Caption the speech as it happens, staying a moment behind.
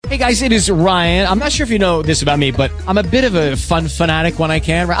Hey guys, it is Ryan. I'm not sure if you know this about me, but I'm a bit of a fun fanatic when I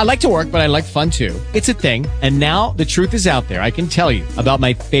can. I like to work, but I like fun too. It's a thing. And now the truth is out there. I can tell you about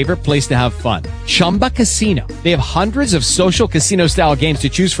my favorite place to have fun. Chumba Casino. They have hundreds of social casino style games to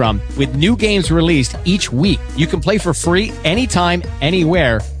choose from with new games released each week. You can play for free anytime,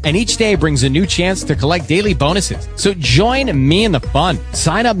 anywhere. And each day brings a new chance to collect daily bonuses. So join me in the fun.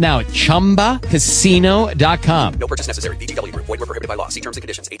 Sign up now at ChumbaCasino.com. No purchase necessary. VGW Group. Void where prohibited by law. See terms and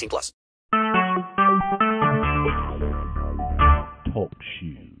conditions. 18+. Talk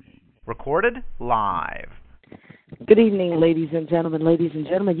shoes. Recorded live. Good evening, ladies and gentlemen. Ladies and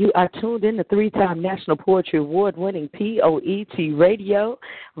gentlemen, you are tuned in to three-time National Poetry Award-winning P.O.E.T. Radio,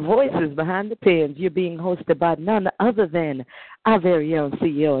 Voices Behind the Pens. You're being hosted by none other than our very own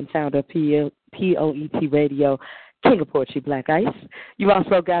CEO and founder of P.O.E.T. Radio, King of Poetry, Black Ice. You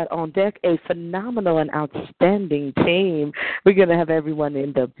also got on deck a phenomenal and outstanding team. We're going to have everyone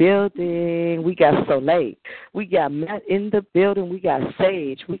in the building. We got Soleil. We got Matt in the building. We got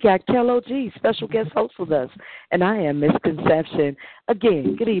Sage. We got Kello G, special guest host with us. And I am Misconception.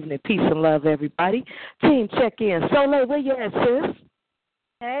 Again, good evening. Peace and love, everybody. Team, check in. Soleil, where you at, sis?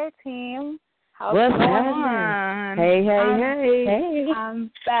 Hey, team. How's What's going happening? on? Hey.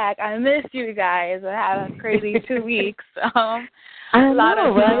 I'm back. I missed you guys. I had a crazy 2 weeks. I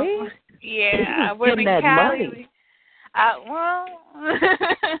know, right? Yeah, I was Getting in that Cali. money. Well,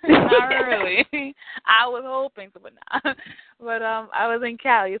 not really. I was hoping to, but not. But I was in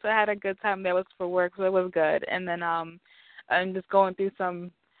Cali, so I had a good time there. It was for work, so it was good. And then I'm just going through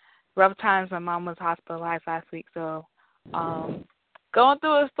some rough times. My mom was hospitalized last week, so going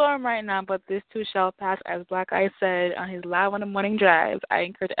through a storm right now, but this too shall pass, as Black Ice said on his Live on the Morning Drive. I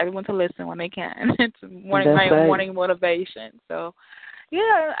encourage everyone to listen when they can. It's morning motivation. So,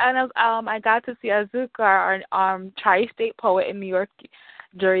 yeah, and I got to see Azuka, our tri-state poet in New York,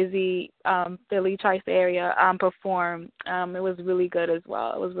 Jersey, Philly, tri-state area, perform. It was really good as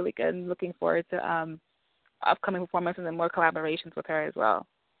well. It was really good, and looking forward to upcoming performances and more collaborations with her as well.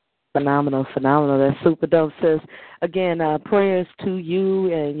 Phenomenal. That's super dope, sis. Again, prayers to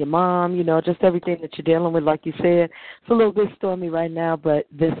you and your mom, just everything that you're dealing with. Like you said, it's a little bit stormy right now, but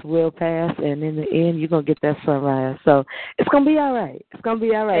this will pass, and in the end, you're going to get that sunrise. So it's going to be all right.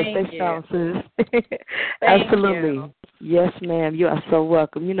 Stay strong, sis. Absolutely. You. Yes, ma'am. You are so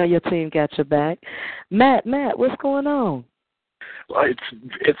welcome. Your team got your back. Matt, what's going on? Well,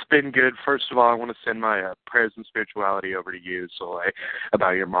 it's been good. First of all, I want to send my prayers and spirituality over to you, Soleil,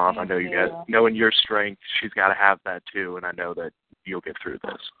 about your mom. I know you guys, knowing your strength, she's got to have that too, and I know that you'll get through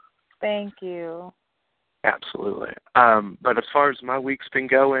this. Thank you. Absolutely. But as far as my week's been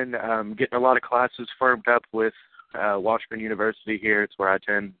going, getting a lot of classes firmed up with Washburn University here. It's where I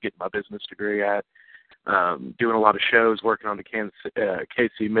attend, getting my business degree at. Doing a lot of shows, working on the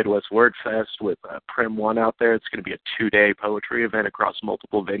KC Midwest Word Fest with Prim One out there. It's going to be a 2-day poetry event across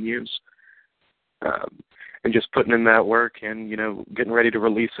multiple venues. And just putting in that work and, getting ready to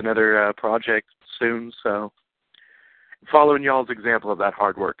release another project soon. So following y'all's example of that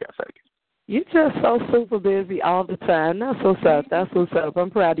hard work ethic. You're just so super busy all the time. That's what's up.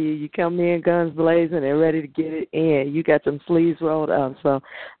 I'm proud of you. You come in guns blazing and ready to get it in. You got them sleeves rolled up. So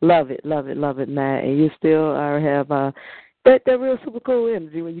love it, Matt. And you still have that real super cool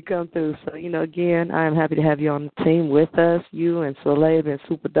energy when you come through. So, again, I am happy to have you on the team with us. You and Soleil been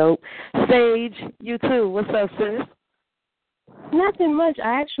super dope. Sage, you too. What's up, sis? Nothing much.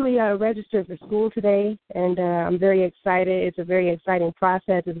 I actually registered for school today, and I'm very excited. It's a very exciting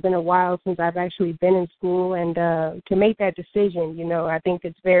process. It's been a while since I've actually been in school, and to make that decision, I think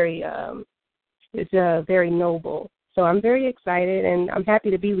it's very noble. So I'm very excited, and I'm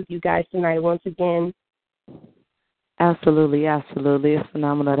happy to be with you guys tonight once again. Absolutely. It's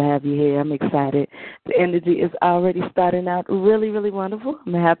phenomenal to have you here. I'm excited. The energy is already starting out really, really wonderful.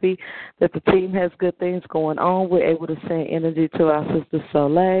 I'm happy that the team has good things going on. We're able to send energy to our sister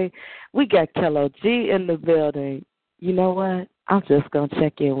Soleil. We got Kello G in the building. You know what? I'm just going to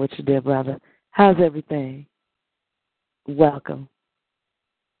check in with you, dear brother. How's everything? Welcome.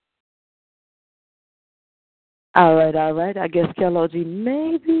 All right. I guess Kello G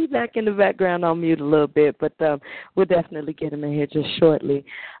may be back in the background on mute a little bit, but we'll definitely get him in here just shortly.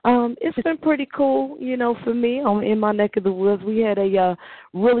 It's been pretty cool, for me. In my neck of the woods, we had a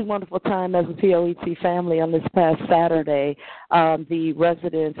really wonderful time as a P.O.E.T. family on this past Saturday. The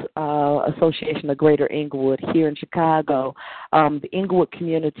Residents Association of Greater Inglewood here in Chicago, the Inglewood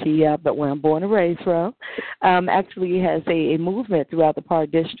community, but where I'm born and raised from, actually has a movement throughout the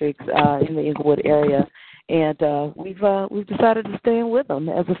Park districts in the Inglewood area. And we've decided to stand with them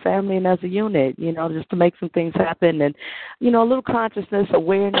as a family and as a unit, just to make some things happen and, a little consciousness,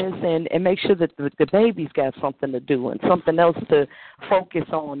 awareness, and make sure that the baby's got something to do and something else to focus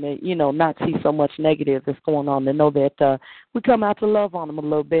on and, not see so much negative that's going on, and know that we come out to love on them a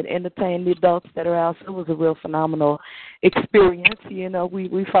little bit, entertain the adults that are out. So it was a real phenomenal experience.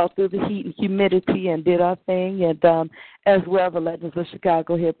 We fought through the heat and humidity and did our thing, and as well, the Legends of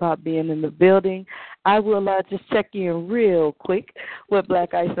Chicago Hip Hop being in the building. I will just check in real quick with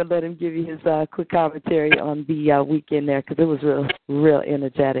Black Ice and let him give you his quick commentary on the weekend there, because it was real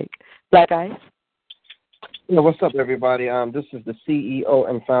energetic. Black Ice? Yeah, what's up, everybody? This is the CEO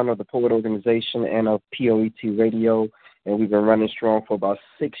and founder of the P.O.E.T organization and of P.O.E.T Radio, and we've been running strong for about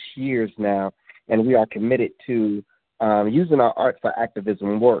 6 years now, and we are committed to using our art for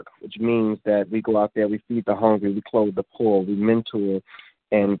activism work, which means that we go out there, we feed the hungry, we clothe the poor, we mentor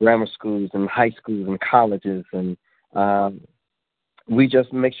in grammar schools and high schools and colleges, and we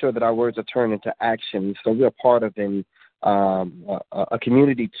just make sure that our words are turned into action. So we're part of a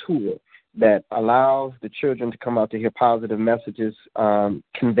community tour that allows the children to come out to hear positive messages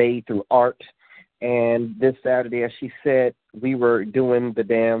conveyed through art. And this Saturday, as she said, we were doing the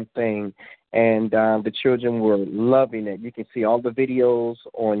damn thing, and the children were loving it. You can see all the videos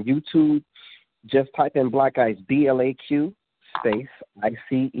on YouTube. Just type in Black Ice, BLAQ space ICE,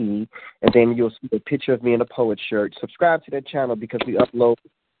 and then you'll see a picture of me in a poet shirt. Subscribe to that channel because we upload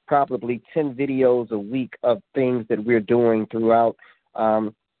probably 10 videos a week of things that we're doing throughout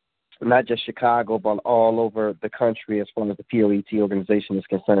not just Chicago, but all over the country as far as the P.O.E.T organization is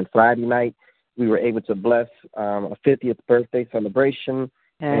concerned. Friday night, we were able to bless a 50th birthday celebration,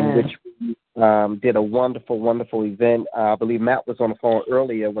 in which we did a wonderful, wonderful event. I believe Matt was on the phone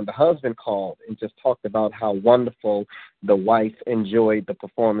earlier when the husband called and just talked about how wonderful the wife enjoyed the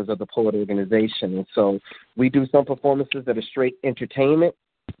performance of the P.O.E.T organization. And so we do some performances that are straight entertainment.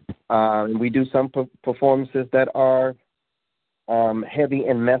 And we do some performances that are heavy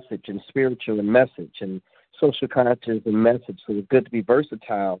in message and spiritual and message and social conscious and message. So it's good to be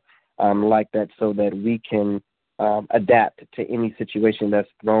versatile like that so that we can adapt to any situation that's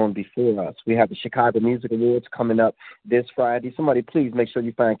thrown before us. We have the Chicago Music Awards coming up this Friday. Somebody please make sure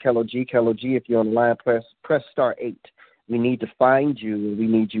you find Kello G. Kello G, if you're on the line, press star 8. We need to find you, and we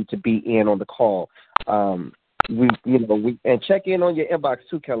need you to be in on the call. And check in on your inbox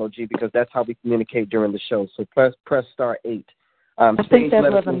too, Kello G, because that's how we communicate during the show. So press star 8. I think that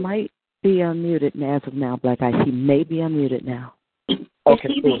brother might be unmuted as of now, Black Ice. He may be unmuted now. Okay,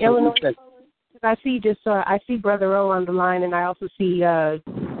 is he cool. the Illinois caller? I see Brother O on the line, and I also see an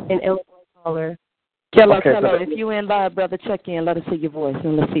Illinois caller. Kello, if you in live, brother, check in. Let us hear your voice,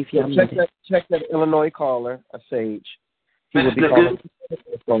 and let's see if you're unmuted. Check that Illinois caller, Sage. He will be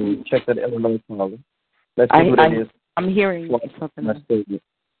calling. Check that Illinois caller. Let's see who that is. I'm hearing something.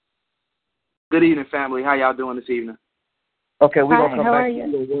 Good evening, family. How y'all doing this evening? Okay, we're gonna come back to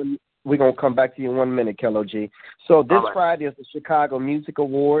you. We're gonna come back to you in 1 minute, Kello G. So this Friday is the Chicago Music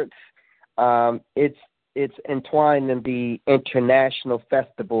Awards. It's entwined in the International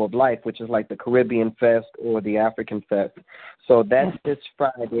Festival of Life, which is like the Caribbean Fest or the African Fest. So that's this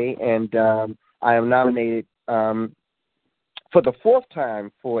Friday, and I am nominated for the 4th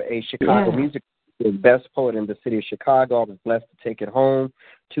time for a Chicago Music Award, Best Poet in the City of Chicago. I was blessed to take it home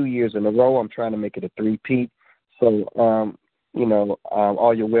 2 years in a row. I'm trying to make it a 3-peat. So,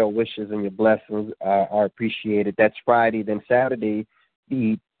 all your well wishes and your blessings are appreciated. That's Friday. Then Saturday,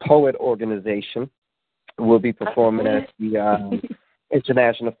 the P.O.E.T organization will be performing at the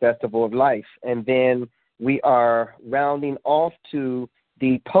International Festival of Life. And then we are rounding off to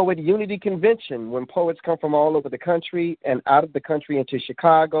the P.O.E.T Unity Convention, when poets come from all over the country and out of the country into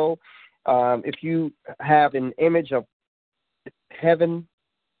Chicago. If you have an image of heaven,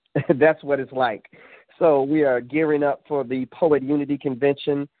 that's what it's like. So we are gearing up for the P.O.E.T Unity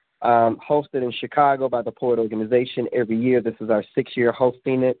Convention, hosted in Chicago by the P.O.E.T organization every year. This is our 6th year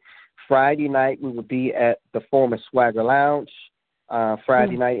hosting it. Friday night, we will be at the former Swagger Lounge.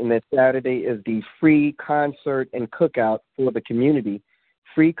 Friday night, and then Saturday is the free concert and cookout for the community.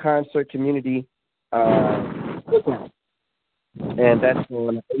 Free concert community cookout. And that's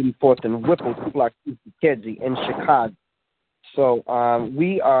on 84th and Whipple, 2 blocks east of Kedzie in Chicago. So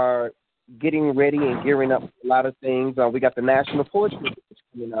we are getting ready and gearing up for a lot of things. We got the National Poetry Awards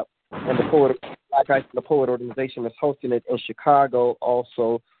coming up, and the P.O.E.T organization is hosting it in Chicago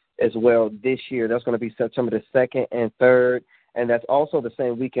also as well this year. That's going to be September the 2nd and 3rd, and that's also the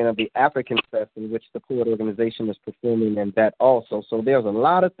same weekend of the African Fest, in which the P.O.E.T organization is performing in that also. So there's a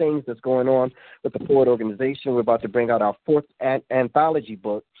lot of things that's going on with the P.O.E.T organization. We're about to bring out our 4th anthology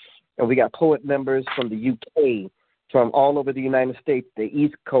book, And we got poet members from the UK, from all over the United States, the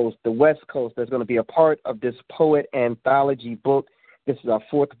East Coast, the West Coast, that's going to be a part of this poet anthology book. This is our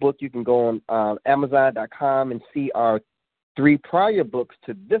 4th book. You can go on Amazon.com and see our 3 prior books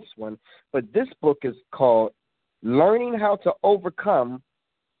to this one. But this book is called Learning How to Overcome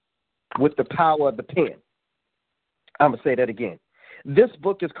with the Power of the Pen. I'm going to say that again. This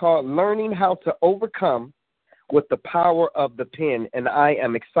book is called Learning How to Overcome with the Power of the Pen, and I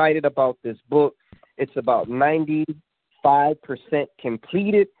am excited about this book. It's about 95%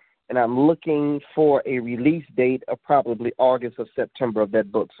 completed, and I'm looking for a release date of probably August or September of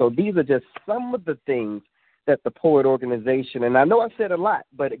that book. So these are just some of the things that the P.O.E.T organization, and I know I said a lot,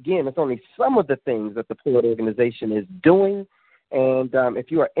 but again, it's only some of the things that the P.O.E.T organization is doing. And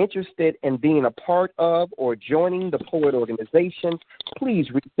if you are interested in being a part of or joining the P.O.E.T organization, please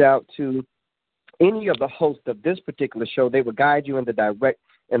reach out to any of the hosts of this particular show. They will guide you in the direction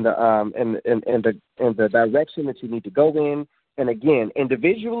that you need to go in. And again,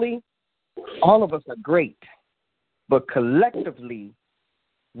 individually, all of us are great, but collectively,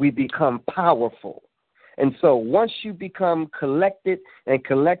 we become powerful. And so once you become collected and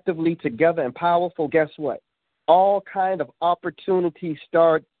collectively together and powerful, guess what? All kind of opportunities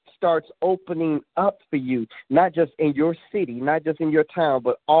starts opening up for you, not just in your city, not just in your town,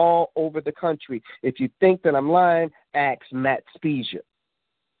 but all over the country. If you think that I'm lying, ask Matt Spezia.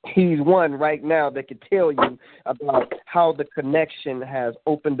 He's one right now that could tell you about how the connection has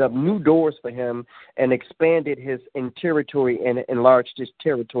opened up new doors for him and expanded his territory and enlarged his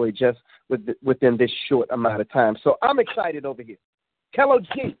territory just within this short amount of time. So I'm excited over here. Kello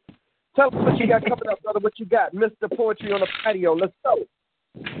G, tell us what you got coming up, brother. What you got? Mr. Poetry on the Patio. Let's go.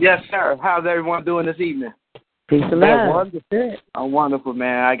 Yes, sir. How's everyone doing this evening? Peace and love. I'm wonderful,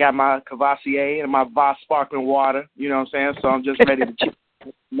 man. I got my Cavassier and my Voss sparkling water. You know what I'm saying? So I'm just ready to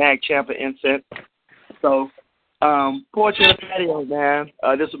Mag Champa incense. So, Poetry on the Patio, man.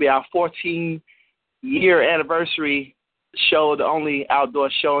 This will be our 14-year anniversary show, the only outdoor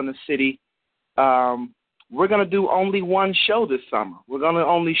show in the city. We're going to do only one show this summer. We're going to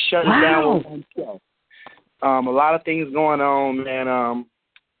only shut it down with one show. A lot of things going on, man.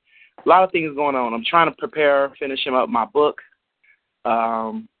 A lot of things going on. I'm trying to prepare, finishing up my book.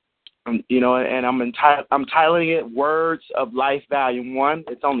 And I'm titling it Words of Life, Volume 1.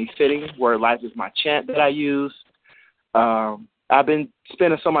 It's only fitting. Word Life is my chant that I use. I've been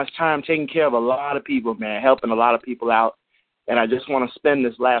spending so much time taking care of a lot of people, man, helping a lot of people out. And I just want to spend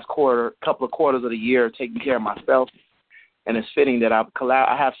this last couple of quarters of the year taking care of myself. And it's fitting that I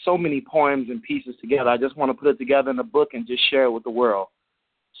have so many poems and pieces together. I just want to put it together in a book and just share it with the world.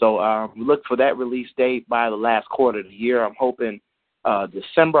 So look for that release date by the last quarter of the year. I'm hoping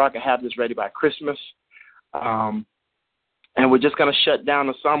December I can have this ready by Christmas. And we're just going to shut down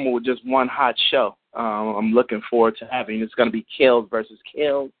the summer with just one hot show. I'm looking forward to having. It's going to be Kales versus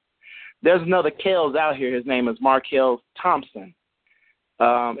Kales. There's another Kales out here. His name is Markell Thompson.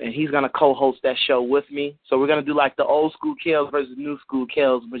 And he's going to co-host that show with me. So we're going to do like the old school Kales versus new school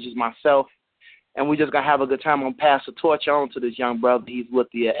Kales, which is myself. And we're just going to have a good time. I'm going to pass the torch on to this young brother. He's with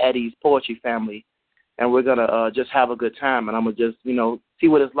the Eddie's Poetry family. And we're going to just have a good time. And I'm going to just, see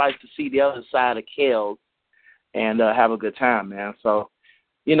what it's like to see the other side of Kales and have a good time, man. So,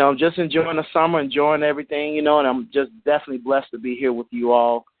 just enjoying the summer, enjoying everything, and I'm just definitely blessed to be here with you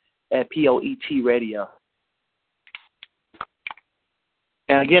all at P.O.E.T. Radio.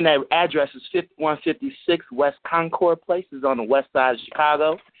 And again, that address is 5156 West Concord Place. It's on the west side of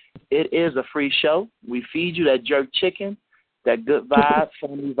Chicago. It is a free show. We feed you that jerk chicken, that good vibe,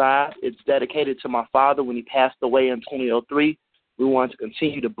 family vibe. It's dedicated to my father when he passed away in 2003. We want to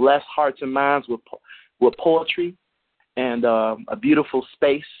continue to bless hearts and minds with poetry and a beautiful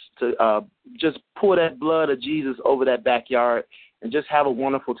space to just pour that blood of Jesus over that backyard and just have a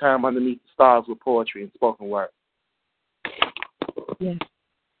wonderful time underneath the stars with poetry and spoken word. Yes.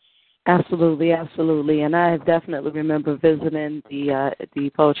 Absolutely, absolutely, and I definitely remember visiting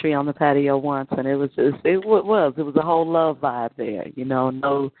the Poetry on the Patio once, and it was a whole love vibe there.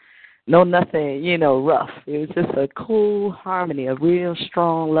 No nothing, rough. It was just a cool harmony, a real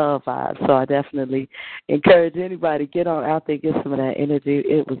strong love vibe. So I definitely encourage anybody to get on out there, get some of that energy.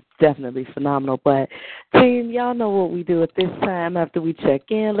 It was definitely phenomenal. But team, y'all know what we do at this time after we check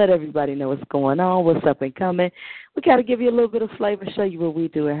in. Let everybody know what's going on, what's up and coming. We got to give you a little bit of flavor, show you what we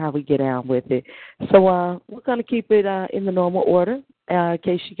do and how we get on with it. So we're going to keep it in the normal order. In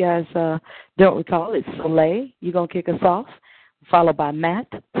case you guys don't recall, it's Soleil. You're going to kick us off, followed by Matt,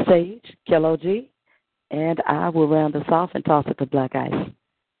 Sage, Kello G, and I will round us off and toss it to Black Ice.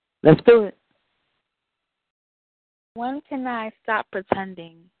 Let's do it. When can I stop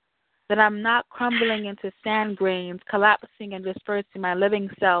pretending that I'm not crumbling into sand grains, collapsing and dispersing my living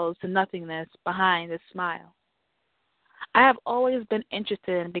cells to nothingness behind this smile. I have always been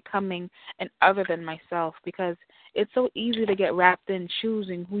interested in becoming an other than myself because it's so easy to get wrapped in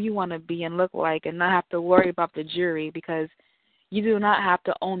choosing who you want to be and look like and not have to worry about the jury because you do not have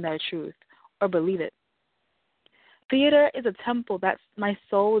to own that truth or believe it. Theater is a temple that my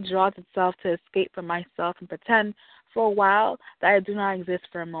soul draws itself to escape from myself and pretend for a while that I do not exist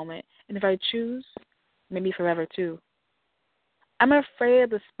for a moment, and if I choose, maybe forever too. I'm afraid of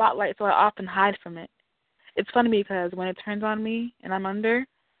the spotlight, so I often hide from it. It's funny because when it turns on me and I'm under,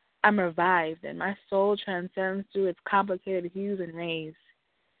 I'm revived and my soul transcends through its complicated hues and rays.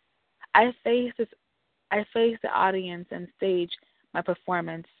 I face the audience and stage my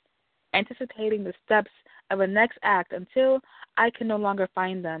performance, anticipating the steps of a next act until I can no longer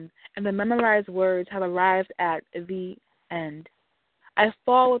find them, and the memorized words have arrived at the end. I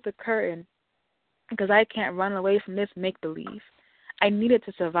fall with the curtain because I can't run away from this make-believe. I need it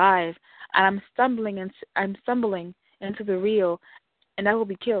to survive, and I'm stumbling into the real, and I will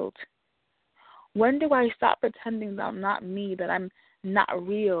be killed. When do I stop pretending that I'm not me, that I'm not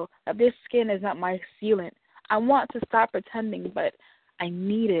real, that this skin is not my sealant? I want to stop pretending, but I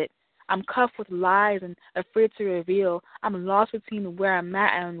need it. I'm cuffed with lies and afraid to reveal. I'm lost between where I'm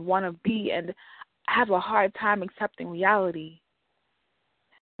at and want to be, and have a hard time accepting reality.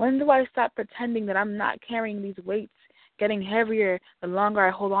 When do I stop pretending that I'm not carrying these weights, getting heavier the longer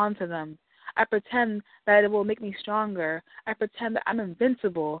I hold on to them? I pretend that it will make me stronger. I pretend that I'm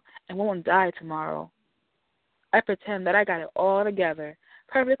invincible and won't die tomorrow. I pretend that I got it all together,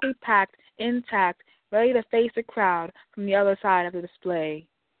 perfectly packed, intact, ready to face the crowd from the other side of the display.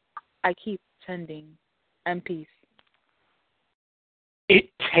 I keep pretending. And peace.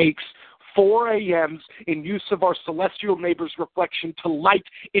 It takes 4 a.m.s in use of our celestial neighbor's reflection to light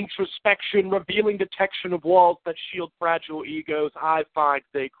introspection, revealing detection of walls that shield fragile egos. I find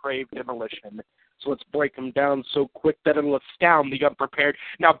they crave demolition. So let's break them down so quick that it'll astound the unprepared.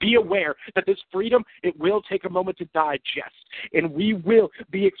 Now be aware that this freedom, it will take a moment to digest, and we will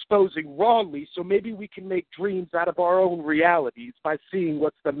be exposing wrongly, so maybe we can make dreams out of our own realities by seeing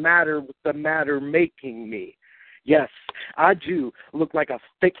what's the matter with the matter making me. Yes, I do look like a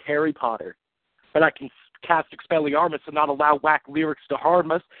thick Harry Potter, but I can cast Expelliarmus and not allow whack lyrics to harm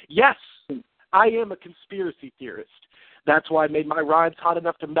us. Yes, I am a conspiracy theorist. That's why I made my rhymes hot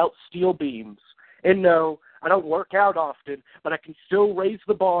enough to melt steel beams. And no, I don't work out often, but I can still raise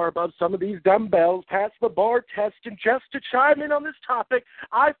the bar above some of these dumbbells, pass the bar test, and just to chime in on this topic,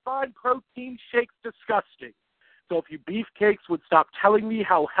 I find protein shakes disgusting. So if you beefcakes would stop telling me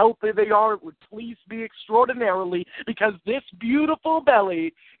how healthy they are, it would please me extraordinarily, because this beautiful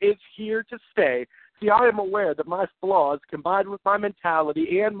belly is here to stay. See, I am aware that my flaws, combined with my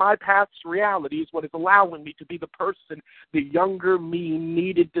mentality and my past reality, is what is allowing me to be the person the younger me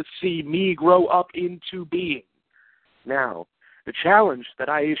needed to see me grow up into being. Now, the challenge that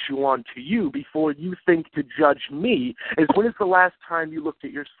I issue on to you before you think to judge me is, when is the last time you looked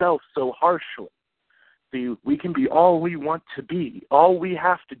at yourself so harshly? See, we can be all we want to be. All we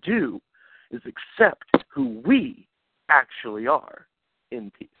have to do is accept who we actually are.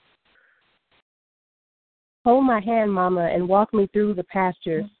 In peace. Hold my hand, Mama, and walk me through the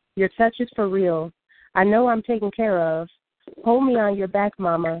pastures. Your touch is for real. I know I'm taken care of. Hold me on your back,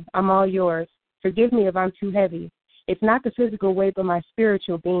 Mama. I'm all yours. Forgive me if I'm too heavy. It's not the physical weight, but my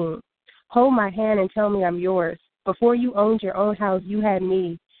spiritual being. Hold my hand and tell me I'm yours. Before you owned your own house, you had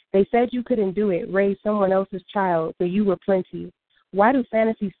me. They said you couldn't do it, raise someone else's child, but you were plenty. Why do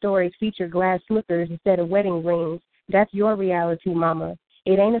fantasy stories feature glass slippers instead of wedding rings? That's your reality, Mama.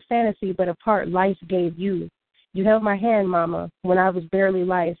 It ain't a fantasy, but a part life gave you. You held my hand, Mama, when I was barely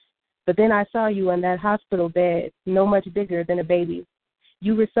life. But then I saw you in that hospital bed, no much bigger than a baby.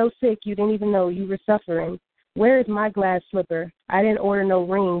 You were so sick you didn't even know you were suffering. Where is my glass slipper? I didn't order no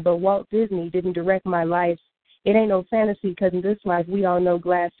ring, but Walt Disney didn't direct my life. It ain't no fantasy, because in this life we all know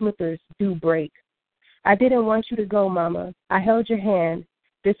glass slippers do break. I didn't want you to go, Mama. I held your hand.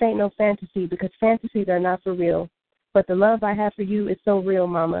 This ain't no fantasy, because fantasies are not for real. But the love I have for you is so real,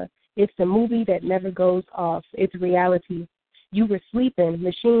 Mama. It's the movie that never goes off. It's reality. You were sleeping.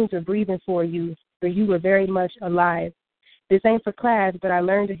 Machines were breathing for you, but you were very much alive. This ain't for class, but I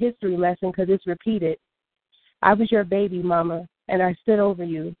learned a history lesson because it's repeated. I was your baby, Mama, and I stood over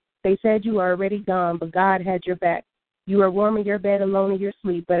you. They said you were already gone, but God had your back. You were warm in your bed alone in your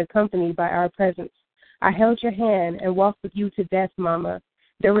sleep, but accompanied by our presence. I held your hand and walked with you to death, Mama.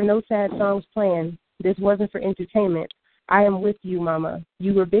 There were no sad songs playing. This wasn't for entertainment. I am with you, Mama.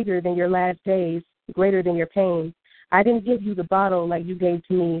 You were bigger than your last days, greater than your pain. I didn't give you the bottle like you gave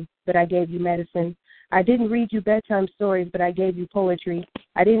to me. but I gave you medicine. I didn't read you bedtime stories, but I gave you poetry.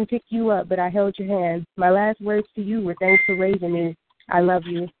 I didn't pick you up, but I held your hand. My last words to you were thanks for raising me. I love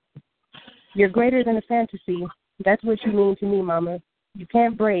you. You're greater than a fantasy. That's what you mean to me, Mama. You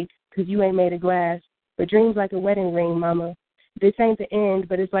can't break because you ain't made of glass, but dreams like a wedding ring, Mama. This ain't the end,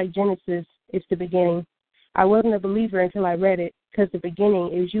 but it's like Genesis. It's the beginning. I wasn't a believer until I read it, because the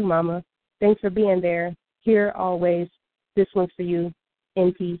beginning is you, Mama. Thanks for being there. Here, always. This one's for you.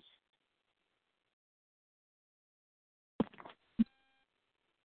 In peace.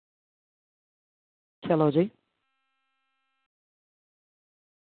 Hello, G.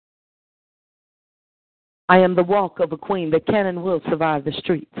 I am the walk of a queen that can and will survive the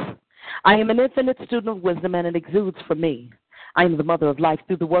streets. I am an infinite student of wisdom, and it exudes from me. I am the mother of life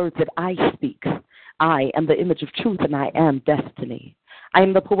through the words that I speak. I am the image of truth, and I am destiny. I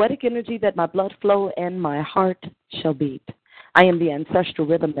am the poetic energy that my blood flow and my heart shall beat. I am the ancestral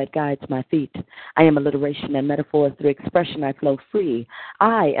rhythm that guides my feet. I am alliteration and metaphors through expression I flow free.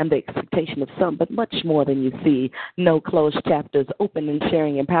 I am the expectation of some, but much more than you see. No closed chapters, open and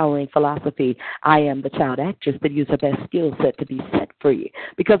sharing, empowering philosophy. I am the child actress that used her best skill set to be set free,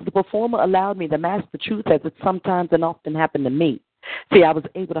 because the performer allowed me to mask the truth as it sometimes and often happened to me. See, I was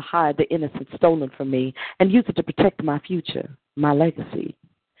able to hide the innocence stolen from me and use it to protect my future, my legacy.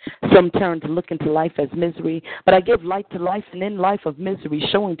 Some turn to look into life as misery, but I give light to life, and in life of misery,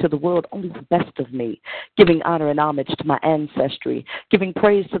 showing to the world only the best of me, giving honor and homage to my ancestry, giving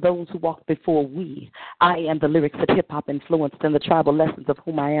praise to those who walked before we. I am the lyrics that hip-hop influenced and the tribal lessons of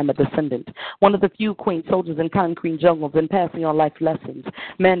whom I am a descendant, one of the few queen soldiers in concrete jungles and passing on life lessons,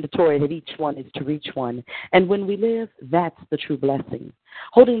 mandatory that each one is to reach one. And when we live, that's the true blessing.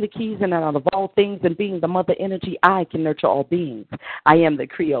 Holding the keys in and out of all things and being the mother energy, I can nurture all beings. I am the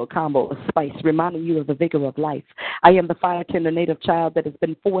Creole combo of spice, reminding you of the vigor of life. I am the fire tender native child that has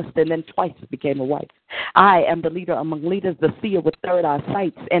been forced and then twice became a wife. I am the leader among leaders, the seer with third eye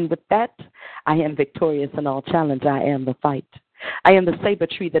sights, and with that, I am victorious in all challenge. I am the fight. I am the saber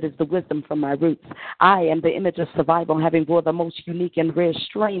tree that is the wisdom from my roots. I am the image of survival, having bore the most unique and rare,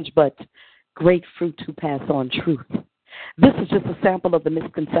 strange, but great fruit to pass on truth. This is just a sample of the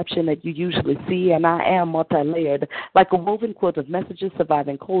misconception that you usually see, and I am multi-layered, like a woven quilt of messages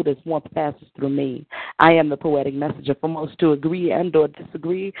surviving cold as warmth passes through me. I am the poetic messenger for most to agree and or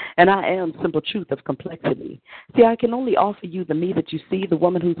disagree, and I am simple truth of complexity. See, I can only offer you the me that you see, the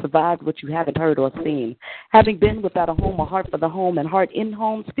woman who survived what you haven't heard or seen. Having been without a home, a heart for the home, and heart in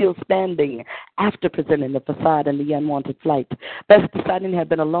home, still standing after presenting the facade and the unwanted flight. Best deciding to have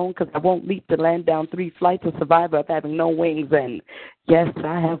been alone, because I won't leap to land down 3 flights, a survivor of having no wings, and yes,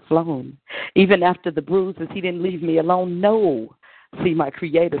 I have flown. Even after the bruises, he didn't leave me alone. No. See, my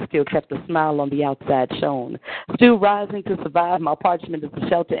creator still kept a smile on the outside shown. Still rising to survive, my parchment is the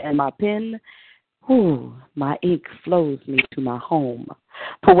shelter, and my pen, my ink flows me to my home.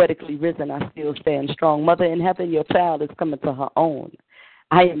 Poetically risen, I still stand strong. Mother in heaven, your child is coming to her own.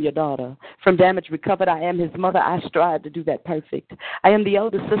 I am your daughter. From damage recovered, I am his mother. I strive to do that perfect. I am the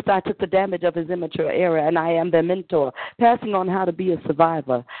elder sister. I took the damage of his immature era, and I am their mentor, passing on how to be a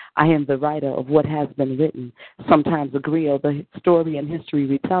survivor. I am the writer of what has been written, sometimes a griot, the story and history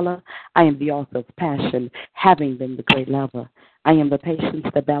reteller. I am the author of passion, having been the great lover. I am the patience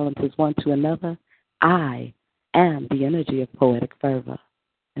that balances one to another. I am the energy of poetic fervor,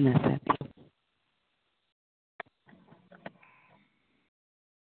 and that's that.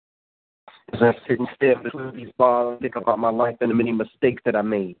 As I sit and stare between these bars and think about my life and the many mistakes that I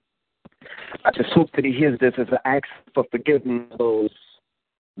made, I just hope that he hears this as an ask for forgiveness for those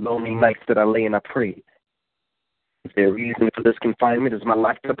lonely nights that I lay and I prayed. Is there a reason for this confinement? Is my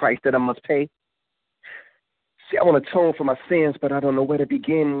life the price that I must pay? See, I want to atone for my sins, but I don't know where to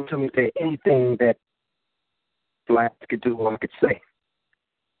begin. Tell me if there's anything that Black could do or I could say.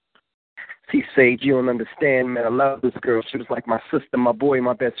 See, Sage, you don't understand, man. I love this girl. She was like my sister, my boy,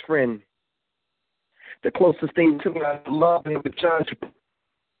 my best friend. The closest thing to me, I love him with John.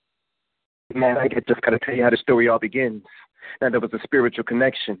 Man, I just got to tell you how the story all begins. Now, there was a spiritual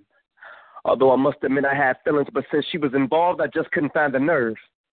connection. Although I must admit I had feelings, but since she was involved, I just couldn't find the nerve.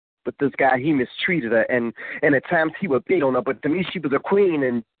 But this guy, he mistreated her, and at times he would beat on her. But to me, she was a queen,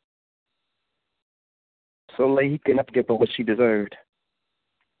 and so late he couldn't give her what she deserved.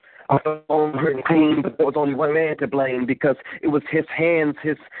 I felt hurt and clean, but there was only one man to blame, because it was his hands,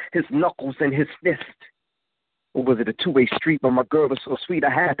 his knuckles, and his fist. Or was it a two-way street? But my girl was so sweet, I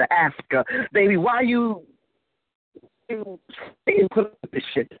had to ask her, baby, why you put up with this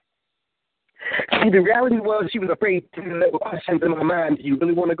shit? See, the reality was she was afraid to let questions in my mind. Do you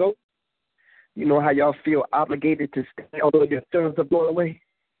really want to go? You know how y'all feel obligated to stay, although your thirds are blown away?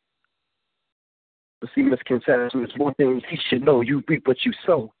 But see, Miss Conception, there's one thing he should know. You reap what you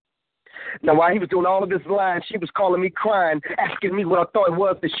sow. Now, while he was doing all of this lying, she was calling me crying, asking me what I thought it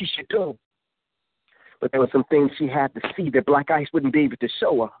was that she should do. But there were some things she had to see that Black Ice wouldn't be able to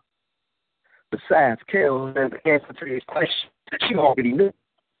show her. Besides, Carol, and the answer to his question, she already knew.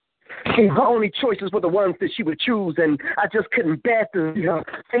 See, her only choices were the ones that she would choose, and I just couldn't bear to see her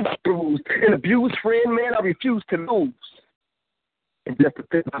face bruised. An abused friend, man, I refused to lose. And just the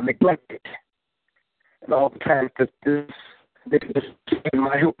thing I neglected. And all the time that this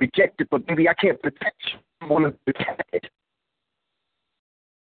my help rejected, but maybe I can't protect you. I want to protect it.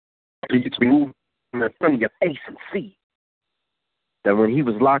 So you just remove him in front of your face and see that when he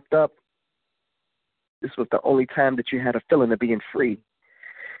was locked up, this was the only time that you had a feeling of being free.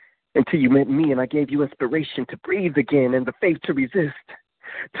 Until you met me and I gave you inspiration to breathe again and the faith to resist.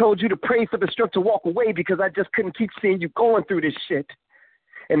 Told you to pray for the strength to walk away because I just couldn't keep seeing you going through this shit.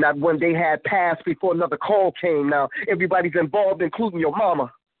 And not one day had passed before another call came. Now everybody's involved, including your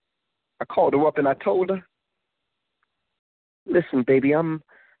mama. I called her up and I told her, listen, baby, I'm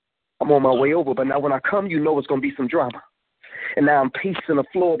on my way over, but now when I come, you know it's going to be some drama. And now I'm pacing the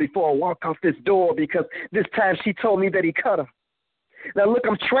floor before I walk out this door because this time she told me that he cut her. Now, look,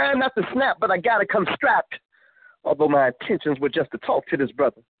 I'm trying not to snap, but I got to come strapped, although my intentions were just to talk to this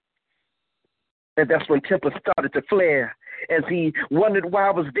brother. And that's when temper started to flare as he wondered why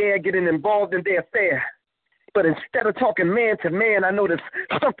I was there getting involved in their affair. But instead of talking man to man, I noticed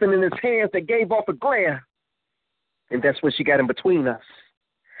something in his hands that gave off a glare. And that's when she got in between us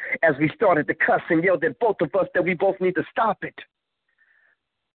as we started to cuss and yelled at both of us that we both need to stop it.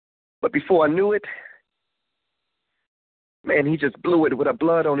 But before I knew it, man, he just blew it with a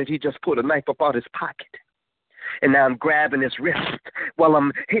blood on it. He just pulled a knife up out his pocket. And now I'm grabbing his wrist while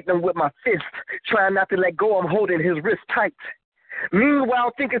I'm hitting him with my fist, trying not to let go. I'm holding his wrist tight.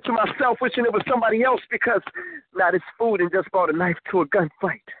 Meanwhile, thinking to myself, wishing it was somebody else because now this fool and just brought a knife to a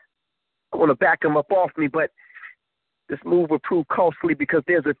gunfight. I want to back him up off me, but this move will prove costly because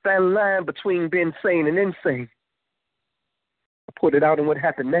there's a thin line between being sane and insane. I put it out, and what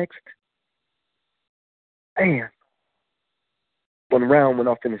happened next? Damn. One round went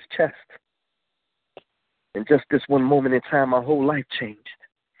off in his chest. And just this one moment in time, my whole life changed.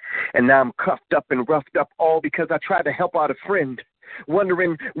 And now I'm cuffed up and roughed up, all because I tried to help out a friend.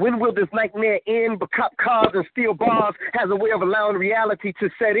 Wondering, when will this nightmare end? But cop cars and steel bars has a way of allowing reality to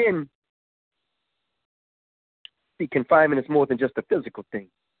set in. See, confinement is more than just a physical thing.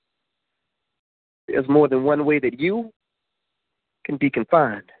 There's more than one way that you can be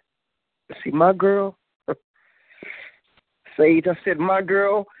confined. See, my girl, Sage, I said, my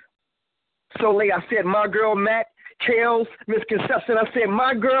girl, Soleil, I said, my girl, Matt, Kales, Misconception, I said,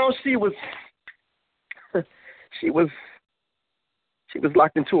 my girl, she was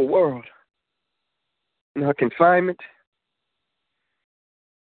locked into a world. And her confinement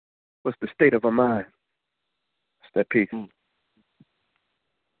was the state of her mind. That's that piece.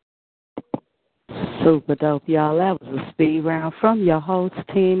 Super dope, y'all. That was a speed round from your host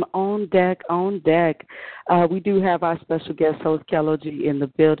team on deck, on deck. We do have our special guest host, Kello G, in the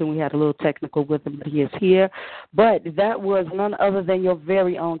building. We had a little technical with him, but he is here. But that was none other than your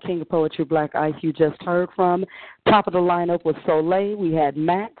very own King of Poetry, Black Ice, you just heard from. Top of the lineup was Soleil. We had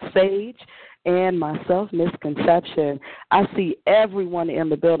Matt, Sage, and myself, Misconception. I see everyone in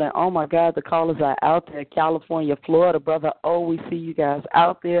the building. Oh, my God, the callers are out there. California, Florida, brother. Oh, we see you guys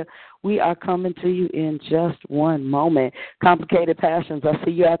out there. We are coming to you in just one moment. Complicated Passions, I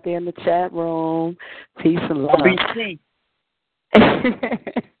see you out there in the chat room. Peace and love.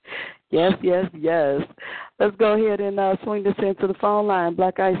 Yes, yes, yes. Let's go ahead and swing this into the phone line.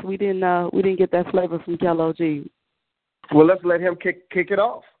 Black Ice, we didn't get that flavor from Kello G. Well, let's let him kick it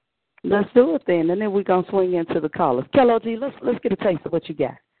off. Let's do it then, and then we're going to swing into the callers. Kello G, let's get a taste of what you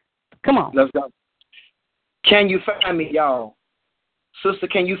got. Come on. Let's go. Can you find me, y'all? Sister,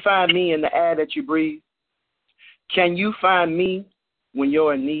 can you find me in the air that you breathe? Can you find me when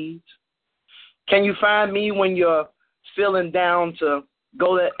you're in need? Can you find me when you're feeling down to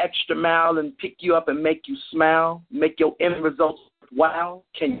go that extra mile and pick you up and make you smile, make your end results wow?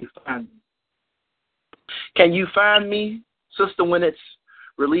 Can you find me? Can you find me, sister, when it's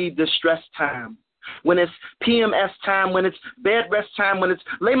relieve the stress time, when it's PMS time, when it's bed rest time, when it's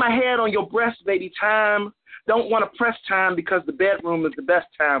lay my head on your breast, baby time, don't want to press time because the bedroom is the best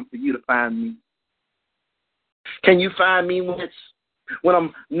time for you to find me. Can you find me when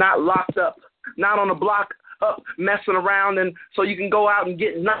I'm not locked up, not on the block up messing around, and so you can go out and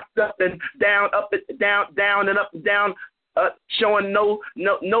get knocked up and down, up and down and up and down, showing no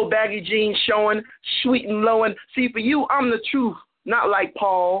baggy jeans, showing sweet and low. And see, for you, I'm the truth. Not like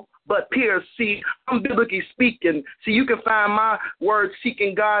Paul, but peers. See, I'm biblically speaking. See, you can find my words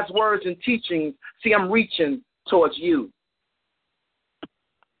seeking God's words and teachings. See, I'm reaching towards you.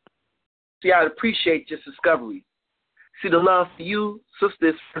 See, I appreciate this discovery. See, the love for you, sister,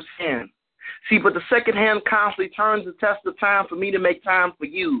 is firsthand. See, but the second hand constantly turns the test of time for me to make time for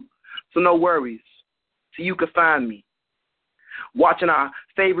you. So no worries. See, you can find me watching our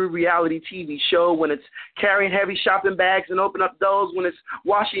favorite reality TV show, when it's carrying heavy shopping bags and open up doors, when it's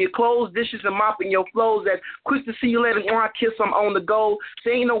washing your clothes, dishes, and mopping your floors, that quick to see you later, when I kiss, I'm on the go.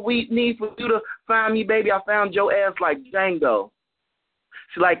 There ain't no need for you to find me, baby. I found your ass like Django.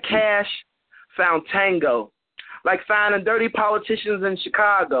 See, like Cash found Tango. Like finding dirty politicians in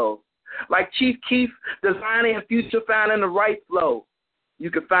Chicago. Like Chief Keef designing and Future finding the right flow. You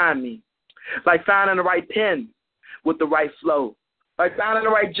can find me. Like finding the right pen with the right flow. Like finding the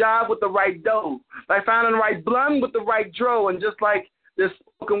right job with the right dough. Like finding the right blunt with the right dro. And just like this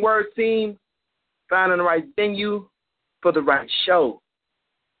spoken word theme, finding the right venue for the right show.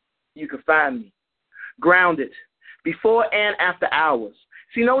 You can find me. Grounded. Before and after hours.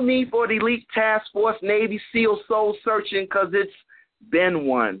 See, no need for the elite task force, Navy SEAL soul searching, because it's been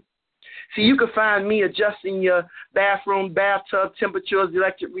one. See, you can find me adjusting your bathroom, bathtub temperatures,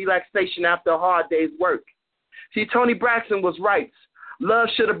 electric relaxation after a hard day's work. See, Tony Braxton was right. Love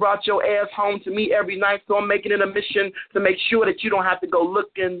should have brought your ass home to me every night, so I'm making it a mission to make sure that you don't have to go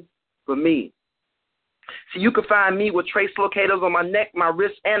looking for me. See, you can find me with trace locators on my neck, my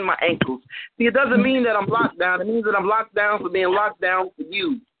wrists, and my ankles. See, it doesn't mean that I'm locked down. It means that I'm locked down for being locked down for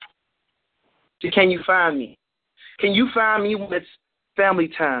you. See, can you find me? Can you find me when it's family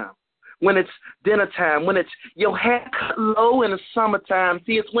time? When it's dinner time, when it's your hair cut low in the summertime.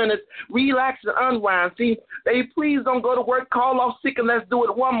 See, it's when it's relax and unwind. See, baby, please don't go to work, call off sick, and let's do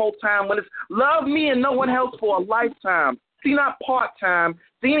it one more time. When it's love me and no one else for a lifetime. See, not part-time.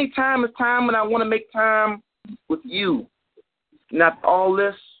 See, any time is time when I want to make time with you. Not all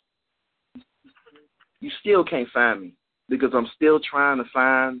this, you still can't find me because I'm still trying to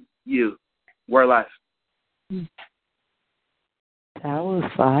find you. Word life. That was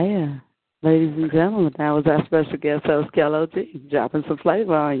fire. Ladies and gentlemen, that was our special guest host, K.O.E.T, dropping some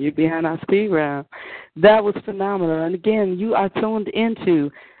flavor on you behind our speed round. That was phenomenal. And again, you are tuned into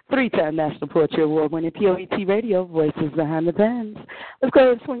 3-time National Poetry Award-winning P.O.E.T Radio, Voices Behind the Pens. Let's go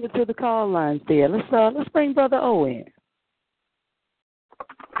ahead and swing it to the call lines there. Let's bring Brother O in.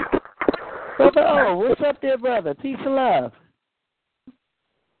 Brother O, what's up there, brother? Peace and love.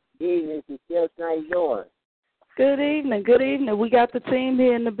 Evening, Michelle. How you doing? Good evening, good evening. We got the team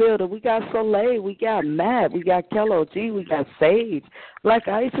here in the building. We got Soleil, we got Matt, we got K.O.E.T, we got Sage. Black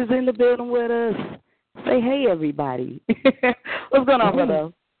Ice is in the building with us. Say hey, everybody. What's going on, brother?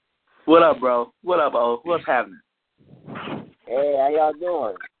 What up, bro? What up, O? What's happening? Hey, how y'all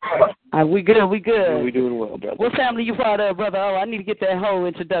doing? We good, we good. Yeah, we doing well, brother. What family you part of, brother? Oh, I need to get that whole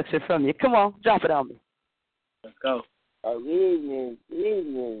introduction from you. Come on, drop it on me. Let's go. Good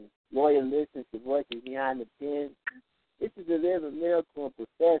evening. Loyal listeners to Voices Behind the Pen. This is the Living Miracle and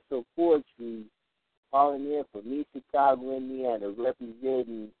Professor of Poetry calling in from East Chicago, Indiana,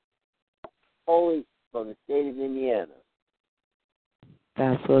 representing poets from the state of Indiana.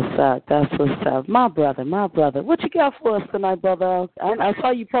 That's what's up. That's what's up. My brother. What you got for us tonight, brother? I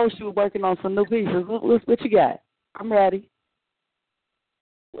saw you post you were working on some new pieces. What you got? I'm ready.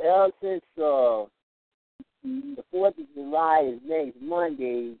 Well, since the 4th of July is next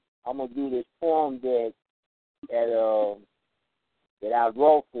Monday, I'm gonna do this poem that I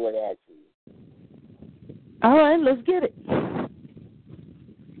wrote for it actually. All right, let's get it.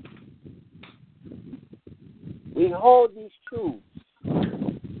 We hold these truths,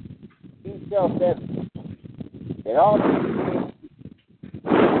 be self-evident, that all things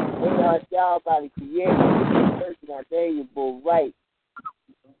they are endowed by the Creator, person are variable right.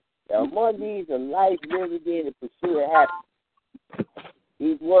 That among these are life, liberty, and the pursuit of happiness.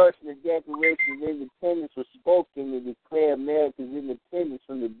 These words from the Declaration of Independence were spoken to declare America's independence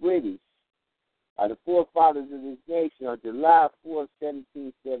from the British by the forefathers of this nation on July 4,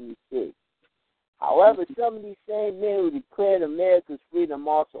 1776. However, some of these same men who declared America's freedom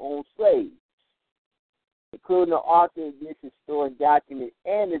also owned slaves, including the author of this historic document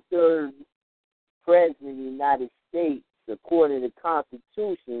and the third president of the United States, according to the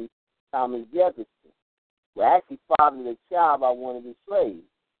Constitution, Thomas Jefferson, who actually fathered a child by one of his slaves.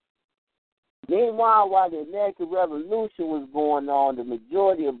 Meanwhile, while the American Revolution was going on, the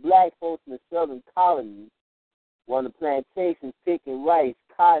majority of black folks in the southern colonies were on the plantations picking rice,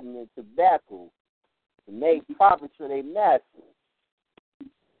 cotton, and tobacco to make profits for their masters,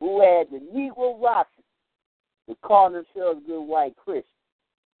 who had the Negro Rockers to call themselves good white Christians.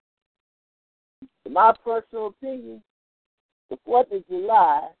 In my personal opinion, the 4th of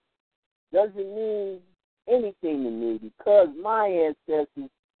July doesn't mean anything to me because my ancestors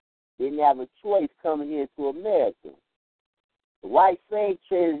didn't have a choice coming here to America. The white slave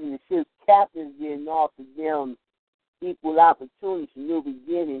traders and the ship's captains didn't offer them equal opportunity for new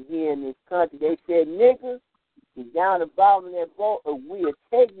beginning here in this country. They said, niggas, get down the bottom of that boat or we'll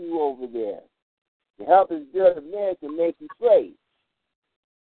take you over there to help us build America and make you slaves.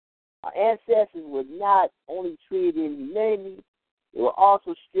 Our ancestors were not only treated inhumanely, they were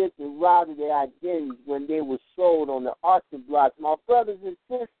also stripped and robbed of their identities when they were sold on the auction blocks. My brothers and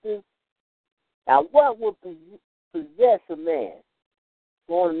sisters, now what would possess a man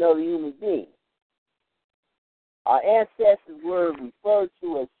for another human being? Our ancestors were referred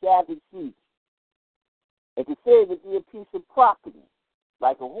to as savage beasts and considered to be a piece of property,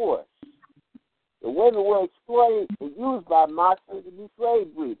 like a horse. The women were exploited and used by masters to be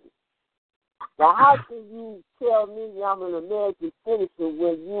slave breeders. Now, how can you tell me I'm an American citizen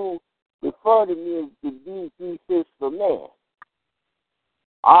when you refer to me as the D3 for man?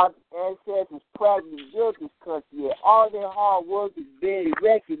 Our ancestors practically built this country, and all their hard work is barely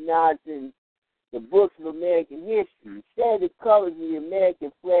recognized in the books of American history. Instead of the colors of the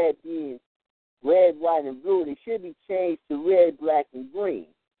American flag being red, white, and blue, they should be changed to red, black, and green.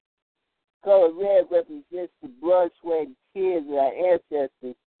 Color red represents the blood, sweat, and tears of our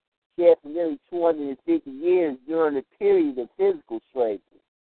ancestors shed for nearly 250 years during the period of physical slavery.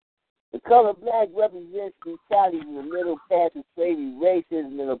 The color black represents brutality in the middle path of slavery,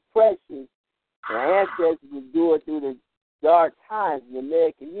 racism, and oppression that our ancestors endured through the dark times in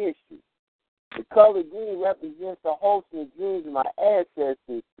American history. The color green represents the hopes and dreams of my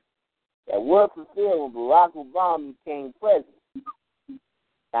ancestors that were fulfilled when Barack Obama became president.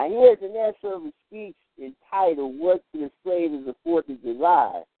 Now here's an excerpt of a speech entitled What to the Slave is the 4th of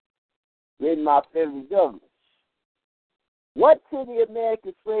July, written by Frederick Douglass. What to the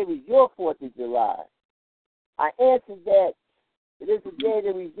American slave is your 4th of July? I answered that it is a day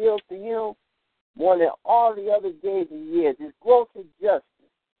that reveals to him more than all the other days and years his gross injustice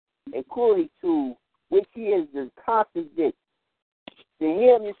and cruelty to which he is the constant victim. To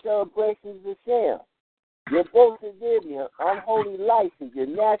him, your celebration is a sham. Your boasted dignity, unholy license, your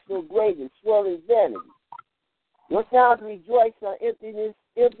national greatness, swelling vanity. Your sounds rejoice on emptiness,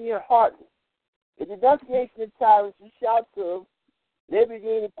 empty and heartless. The denunciation of tyrants and shouts of liberty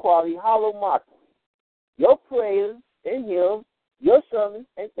and equality, hollow mockery. Your prayers and hymns, your sermons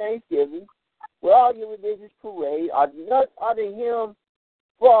and thanksgiving, with all your religious parade, are the hymn,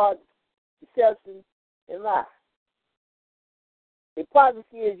 fraud, deception, and lies.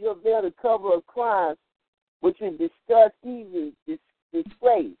 Hypocrisy is your veil to cover of crimes which is discussed even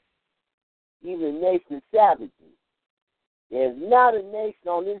displays, even a nation of savages. There is not a nation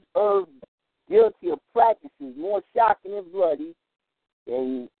on this earth guilty of practices more shocking and bloody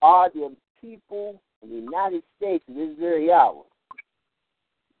than are the people of the United States in this very hour.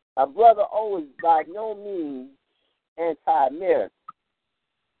 My brother O is by no means anti-American.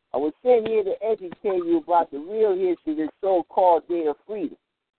 I was sent here to educate you about the real history of this so-called Day of Freedom,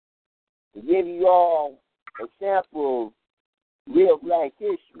 to give you all a sample of real black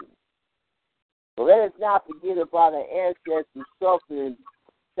history. But let us not forget about our ancestors suffering,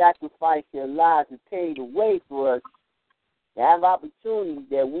 sacrificed their lives to pave the way for us to have opportunities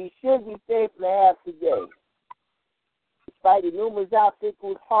that we should be thankful to have today. Despite the numerous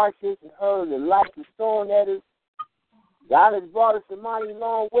obstacles, hardships, and hurdles that life is throwing at us, God has brought us a mighty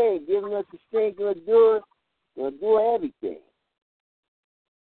long way, giving us the strength to endure everything.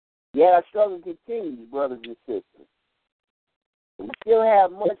 Yet our struggle continues, brothers and sisters. And we still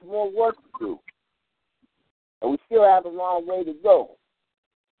have much more work to do. And we still have a long way to go.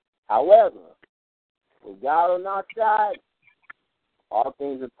 However, with God on our side, all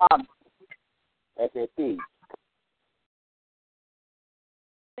things are possible. That's it, peace.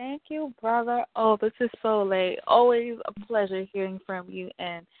 Thank you, brother. Oh, this is so late. Always a pleasure hearing from you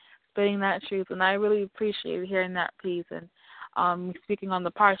and spitting that truth. And I really appreciate hearing that piece and speaking on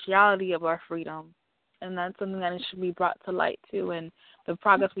the partiality of our freedom. And that's something that should be brought to light, too, and the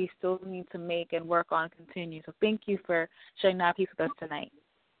progress we still need to make and work on continue. So thank you for sharing that piece with us tonight.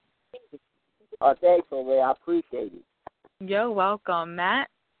 Thanks, Ray. I appreciate it. You're welcome. Matt?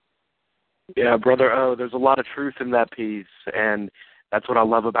 Yeah, Brother O, there's a lot of truth in that piece, and that's what I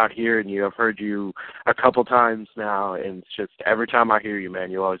love about hearing you. I've heard you a couple times now, and it's just every time I hear you,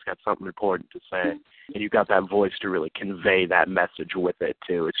 man, you always got something important to say, and you've got that voice to really convey that message with it,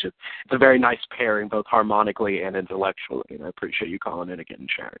 too. It's a very nice pairing, both harmonically and intellectually, and I appreciate you calling in again and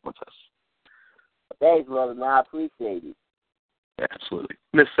sharing with us. Thanks, brother, man. I appreciate it. Yeah, absolutely.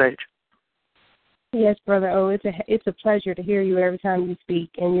 Miss Sage? Yes, Brother O, it's a pleasure to hear you every time you speak,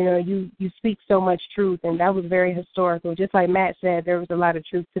 and you speak so much truth, and that was very historical. Just like Matt said, there was a lot of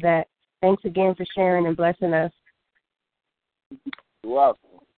truth to that. Thanks again for sharing and blessing us. You're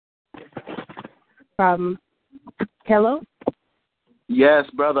welcome. Hello? Yes,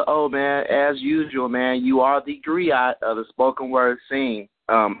 Brother O, man, as usual, man, you are the griot of the spoken word scene.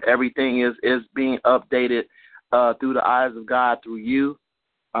 Everything is being updated through the eyes of God through you.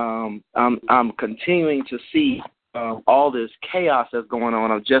 I'm continuing to see all this chaos that's going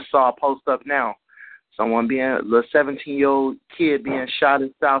on. I just saw a post up now. The 17-year-old kid being shot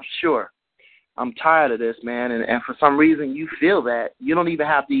in South Shore. I'm tired of this, man, and for some reason you feel that. You don't even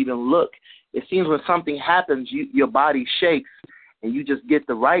have to even look. It seems when something happens, your body shakes, and you just get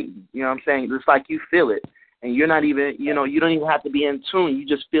the writing. You know what I'm saying? It's like you feel it, and you're not even, you don't even have to be in tune. You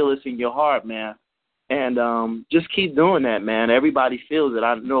just feel this in your heart, man. And just keep doing that, man. Everybody feels it.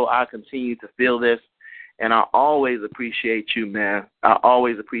 I know I continue to feel this, and I always appreciate you, man. I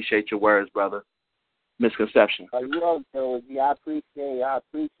always appreciate your words, brother. Misconception. I appreciate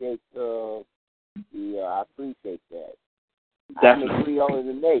that. Definitely. I'm a griot in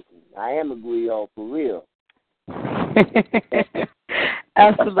the nation. I am a griot for real.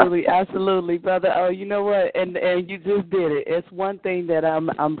 Absolutely, brother. Oh, you know what? And you just did it. It's one thing that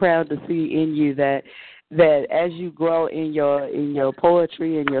I'm proud to see in you, that as you grow in your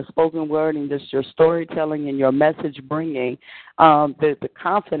poetry and your spoken word and just your storytelling and your message bringing, the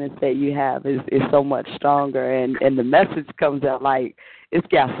confidence that you have is so much stronger, and the message comes out like it's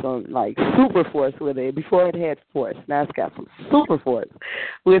got some like super force with it. Before it had force, now it's got some super force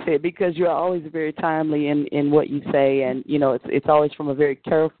with it, because you're always very timely in what you say, and it's always from a very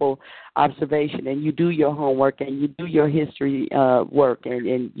careful observation, and you do your homework and you do your history work,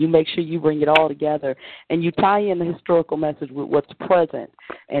 and you make sure you bring it all together, and you tie in the historical message with what's present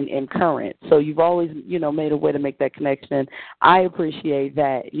and current. So you've always made a way to make that connection. I appreciate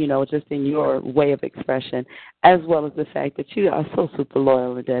that, just in your way of expression, as well as the fact that you are so super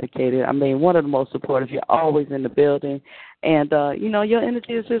loyal and dedicated. I mean, one of the most supportive. You're always in the building, and your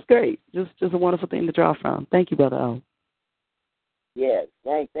energy is just great. Just a wonderful thing to draw from. Thank you, Brother O. Yes,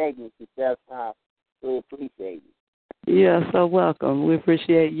 thank you, Mr. Steph. I really appreciate it. Yeah, so welcome. We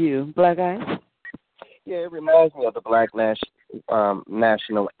appreciate you. Black Eyes? Yeah, it reminds me of the Black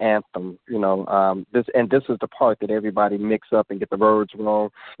national anthem. This is the part that everybody mix up and get the words wrong.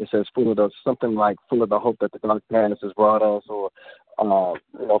 It says full of the hope that the dark past has brought us, or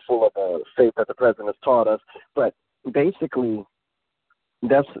full of the faith that the president has taught us. But basically,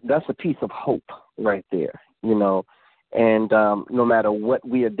 that's a piece of hope right there. And no matter what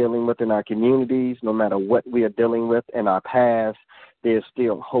we are dealing with in our communities, no matter what we are dealing with in our past, there's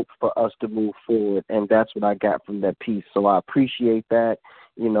still hope for us to move forward, and that's what I got from that piece. So I appreciate that.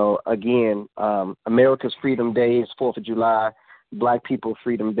 Again, America's Freedom Day is 4th of July. Black People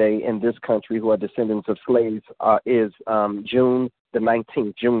Freedom Day in this country, who are descendants of slaves, is June the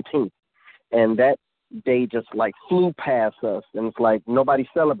 19th, Juneteenth. And that day just like flew past us, and it's like nobody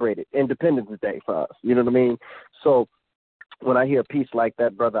celebrated Independence Day for us. You know what I mean? So when I hear a piece like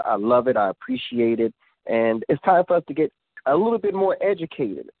that, brother, I love it. I appreciate it. And it's time for us to get a little bit more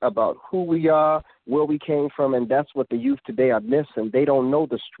educated about who we are, where we came from, and that's what the youth today are missing. They don't know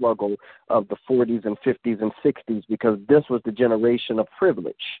the struggle of the 40s and 50s and 60s, because this was the generation of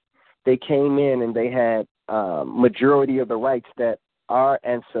privilege. They came in and they had majority of the rights that our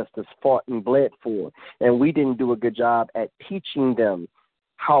ancestors fought and bled for, and we didn't do a good job at teaching them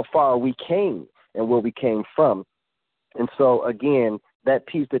how far we came and where we came from. And so, again, that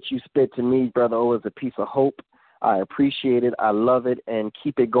piece that you spit to me, Brother O, is a piece of hope. I appreciate it. I love it, and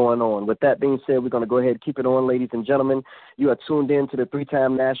keep it going on. With that being said, we're going to go ahead and keep it on, ladies and gentlemen. You are tuned in to the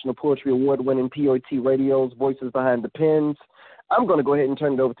 3-time National Poetry Award-winning P.O.E.T. Radio's Voices Behind the Pens. I'm going to go ahead and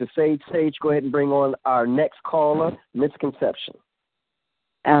turn it over to Sage. Sage, go ahead and bring on our next caller, Misconception.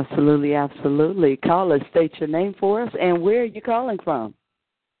 Absolutely. Caller, state your name for us, and where are you calling from?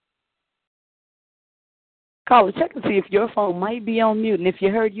 Caller, check to see if your phone might be on mute, and if you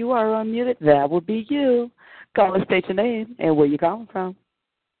heard you are unmuted, that would be you. Caller, state your name and where you calling from.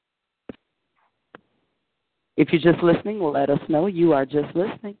 If you're just listening, let us know you are just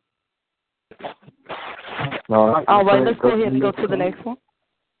listening. All right, let's go ahead and go to the next one.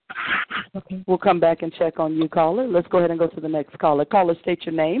 Okay. We'll come back and check on you, caller. Let's go ahead and go to the next caller. Caller, state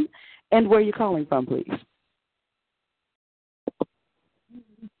your name and where you're calling from, please.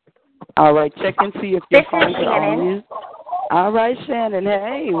 All right, check and see if your phone is on you. All right, Shannon.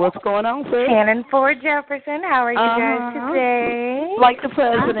 Hey, what's going on, sir? Shannon Ford Jefferson. How are you guys today? Like the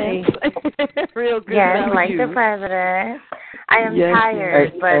president. Real good. Yes, like the president. I am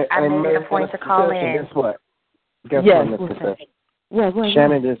tired, but I made it a point to call in. Guess what? Guess Yes, what, what's Mr. that? Fish? What?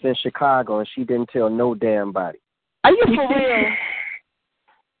 Shannon is in Chicago, and she didn't tell no damn body. Are you for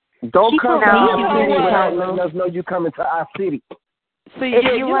real? Don't come to our No. city without letting us know you coming to our city. See,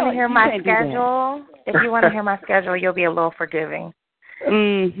 If you want to hear my can't do that. schedule, if you want to hear my schedule, you'll be a little forgiving.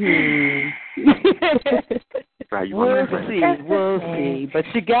 Right, you We'll want see. But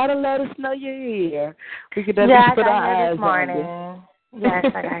you gotta let us know you're here. We could Yeah, I put got our here eyes this morning. on Yes,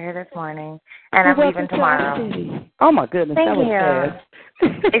 I got here this morning, and I'm leaving tomorrow. Oh my goodness, Thank that was you.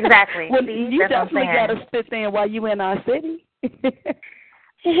 fast. Exactly. Well, See, you that's what I'm definitely saying. got to spit in while you in our city.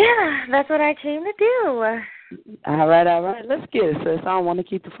 Yeah, that's what I came to do. All right. Let's get it, sis. I don't want to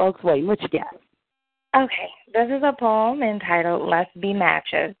keep the folks waiting. What you got? Okay, this is a poem entitled "Let's Be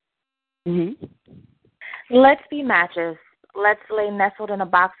Matches." Let's be matches. Let's lay nestled in a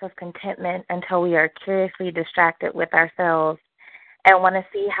box of contentment until we are curiously distracted with ourselves and want to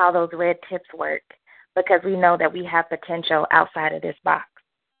see how those red tips work, because we know that we have potential outside of this box.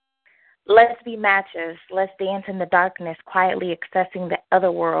 Let's be matches. Let's dance in the darkness, quietly accessing the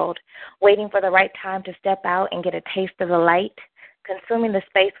other world, waiting for the right time to step out and get a taste of the light, consuming the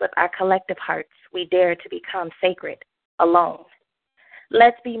space with our collective hearts. We dare to become sacred, alone.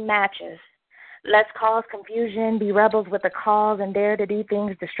 Let's be matches. Let's cause confusion, be rebels with a cause, and dare to do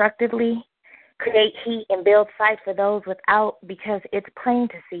things destructively. Create heat and build sight for those without, because it's plain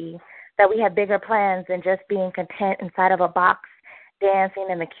to see that we have bigger plans than just being content inside of a box, dancing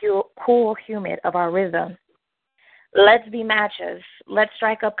in the cool humid of our rhythm. Let's be matches. Let's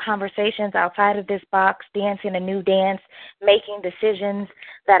strike up conversations outside of this box, dancing a new dance, making decisions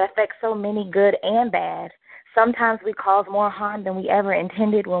that affect so many good and bad. Sometimes we cause more harm than we ever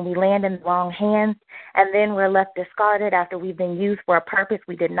intended when we land in the wrong hands, and then we're left discarded after we've been used for a purpose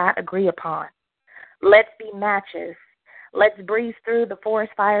we did not agree upon. Let's be matches. Let's breeze through the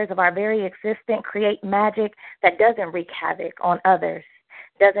forest fires of our very existence, create magic that doesn't wreak havoc on others,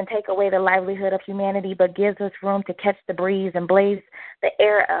 doesn't take away the livelihood of humanity, but gives us room to catch the breeze and blaze the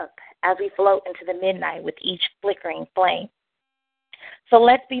air up as we float into the midnight with each flickering flame. So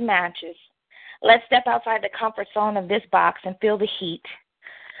let's be matches. Let's step outside the comfort zone of this box and feel the heat.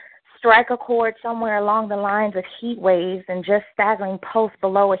 Strike a chord somewhere along the lines of heat waves and just staggering pulse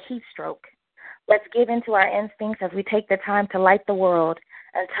below a heat stroke. Let's give into our instincts as we take the time to light the world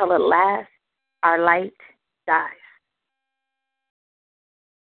until at last our light dies.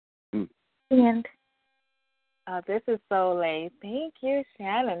 And this is so late. Thank you,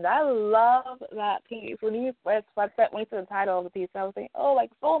 Shannon. I love that piece. When you first went to the title of the piece, I was like, oh,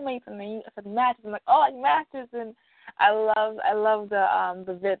 like soulmates, and then you said matches. I'm like, oh, like matches, and I love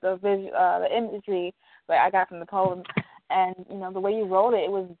the imagery that I got from the poem, and the way you wrote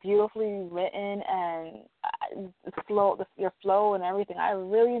it was beautifully written, and your flow and everything. I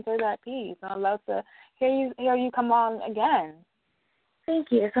really enjoyed that piece, and I'd love to hear you come on again.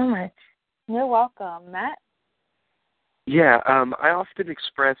 Thank you so much. You're welcome, Matt. Yeah, I often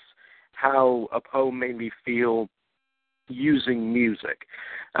express how a poem made me feel using music.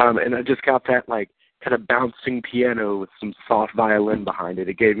 And I just got that, kind of bouncing piano with some soft violin behind it.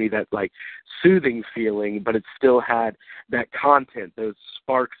 It gave me that, soothing feeling, but it still had that content, those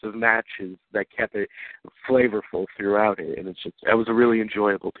sparks of matches that kept it flavorful throughout it. And it was a really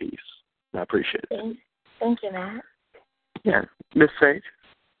enjoyable piece. I appreciate it. Thank you, Matt. Yeah. Miss Sage?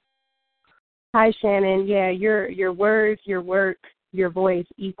 Hi, Shannon. Yeah, your words, your work, your voice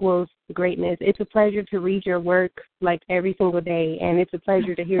equals greatness. It's a pleasure to read your work every single day, and it's a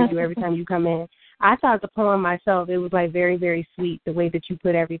pleasure to hear you every time you come in. I thought the poem myself, it was very, very sweet the way that you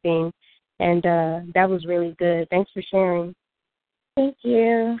put everything, and that was really good. Thanks for sharing. Thank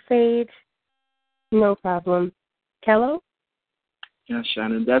you, Sage. No problem. Kello? Yeah,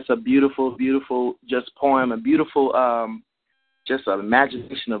 Shannon, that's a beautiful, beautiful just poem, a beautiful just an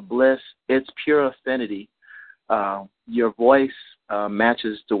imagination of bliss. It's pure affinity. Your voice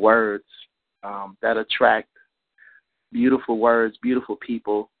matches the words that attract beautiful words, beautiful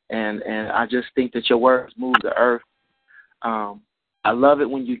people, and I just think that your words move the earth. I love it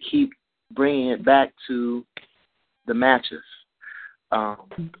when you keep bringing it back to the matches.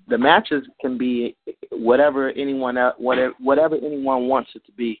 The matches can be whatever anyone wants it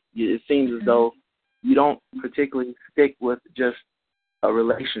to be. It seems as though you don't particularly stick with just a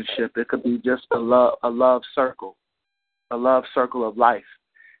relationship. It could be just a love circle of life.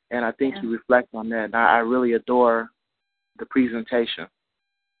 And I think you reflect on that. And I really adore the presentation.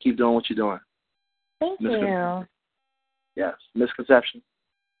 Keep doing what you're doing. Thank you. Yes. Misconception?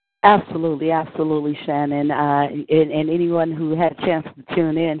 Absolutely, Shannon. And anyone who had a chance to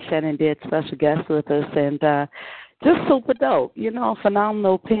tune in, Shannon did special guest with us, and just super dope.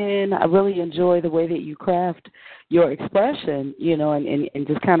 Phenomenal pen. I really enjoy the way that you craft your expression, and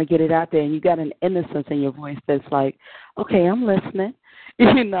just kind of get it out there. And you got an innocence in your voice that's like, okay, I'm listening.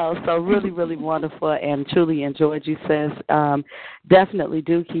 So really, really wonderful, and truly enjoyed you, sis. Definitely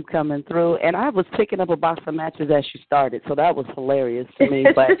do keep coming through. And I was picking up a box of matches as you started, so that was hilarious to me.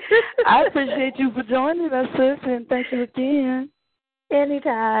 But I appreciate you for joining us, sis, and thank you again.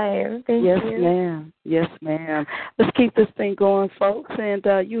 Anytime. Thank yes, you. Yes, ma'am. Yes, ma'am. Let's keep this thing going, folks. And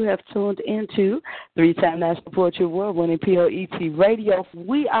you have tuned into 3-time National Poetry Award-winning P.O.E.T. Radio.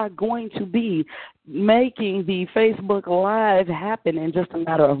 We are going to be making the Facebook Live happen in just a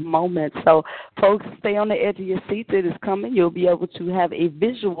matter of moments. So, folks, stay on the edge of your seats. It is coming. You'll be able to have a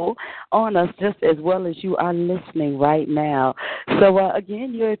visual on us just as well as you are listening right now. So,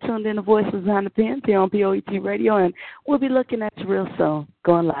 again, you're tuned in to Voices Behind the Pens here on P.O.E.T. Radio, and we'll be looking at you real soon,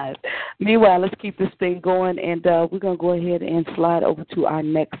 going live. Meanwhile, let's keep this thing going, and we're going to go ahead and slide over to our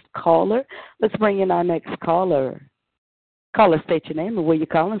next caller. Let's bring in our next caller. Caller, state your name and where you're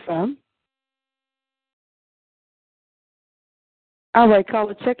calling from. All right,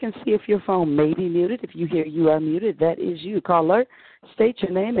 caller, check and see if your phone may be muted. If you hear you are muted, that is you. Caller, state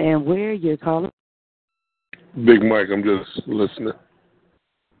your name and where you're calling. Big Mike, I'm just listening.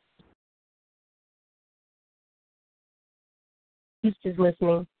 He's just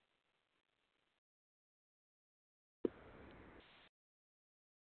listening.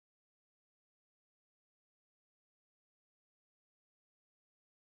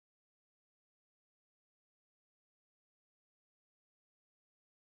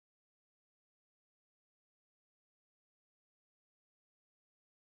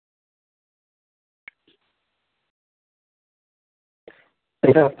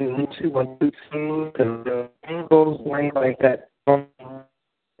 They have to lose 2-1-2 teams, and the game goes away like that.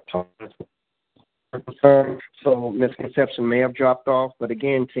 So misconception may have dropped off, but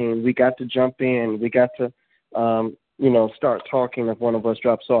again, team, we got to jump in. We got to, start talking if one of us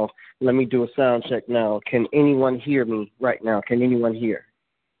drops off. Let me do a sound check now. Can anyone hear me right now? Can anyone hear?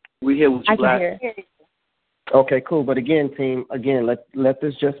 We hear what you can hear. Okay, cool. But again, team, let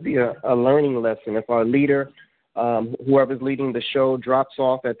this just be a learning lesson. If our leader, whoever's leading the show, drops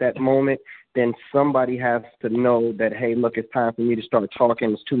off at that moment, then somebody has to know that, hey, look, it's time for me to start talking.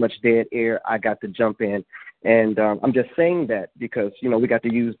 There's too much dead air. I got to jump in. And I'm just saying that because, we got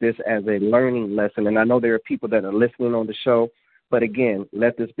to use this as a learning lesson. And I know there are people that are listening on the show. But again,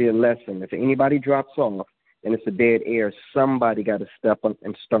 let this be a lesson. If anybody drops off and it's a dead air, somebody got to step up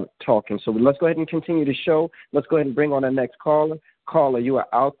and start talking. So let's go ahead and continue the show. Let's go ahead and bring on our next caller. Caller, you are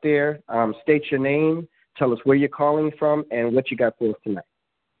out there. State your name. Tell us where you're calling from and what you got for us tonight.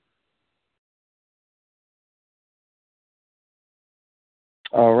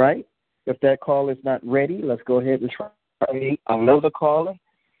 All right. If that call is not ready, let's go ahead and try another caller,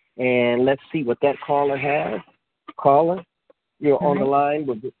 and let's see what that caller has. Caller, you're on the line.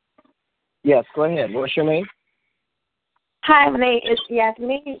 Yes, go ahead. What's your name? Hi, my name is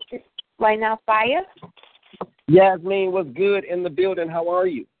Yasmin. It's right now Fire. Yasmin, what's good in the building? How are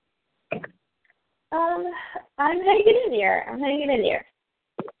you? I'm hanging in there.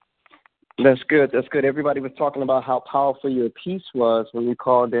 That's good. Everybody was talking about how powerful your piece was when you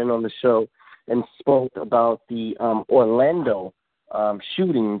called in on the show and spoke about the Orlando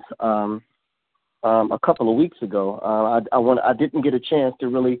shootings a couple of weeks ago. I didn't get a chance to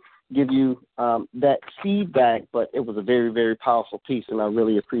really give you that feedback, but it was a very, very powerful piece, and I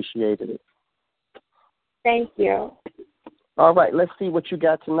really appreciated it. Thank you. All right, let's see what you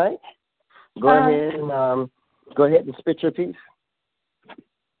got tonight. Go ahead and spit your piece.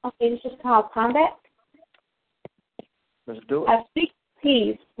 Okay, this is called Combat. Let's do it. I speak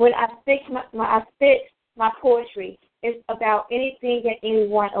peace. When I spit my poetry, it's about anything and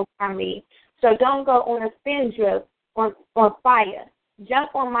anyone around me. So don't go on a spin drift on fire.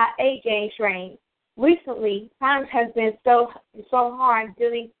 Jump on my A-game train. Recently, times has been so hard.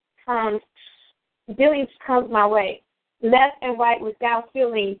 Dealings comes my way. Left and right without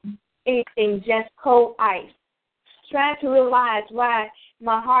feeling anything, just cold ice. Trying to realize why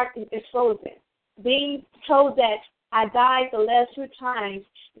my heart is frozen. Being told that I died the last 2 times,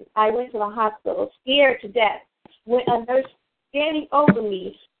 I went to the hospital, scared to death. When a nurse standing over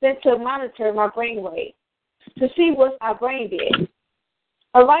me sent to monitor my brainwave to see what my brain did.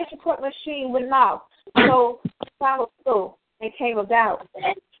 A life support machine went off, so I followed through and came about.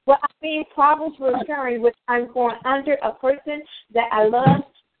 But I mean, problems were occurring when I'm going under a person that I love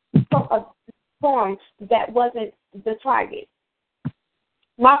from a form that wasn't the target.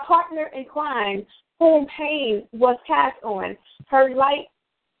 My partner in crime, whom pain was cast on, her light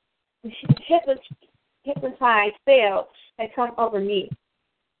hypnotized spell had come over me.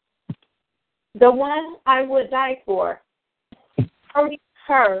 The one I would die for, hurting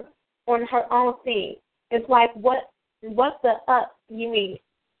her on her own thing. It's like, what the up you mean?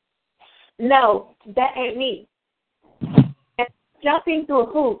 No, that ain't me. And jumping through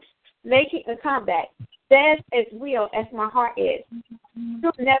hoops, making a comeback, that's as real as my heart is.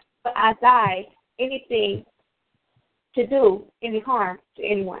 Never will I die anything to do any harm to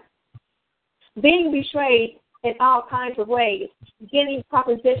anyone. Being betrayed in all kinds of ways, getting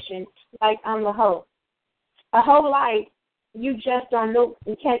propositioned like I'm the hoe. A whole life you just don't know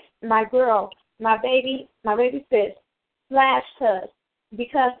and catch my girl, my baby sis, flash us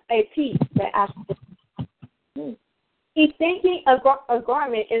because a piece that I He's thinking a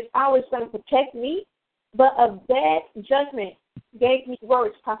garment is always going to protect me, but a bad judgment gave me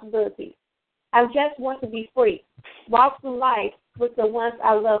worse possibilities. I just want to be free, walk through life with the ones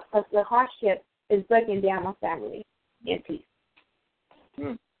I love, because the hardship is breaking down my family in peace.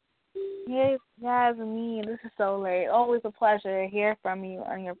 Yes, me. This is so late. Always a pleasure to hear from you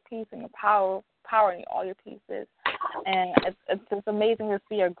and your piece and your power in all your pieces. And it's just amazing to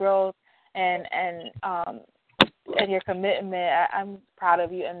see your growth and your commitment. I'm proud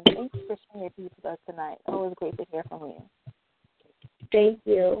of you, and thank you for sharing your piece with us tonight. Always great to hear from you. Thank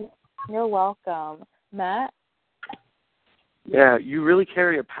you. You're welcome. Matt? Yeah, you really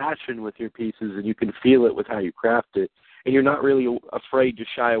carry a passion with your pieces, and you can feel it with how you craft it. And you're not really afraid to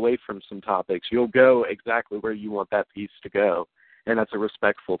shy away from some topics. You'll go exactly where you want that piece to go, and that's a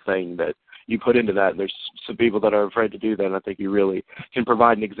respectful thing that you put into that. And there's some people that are afraid to do that, and I think you really can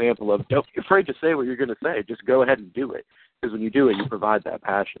provide an example of, don't be afraid to say what you're going to say. Just go ahead and do it, because when you do it, you provide that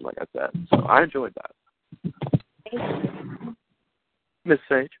passion, like I said. So I enjoyed that. Miss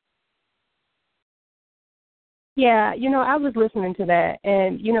Sage? Yeah, I was listening to that,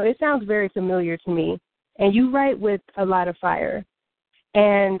 and, it sounds very familiar to me. And you write with a lot of fire.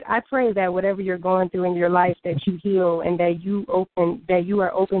 And I pray that whatever you're going through in your life, that you heal and that you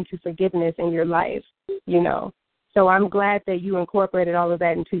are open to forgiveness in your life, So I'm glad that you incorporated all of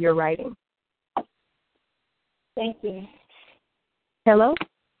that into your writing. Thank you. Hello?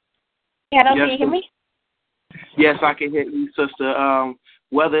 Can you hear me? Yes, I can hear you, sister.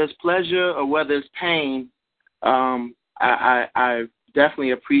 Whether it's pleasure or whether it's pain, I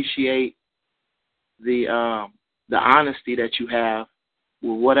definitely appreciate the honesty that you have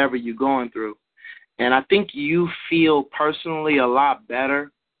with whatever you're going through. And I think you feel personally a lot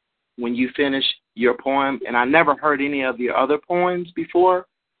better when you finish your poem. And I never heard any of your other poems before,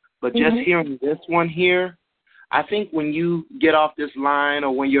 but just hearing this one here, I think when you get off this line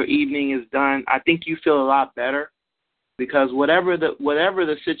or when your evening is done, I think you feel a lot better, because whatever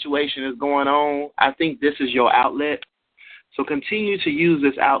the situation is going on, I think this is your outlet. So continue to use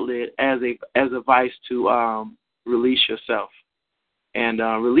this outlet as a vice to release yourself, and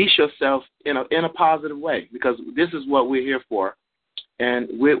release yourself in a positive way, because this is what we're here for, and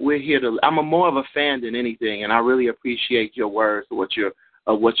we're here to. I'm more of a fan than anything, and I really appreciate your words, what you're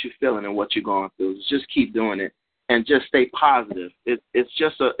feeling and what you're going through. Just keep doing it, and just stay positive. It's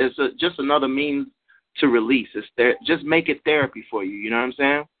just another means to release. Just make it therapy for you. You know what I'm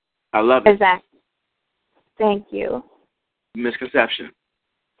saying? I love it. Exactly. Thank you. Misconception.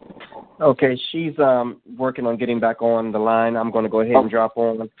 Okay, she's working on getting back on the line. I'm going to go ahead and drop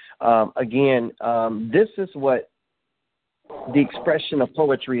on. Again, this is what the expression of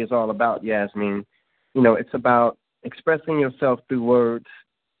poetry is all about, Yasmin. It's about expressing yourself through words,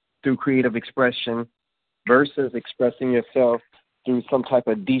 through creative expression, versus expressing yourself through some type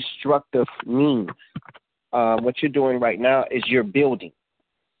of destructive means. What you're doing right now is you're building.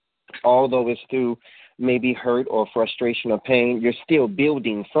 Although it's through maybe hurt or frustration or pain, you're still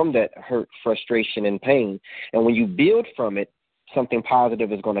building from that hurt, frustration, and pain. And when you build from it, something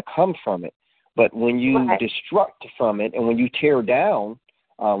positive is going to come from it. But when you destruct from it and when you tear down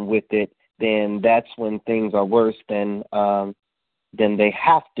with it, then that's when things are worse than they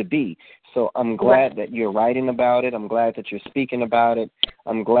have to be. So I'm glad that you're writing about it. I'm glad that you're speaking about it.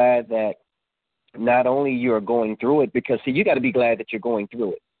 I'm glad that not only you're going through it, because, see, you got to be glad that you're going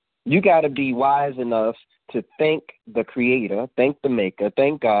through it. You got to be wise enough to thank the Creator, thank the Maker,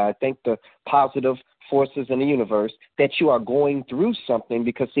 thank God, thank the positive forces in the universe that you are going through something,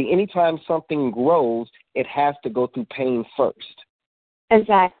 because, see, anytime something grows, it has to go through pain first.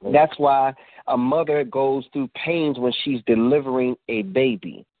 Exactly. That's why a mother goes through pains when she's delivering a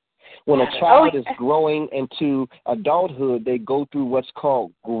baby. When a child is growing into adulthood, they go through what's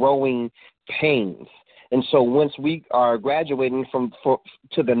called growing pains. And so once we are graduating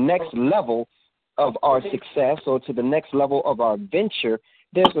to the next level of our success or to the next level of our venture,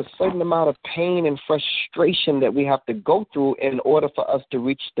 there's a certain amount of pain and frustration that we have to go through in order for us to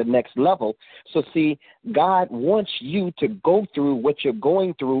reach the next level. So, see, God wants you to go through what you're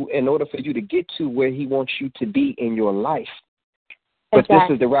going through in order for you to get to where he wants you to be in your life. But This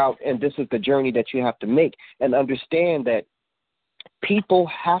is the route and this is the journey that you have to make, and understand that people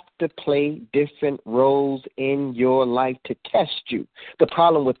have to play different roles in your life to test you. The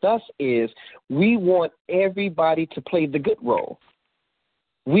problem with us is we want everybody to play the good role.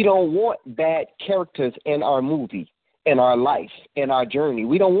 We don't want bad characters in our movie, in our life, in our journey.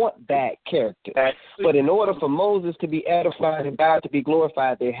 We don't want bad characters. But in order for Moses to be edified and God to be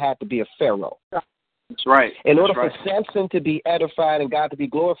glorified, there had to be a Pharaoh. That's right. In order for Samson to be edified and God to be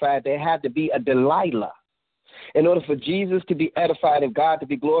glorified, there had to be a Delilah. In order for Jesus to be edified and God to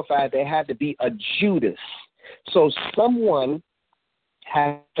be glorified, there had to be a Judas. So someone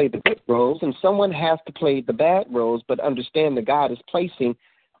has to play the good roles and someone has to play the bad roles, but understand that God is placing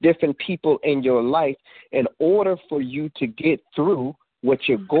different people in your life in order for you to get through what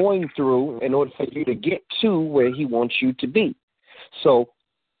you're going through, in order for you to get to where he wants you to be. So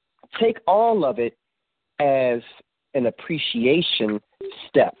take all of it as an appreciation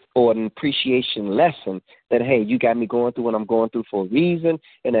step or an appreciation lesson that, hey, you got me going through what I'm going through for a reason,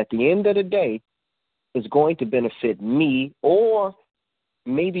 and at the end of the day, it's going to benefit me, or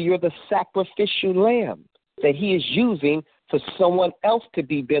maybe you're the sacrificial lamb that he is using for someone else to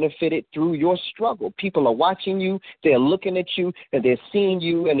be benefited through your struggle. People are watching you, they're looking at you, and they're seeing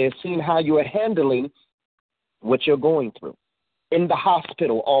you, and they're seeing how you're handling what you're going through in the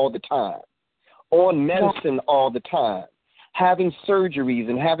hospital all the time, on medicine all the time, having surgeries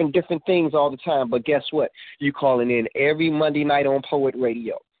and having different things all the time. But guess what? You calling in every Monday night on P.O.E.T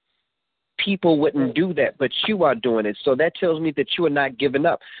Radio. People wouldn't do that, but you are doing it. So that tells me that you are not giving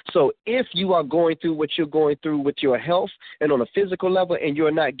up. So if you are going through what you're going through with your health and on a physical level and you're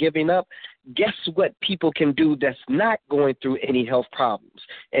not giving up, guess what people can do that's not going through any health problems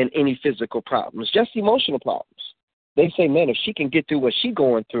and any physical problems, just emotional problems. They say, man, if she can get through what she's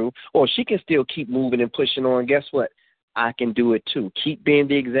going through, or she can still keep moving and pushing on, guess what? I can do it too. Keep being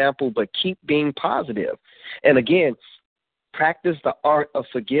the example, but keep being positive. And again, practice the art of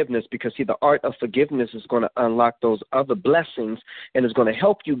forgiveness, because, see, the art of forgiveness is going to unlock those other blessings and is going to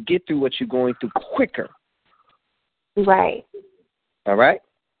help you get through what you're going through quicker. Right. All right?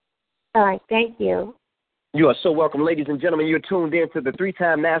 All right. Thank you. You are so welcome, ladies and gentlemen. You're tuned in to the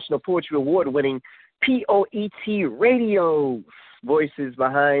 3-time National Poetry Award-winning P.O.E.T. Radio, Voices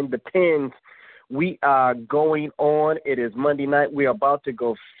Behind the Pens. We are going on. It is Monday night. We are about to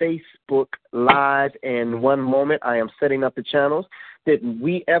go Facebook Live in one moment. I am setting up the channels. Did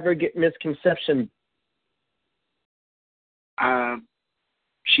we ever get misconception?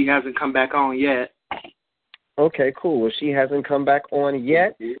 She hasn't come back on yet. Okay, cool. Well, she hasn't come back on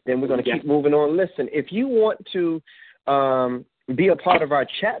yet. Then we're going to keep moving on. Listen, if you want to be a part of our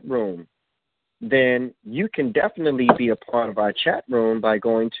chat room, then you can definitely be a part of our chat room by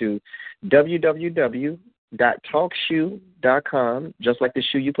going to www.talkshoe.com, just like the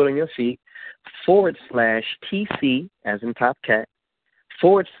shoe you put on your feet, /TC, as in Top Cat,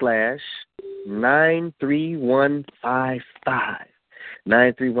 /93155.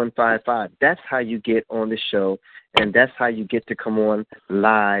 93155. That's how you get on the show, and that's how you get to come on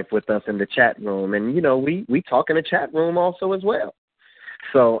live with us in the chat room. And, you know, we talk in the chat room also as well.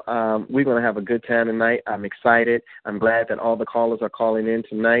 So we're going to have a good time tonight. I'm excited. I'm glad that all the callers are calling in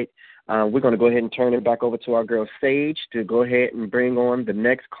tonight. We're going to go ahead and turn it back over to our girl Sage to go ahead and bring on the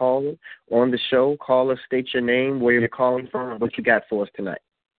next caller on the show. Caller, state your name, where you're calling from, and what you got for us tonight.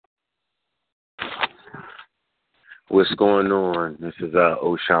 What's going on? This is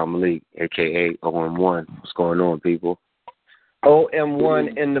Oshan Malik, a.k.a. OM1. What's going on, people?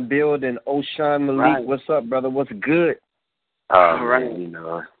 OM1 in the building. Oshan Malik, right. What's up, brother? What's good? All right. Man, you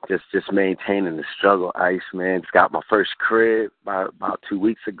know, just maintaining the struggle, Ice, man. Just got my first crib about 2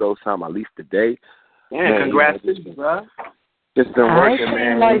 weeks ago, signed my lease today. Yeah, man, congrats to you, bro. Just been working,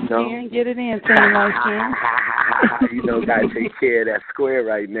 man. Light skin. Get it in, team light skin. You know, gotta take care of that square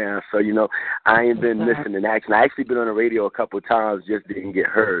right now. So, you know, I ain't been missing in action. I actually been on the radio a couple of times, just didn't get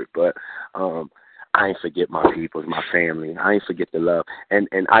heard. But I ain't forget my people, my family. I ain't forget the love. And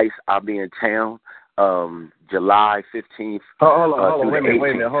Ice, I'll be in town July 15th. Hold on,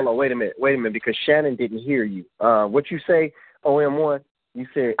 wait a minute, because Shannon didn't hear you. What you say, OM1? You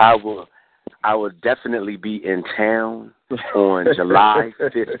said I will definitely be in town on July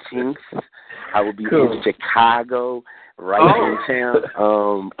 15th I will be in Chicago, right in town,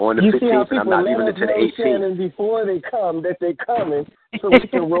 on the 15th, and I'm not leaving until the 18th. Shannon, before they come, that they're coming, so we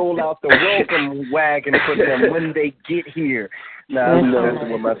can roll out the welcome wagon for them when they get here. Now, I'm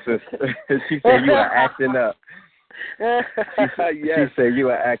messing with my sister. She said you are acting up. She said you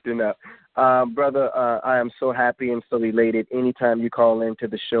are acting up. Brother, I am so happy and so elated anytime you call into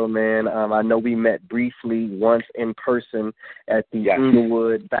the show, man. I know we met briefly once in person at the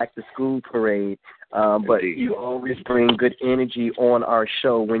Inglewood Back to School Parade, but you always bring good energy on our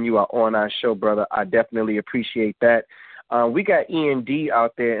show when you are on our show, brother. I definitely appreciate that. We got E&D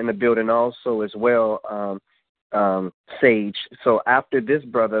out there in the building also as well, Sage. So after this,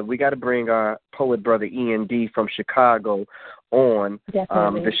 brother, we got to bring our poet brother E&D from Chicago on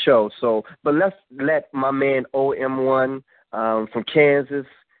the show. So, but let's let my man OM1 from Kansas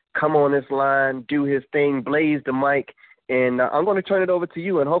come on this line, do his thing, blaze the mic, and I'm going to turn it over to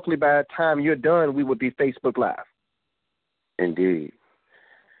you. And hopefully by the time you're done, we will be Facebook Live. Indeed.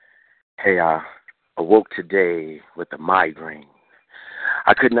 Hey, I awoke today with a migraine.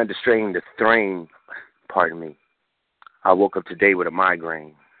 I couldn't understand the strain. Pardon me. I woke up today with a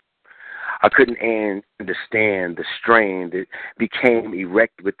migraine. I couldn't understand the strain that became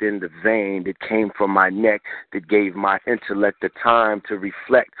erect within the vein that came from my neck that gave my intellect the time to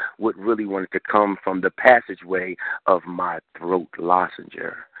reflect what really wanted to come from the passageway of my throat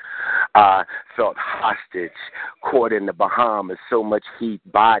lozenger. I felt hostage, caught in the Bahamas, so much heat,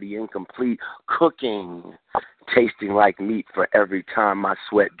 body incomplete, cooking, tasting like meat for every time my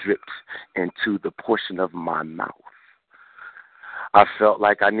sweat dripped into the portion of my mouth. I felt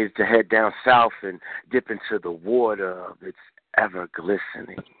like I needed to head down south and dip into the water of its ever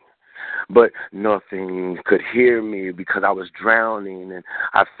glistening. But nothing could hear me because I was drowning, and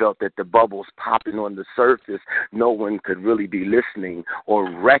I felt that the bubbles popping on the surface, no one could really be listening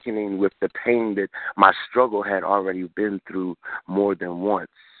or reckoning with the pain that my struggle had already been through more than once.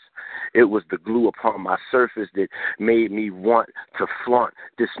 It was the glue upon my surface that made me want to flaunt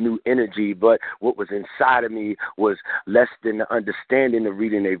this new energy, but what was inside of me was less than the understanding of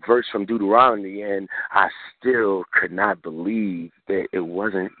reading a verse from Deuteronomy, and I still could not believe that it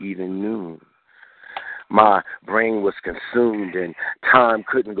wasn't even noon. My brain was consumed and time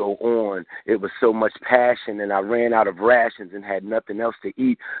couldn't go on. It was so much passion, and I ran out of rations and had nothing else to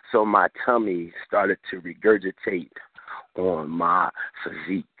eat, so my tummy started to regurgitate on my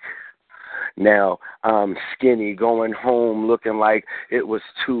physique. Now I'm skinny, going home looking like it was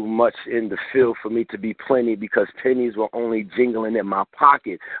too much in the field for me to be plenty because pennies were only jingling in my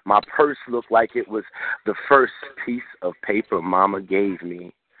pocket. My purse looked like it was the first piece of paper Mama gave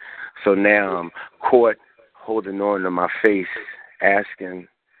me. So now I'm caught holding on to my face, asking,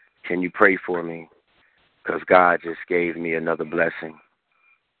 can you pray for me? Because God just gave me another blessing.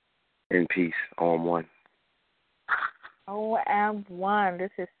 In peace, OM1. OM1,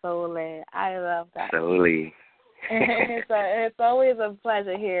 this is so lit. I love that. Solely. It's always a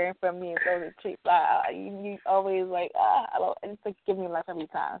pleasure hearing from you. So the treat, you always like, it's like give me life every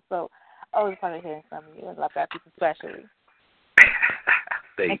time. So always a pleasure hearing from you. I love that piece especially.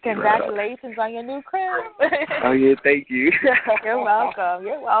 Thank and congratulations on your new crib. Oh yeah, thank you. You're welcome.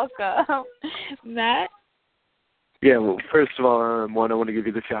 You're welcome. Matt? Yeah, well, first of all, I want to give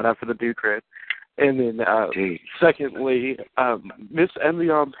you the shout out for the new crib. And then, secondly, Miss Emily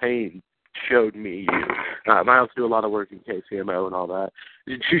Payne showed me you. I also do a lot of work in KCMO and all that.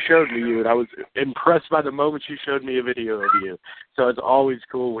 She showed me you, and I was impressed by the moment she showed me a video of you. So it's always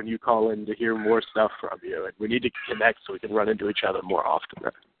cool when you call in to hear more stuff from you. And we need to connect so we can run into each other more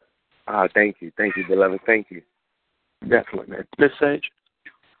often. Thank you, beloved. Thank you. Definitely, man. Miss Sage?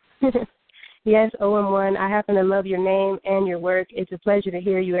 Yes, OM1, I happen to love your name and your work. It's a pleasure to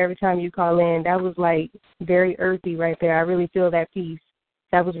hear you every time you call in. That was, like, very earthy right there. I really feel that piece.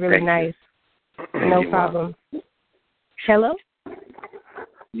 That was really nice. No problem. Hello?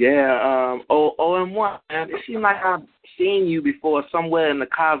 Yeah, OM1, man. It seems like I've seen you before somewhere in the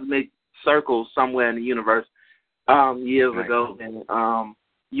cosmic circle, somewhere in the universe, years ago. And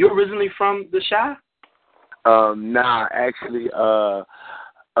you originally from the Chi? Nah, actually,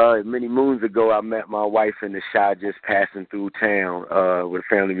 many moons ago, I met my wife in the Chi just passing through town with a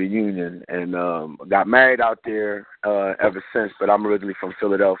family reunion, and got married out there ever since. But I'm originally from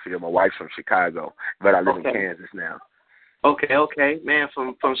Philadelphia. My wife's from Chicago, but I live in Kansas now. Okay, man.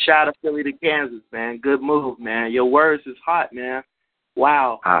 From Chi to Philly to Kansas, man. Good move, man. Your words is hot, man.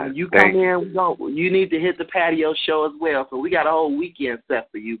 Wow. When you come in, you need to hit the patio show as well. So we got a whole weekend set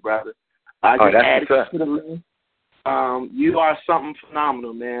for you, brother. I just added you to the list. You are something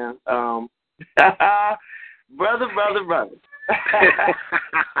phenomenal, man. brother.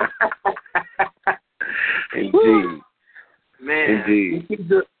 Indeed. Man, Indeed.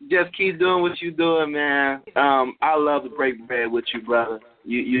 Just keep doing what you're doing, man. I love to break bread with you, brother.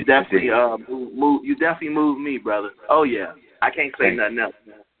 You definitely move me, brother. Oh yeah, I can't say nothing else.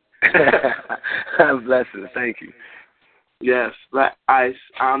 Blessings. Thank you. Yes, Black Ice.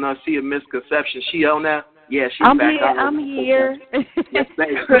 I don't know. I see a misconception. She on there? Yeah, she's back. I'm here. Yes,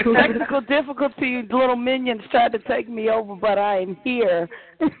 Technical difficulties, little minions tried to take me over, but I am here.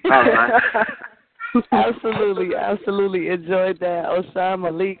 All right. Absolutely enjoyed that.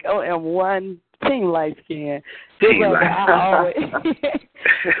 Osama Malik, OM1, Team Light Skin. Good brother, I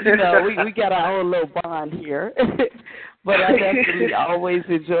always, we got our own little bond here. But I definitely always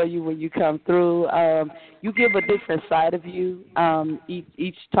enjoy you when you come through. You give a different side of you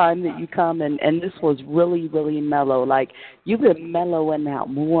each time that you come, and this was really, really mellow. Like, you've been mellowing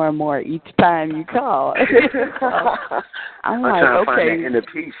out more and more each time you call. I'm like, trying to okay. find that inner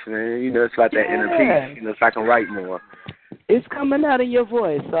peace, man. It's like that inner peace, so I can write more. It's coming out of your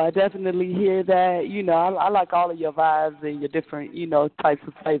voice, so I definitely hear that. I like all of your vibes and your different, types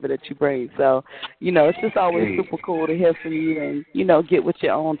of flavor that you bring. So, it's just always super cool to hear from you and, get what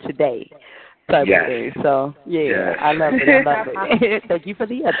you're on today type of thing. So, yeah, I love it. Thank you for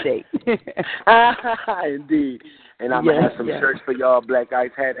the update. Indeed. And I'm going to have some shirts for y'all. Black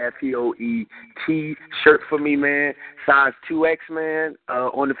Ice had that P.O.E.T shirt for me, man. Size 2X, man,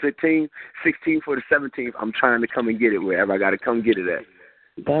 on the 15th, 16th for the 17th. I'm trying to come and get it wherever I got to come get it at.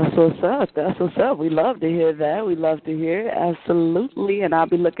 That's what's up. We love to hear that. We love to hear it. Absolutely. And I'll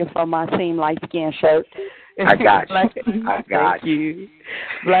be looking for my Team Light Skin shirt. I got you. Thank you.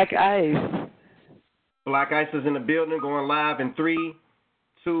 Black Ice. Black Ice is in the building, going live in 3,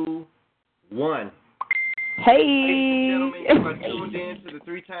 2, 1. Hey! Ladies and gentlemen, you are tuned in to the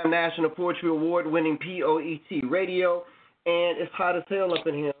 3-time National Poetry Award-winning P.O.E.T radio, and it's hot as hell up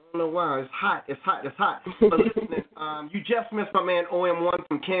in here. I don't know why. It's hot. But listen, you just missed my man OM1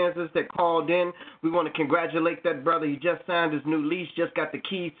 from Kansas that called in. We want to congratulate that brother. He just signed his new lease, just got the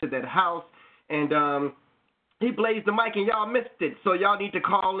keys to that house, and he blazed the mic, and y'all missed it. So y'all need to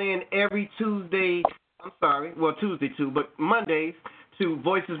call in every Tuesday. Tuesday too, but Mondays, to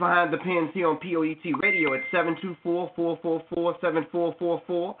Voices Behind the Pens here on P.O.E.T. Radio at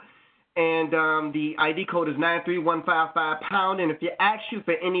 724-444-7444. And the ID code is 93155#. And if it asks you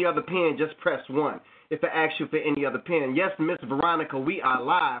for any other pen, just press 1. If it asks you for any other pen. Yes, Miss Veronica, we are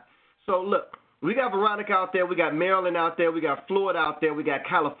live. So, look, we got Veronica out there. We got Maryland out there. We got Florida out there. We got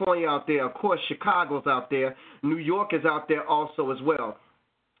California out there. Of course, Chicago's out there. New York is out there also as well.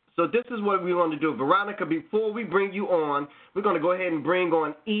 So this is what we want to do. Veronica, before we bring you on, we're going to go ahead and bring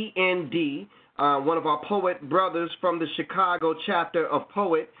on E.N.D., one of our poet brothers from the Chicago chapter of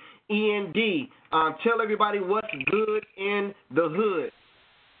P.O.E.T. E.N.D., tell everybody what's good in the hood.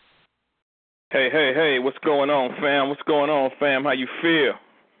 Hey, what's going on, fam? How you feel?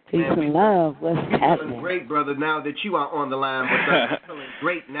 Peace and love. What's happening? Feeling great, brother, now that you are on the line. But feeling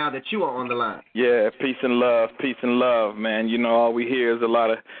great now that you are on the line. Yeah, peace and love, man. All we hear is a lot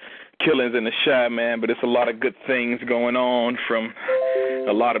of killings in the Chi, man, but it's a lot of good things going on from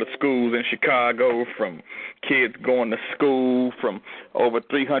a lot of the schools in Chicago, from kids going to school, from over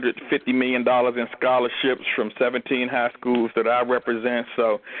 $350 million in scholarships from 17 high schools that I represent.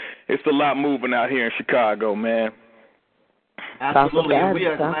 So it's a lot moving out here in Chicago, man. Absolutely. We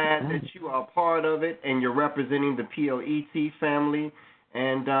are glad that you are a part of it and you're representing the P.O.E.T. family.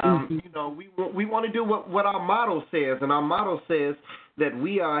 And, we want to do what our motto says. And our motto says that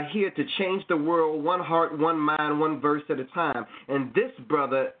we are here to change the world one heart, one mind, one verse at a time. And this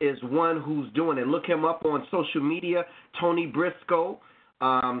brother is one who's doing it. Look him up on social media, Tony Briscoe.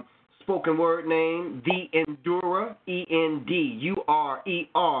 Spoken word name, The Endurer, E-N-D-U-R-E-R,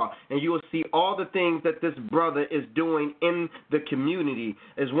 and you will see all the things that this brother is doing in the community.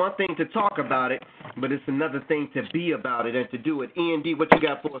 It's one thing to talk about it, but it's another thing to be about it and to do it. E-N-D, what you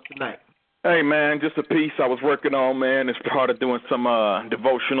got for us tonight? Hey, man, just a piece I was working on, man. It's part of doing some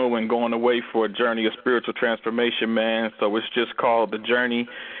devotional and going away for a journey of spiritual transformation, man. So it's just called The Journey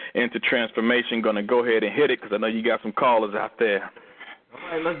into Transformation. Going to go ahead and hit it because I know you got some callers out there. All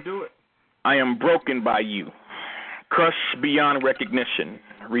right, let's do it. I am broken by you, crushed beyond recognition,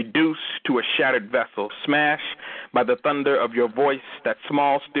 reduced to a shattered vessel, smashed by the thunder of your voice, that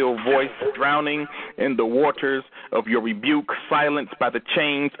small, still voice, drowning in the waters of your rebuke, silenced by the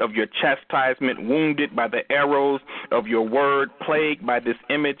chains of your chastisement, wounded by the arrows of your word, plagued by this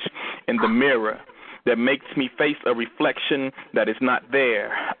image in the mirror that makes me face a reflection that is not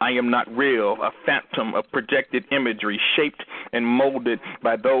there. I am not real, a phantom of projected imagery shaped and molded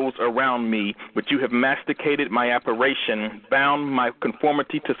by those around me, but you have masticated my apparition, bound my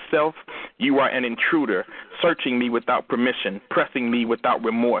conformity to self. You are an intruder, searching me without permission, pressing me without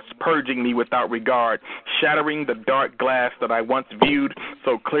remorse, purging me without regard, shattering the dark glass that I once viewed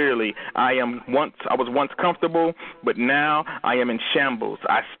so clearly. I was once comfortable, but now I am in shambles.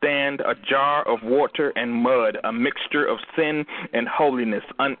 I stand a jar of water and mud, a mixture of sin and holiness,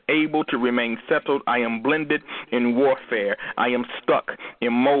 unable to remain settled. I am blended in warfare. I am stuck,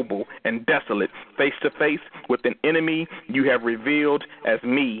 immobile, and desolate, face to face with an enemy you have revealed as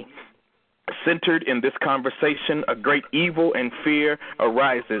me. Centered in this conversation, a great evil and fear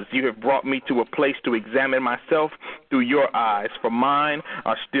arises. You have brought me to a place to examine myself through your eyes, for mine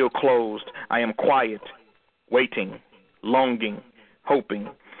are still closed. I am quiet, waiting, longing, hoping.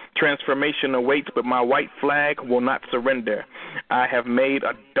 Transformation awaits, but my white flag will not surrender. I have made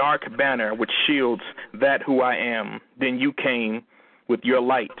a dark banner which shields that who I am. Then you came with your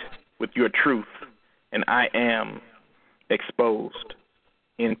light, with your truth, and I am exposed.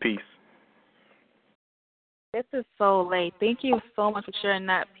 In peace. This is so late. Thank you so much for sharing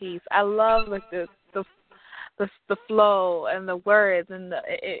that piece. I love the flow and the words and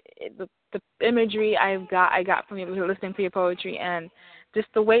the imagery I got from you listening to your poetry, and just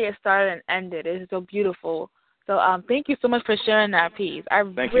the way it started and ended is so beautiful. So thank you so much for sharing that piece. I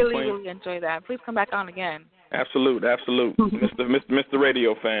really enjoyed that. Please come back on again. Absolute. Mr.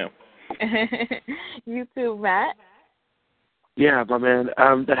 Radio fam. You too, Matt. Yeah, my man.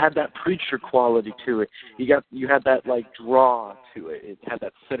 That had that preacher quality to it. You had that like draw to it. It had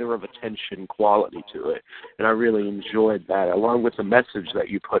that center of attention quality to it, and I really enjoyed that, along with the message that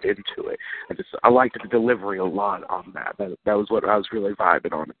you put into it. I liked the delivery a lot on that. That was what I was really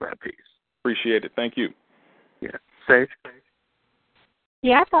vibing on in that piece. Appreciate it. Thank you. Yeah, Sage.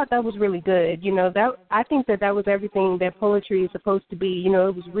 Yeah, I thought that was really good. I think that was everything that poetry is supposed to be. It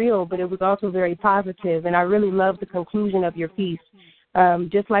was real, but it was also very positive, and I really loved the conclusion of your piece.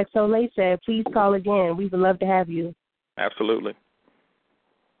 Just like Soleil said, please call again. We would love to have you. Absolutely.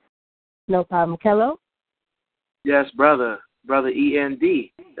 No problem. Kello? Yes, brother END.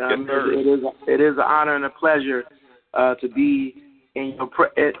 It is an honor and a pleasure to be in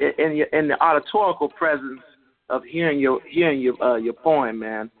the auditorial presence of hearing your poem,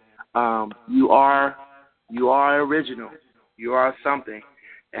 man. You are original. You are something.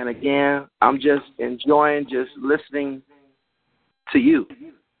 And again, I'm just enjoying just listening to you.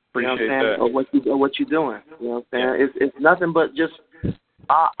 Appreciate you know what I'm saying? Or what you're doing. You know what I'm saying? It's nothing but just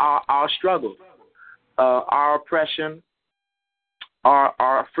our struggle, our oppression,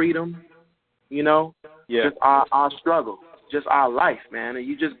 our freedom. Just our struggle, just our life, man. And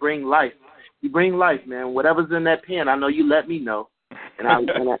you just bring life. You bring life, man. Whatever's in that pen, I know you let me know, and I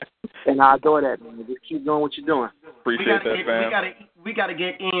adore that, man. Just keep doing what you're doing. Appreciate that, fam. We got to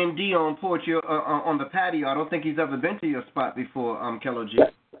get END on poetry on the patio. I don't think he's ever been to your spot before, Kello G.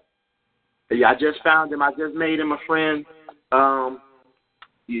 Yeah, I just found him. I just made him a friend.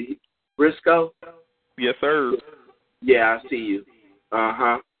 Briscoe. Yes, sir. Yeah, I see you.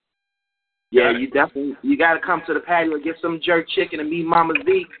 Yeah, you got to come to the patio, get some jerk chicken, and meet Mama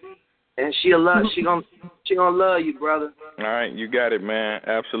Zeke. And she gonna love you, brother. All right, you got it, man.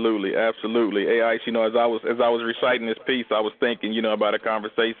 Absolutely. Hey, Ice, as I was reciting this piece, I was thinking, about a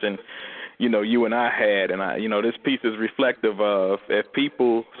conversation, you and I had, and this piece is reflective of if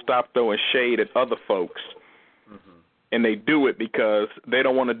people stop throwing shade at other folks, and they do it because they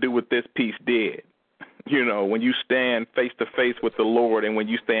don't want to do what this piece did. When you stand face to face with the Lord, and when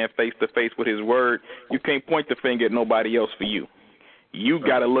you stand face to face with His Word, you can't point the finger at nobody else for you. You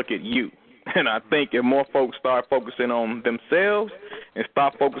got to look at you. And I think if more folks start focusing on themselves and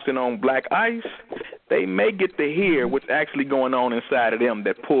start focusing on Black Ice, they may get to hear what's actually going on inside of them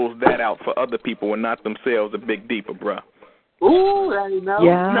that pulls that out for other people and not themselves a bit deeper, bruh. Ooh, I know.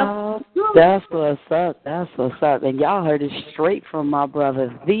 Yeah, that's what's up. That's what's up. And y'all heard it straight from my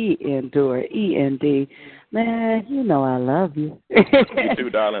brother, the Endure, END. Man, I love you. You too,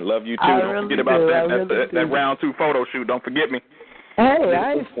 darling. Love you too. Don't forget about that round 2 photo shoot. Don't forget me. Hey,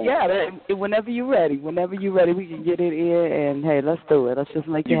 whenever you're ready, we can get it in, and hey, let's do it. Let's just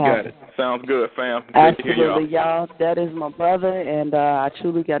make it happen. You got it. Sounds good, fam. Absolutely, to hear y'all. That is my brother, and I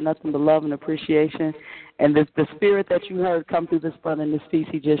truly got nothing but love and appreciation. And the spirit that you heard come through this brother in this piece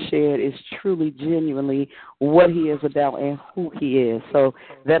he just shared is truly, genuinely what he is about and who he is. So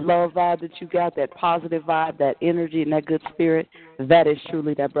that love vibe that you got, that positive vibe, that energy and that good spirit, that is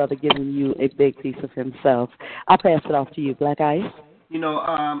truly that brother giving you a big piece of himself. I'll pass it off to you, Black Ice.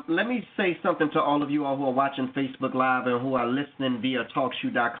 Let me say something to all of you all who are watching Facebook Live and who are listening via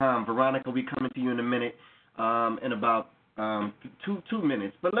TalkShoe.com. Veronica, we're coming to you in a minute, in about 2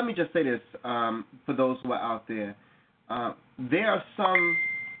 minutes. But let me just say this for those who are out there. There are some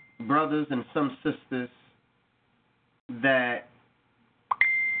brothers and some sisters that,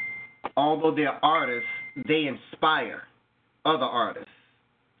 although they're artists, they inspire other artists.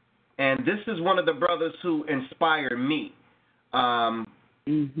 And this is one of the brothers who inspired me.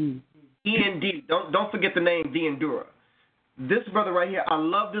 E&D, don't forget the name D. Endura. This brother right here, I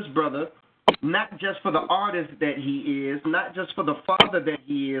love this brother, not just for the artist that he is, not just for the father that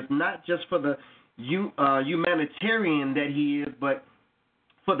he is, not just for the humanitarian that he is, but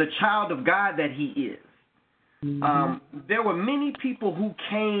for the child of God that he is. There were many people who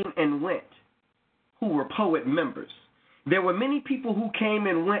came and went who were P.O.E.T members. There were many people who came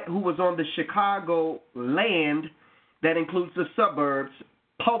and went who was on the Chicago land, that includes the suburbs,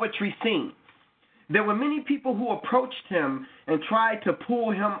 poetry scene. There were many people who approached him and tried to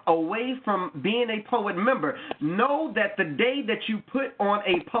pull him away from being a P.O.E.T member. Know that the day that you put on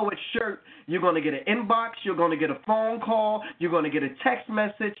a P.O.E.T shirt, you're going to get an inbox, you're going to get a phone call, you're going to get a text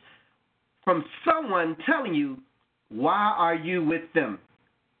message from someone telling you, why are you with them?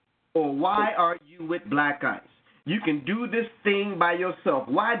 Or why are you with Black Ice? You can do this thing by yourself.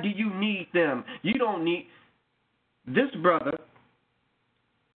 Why do you need them? You don't need... This brother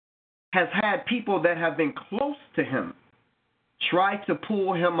has had people that have been close to him try to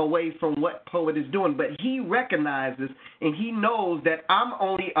pull him away from what P.O.E.T is doing, but he recognizes and he knows that I'm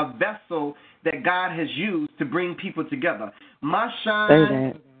only a vessel that God has used to bring people together. My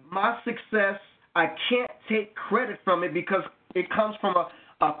shine, my success, I can't take credit from it because it comes from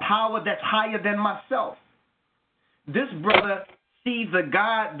a power that's higher than myself. This brother sees the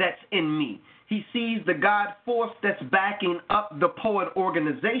God that's in me. He sees the God force that's backing up the P.O.E.T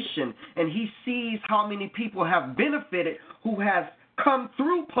organization, and he sees how many people have benefited who has come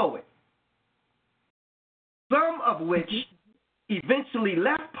through P.O.E.T. Some of which eventually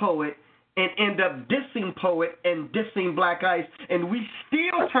left P.O.E.T and end up dissing P.O.E.T and dissing Black Ice, and we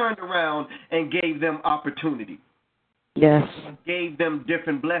still turned around and gave them opportunity. Yes. Gave them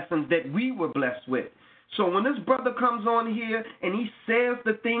different blessings that we were blessed with. So when this brother comes on here and he says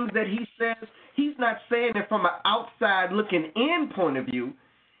the things that he says, he's not saying it from an outside looking in point of view.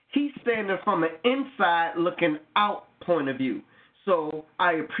 He's saying it from an inside looking out point of view. So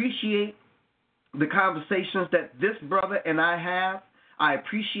I appreciate the conversations that this brother and I have. I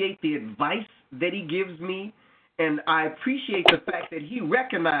appreciate the advice that he gives me. And I appreciate the fact that he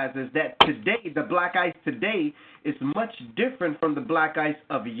recognizes that today, the Black Ice today, is much different from the Black Ice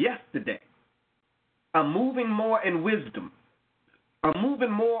of yesterday. I'm moving more in wisdom. I'm moving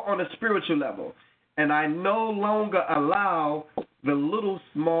more on a spiritual level. And I no longer allow the little,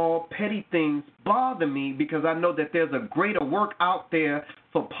 small, petty things bother me because I know that there's a greater work out there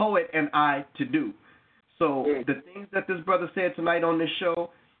for P.O.E.T and I to do. So the things that this brother said tonight on this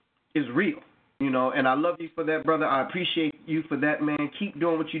show is real, you know, and I love you for that, brother. I appreciate you for that, man. Keep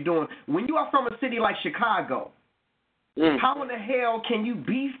doing what you're doing. When you are from a city like Chicago, how in the hell can you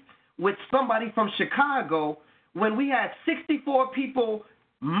beef with somebody from Chicago when we had 64 people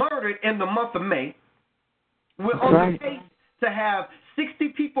murdered in the month of May? We're on the pace to have 60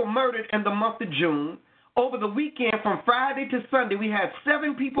 people murdered in the month of June. Over the weekend, from Friday to Sunday, we had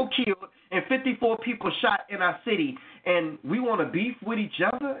 7 people killed and 54 people shot in our city. And we want to beef with each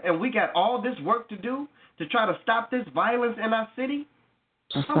other, and we got all this work to do to try to stop this violence in our city?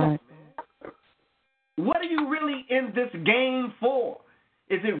 That's right. What are you really in this game for?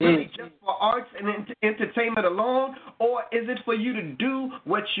 Is it really just for arts and entertainment alone, or is it for you to do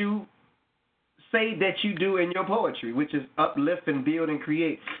what you say that you do in your poetry, which is uplift and build and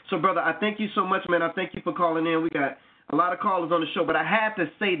create? So, brother, I thank you so much, man. I thank you for calling in. We got a lot of callers on the show, but I had to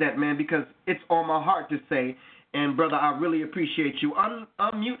say that, man, because it's on my heart to say. And, brother, I really appreciate you.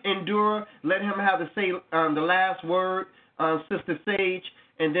 Unmute Endura. Let him have the last word, Sister Sage,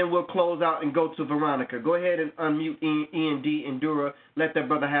 and then we'll close out and go to Veronica. Go ahead and unmute E&D Endura. Let that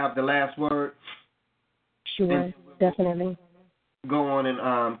brother have the last word. Sure, definitely. Go on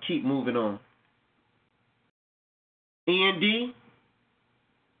and keep moving on. E&D?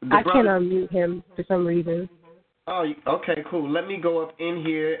 I can't unmute him for some reason. Oh, okay, cool. Let me go up in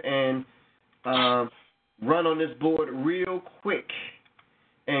here and run on this board real quick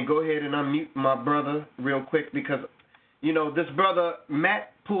and go ahead and unmute my brother real quick because, you know, this brother,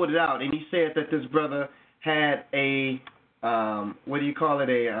 Matt, pulled it out, and he said that this brother had a, what do you call it?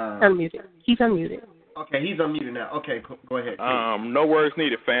 Unmuted. He's unmuted. Okay, he's unmuted now. Okay, cool. Go ahead. No words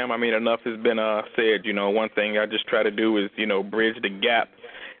needed, fam. I mean, enough has been said. You know, one thing I just try to do is, you know, bridge the gap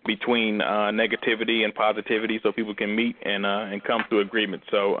between negativity and positivity, so people can meet and come to agreement.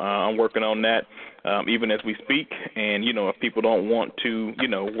 So I'm working on that even as we speak. And if people don't want to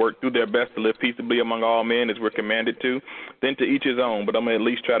work through their best to live peaceably among all men as we're commanded to, then to each his own. But I'm gonna at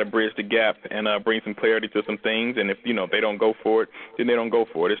least try to bridge the gap and bring some clarity to some things. And if they don't go for it, then they don't go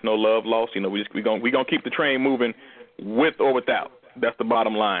for it. It's no love lost. We're gonna keep the train moving with or without. That's the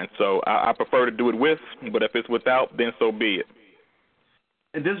bottom line. So I prefer to do it with, but if it's without, then so be it.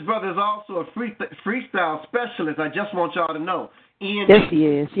 And this brother is also a freestyle specialist. I just want y'all to know. Ian Yes, he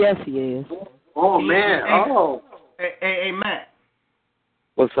is. Yes, he is. Oh, man. Hey, Matt.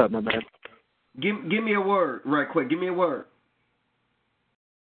 What's up, my man? Give me a word right quick. Give me a word.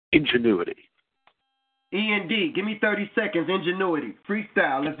 Ingenuity. E&D. Give me 30 seconds. Ingenuity.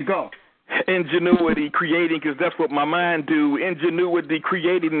 Freestyle. Let's go. Ingenuity, creating, because that's what my mind do. Ingenuity,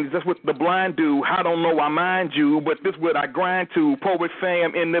 creating, that's what the blind do. I don't know, I mind you, but this what I grind to. Poet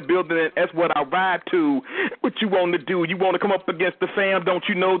fam in the building, and that's what I ride to. What you want to do? You want to come up against the fam? Don't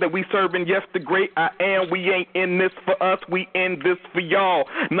you know that we serving, yes, the great I am. We ain't in this for us, we in this for y'all.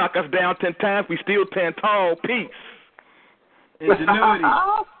 Knock us down 10 times, we still 10 tall. Peace. Ingenuity.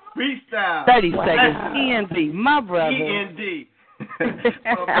 Freestyle. 30 seconds. E&D, my brother. E&D.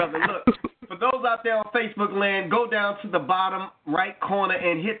 Oh, brother, look. For those out there on Facebook land, go down to the bottom right corner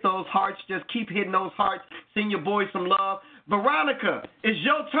and hit those hearts. Just keep hitting those hearts. Send your boys some love. Veronica, it's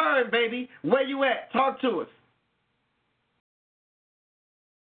your turn, baby. Where you at? Talk to us.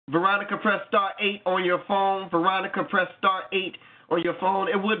 Veronica, press star 8 on your phone. Veronica, press star 8 on your phone.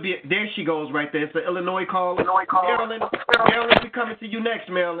 It would be, there she goes right there. It's the Illinois call. Maryland, we coming to you next,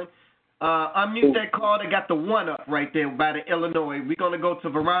 Maryland. Unmute that call. They got the one up right there by the Illinois. We're going to go to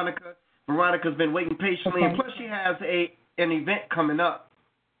Veronica. Veronica's been waiting patiently, and plus she has an event coming up.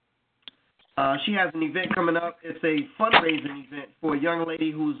 She has an event coming up. It's a fundraising event for a young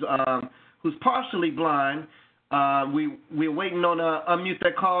lady who's partially blind. We're waiting on unmute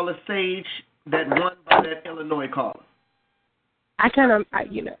that caller, Sage, that won by that Illinois caller. I can't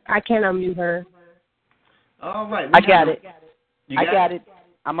unmute her. All right, I got it. I got it.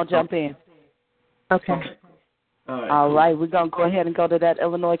 I'm going to jump in. Okay. All right. We're going to go ahead and go to that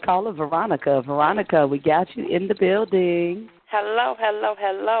Illinois caller, Veronica. Veronica, we got you in the building. Hello.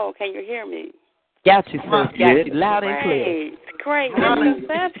 Can you hear me? Got you, sis. Got you loud and clear. Great.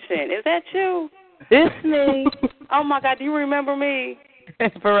 Misconception. Is that you? It's me. Oh, my God. Do you remember me?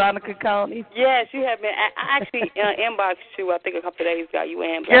 Veronica Coney. Yes, you have been. I actually inboxed you, I think, a couple of days ago. You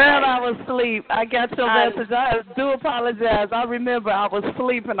inboxed. Girl, I was asleep. I got your message. I do apologize. I remember I was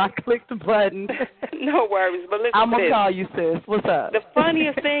asleep and I clicked the button. No worries. But listen, I'm going to call you, sis. What's up? The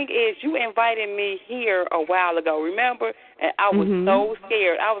funniest thing is you invited me here a while ago, remember? And I was so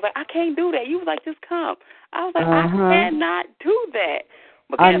scared. I was like, I can't do that. You was like, just come. I was like, I cannot do that.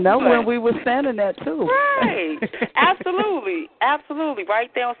 I know when we were standing there, too. Right. Absolutely. Right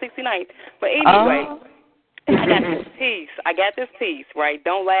there on 69th. But anyway, I got this piece, right?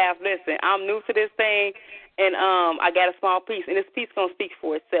 Don't laugh. Listen, I'm new to this thing, and I got a small piece, and this piece is going to speak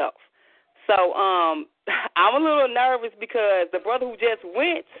for itself. So I'm a little nervous because the brother who just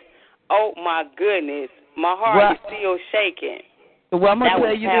went, oh, my goodness, my heart is still shaking. Well, I'm going to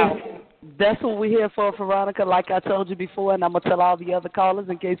tell you this. That's what we're here for, Veronica. Like I told you before, and I'm going to tell all the other callers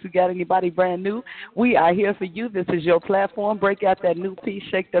in case we got anybody brand new, we are here for you. This is your platform. Break out that new piece,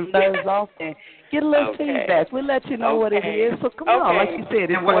 shake the nerves off, and get a little feedback. We'll let you know what it is. So come on, like you said,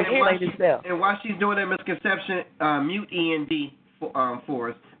 it's going to explain itself. And while she's doing that misconception, mute E&D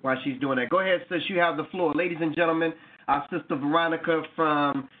for us while she's doing that. Go ahead, sis. You have the floor. Ladies and gentlemen, our sister Veronica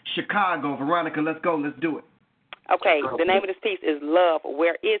from Chicago. Veronica, let's go. Let's do it. Okay, the name of this piece is Love,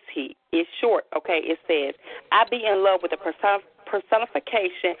 Where Is He? It's short, okay? It says, I be in love with the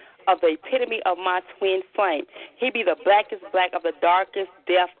personification of the epitome of my twin flame. He be the blackest black of the darkest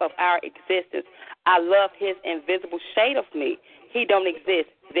depth of our existence. I love his invisible shade of me. He don't exist.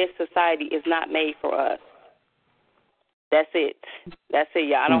 This society is not made for us. That's it,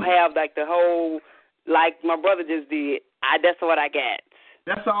 y'all. I don't have, like, the whole, like my brother just did. That's what I got.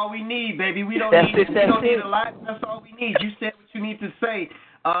 That's all we need, baby. We don't need a lot. That's all we need. You said what you need to say.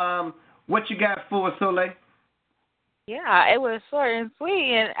 What you got for us, Soleil? Yeah, it was short and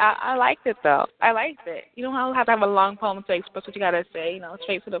sweet, and I liked it, though. I liked it. You don't have to have a long poem to express what you got to say,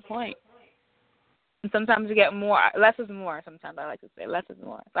 straight to the point. And sometimes you get more. Less is more, sometimes I like to say. Less is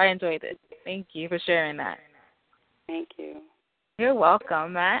more. So I enjoyed it. Thank you for sharing that. Thank you. You're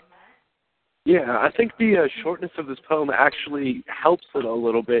welcome, Matt. Yeah, I think the shortness of this poem actually helps it a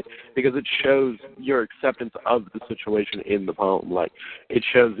little bit because it shows your acceptance of the situation in the poem. Like, it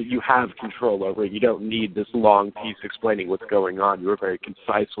shows that you have control over it. You don't need this long piece explaining what's going on. You were very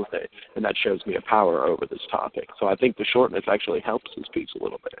concise with it, and that shows me a power over this topic. So I think the shortness actually helps this piece a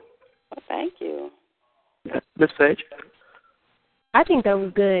little bit. Well, thank you. Yeah. Miss Sage? I think that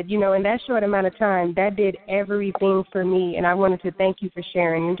was good. You know, in that short amount of time, that did everything for me, and I wanted to thank you for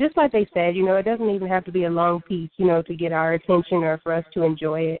sharing. And just like they said, you know, it doesn't even have to be a long piece, you know, to get our attention or for us to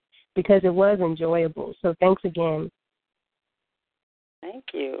enjoy it, because it was enjoyable. So thanks again. Thank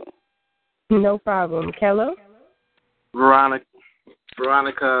you. No problem. Kello?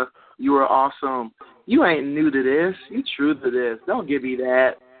 Veronica, you are awesome. You ain't new to this. You true to this. Don't give me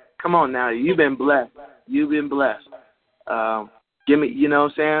that. Come on now. You've been blessed. You've been blessed. Give me, you know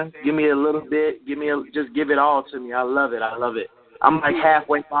what I'm saying? Give me a little bit. Just give it all to me. I love it. I love it. I'm like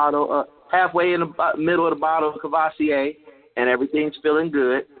halfway in the middle of the bottle of Cavassier, and everything's feeling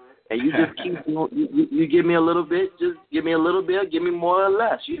good. And you just keep, you give me a little bit. Just give me a little bit. Give me more or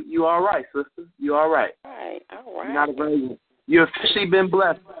less. You all right, sister. You all right. All right. You're not a very. You've officially been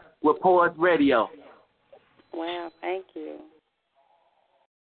blessed with P.O.E.T Radio. Wow. Thank you.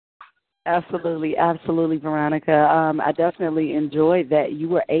 Absolutely, absolutely, Veronica. I definitely enjoyed that you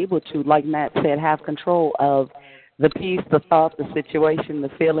were able to, like Matt said, have control of the piece, the thought, the situation,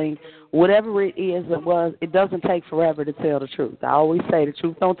 the feeling, whatever it is it was. It doesn't take forever to tell the truth. I always say the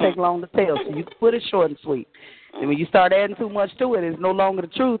truth don't take long to tell, so you can put it short and sweet. And when you start adding too much to it, it's no longer the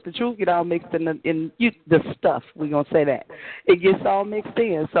truth. The truth get all mixed in the stuff. We're going to say that. It gets all mixed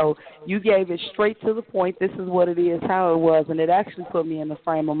in. So you gave it straight to the point. This is what it is, how it was. And it actually put me in the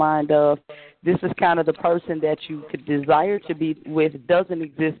frame of mind of this is kind of the person that you could desire to be with doesn't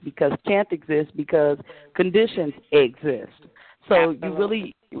exist because can't exist because conditions exist. So you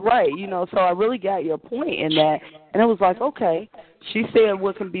really, right, you know, so I really got your point in that. And it was like, okay, she said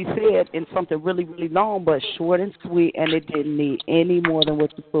what can be said in something really, really long, but short and sweet, and it didn't need any more than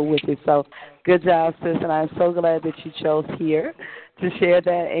what you put with it. So good job, sis, and I'm so glad that you chose here to share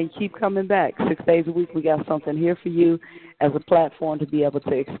that and keep coming back. 6 days a week, we got something here for you as a platform to be able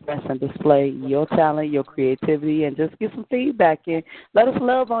to express and display your talent, your creativity, and just get some feedback in. Let us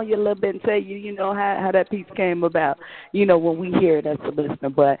love on you a little bit and tell you, you know, how that piece came about, you know, when we hear it as a listener.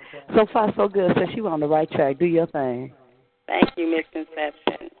 But so far, so good. So she was on the right track. Do your thing. Thank you, Miss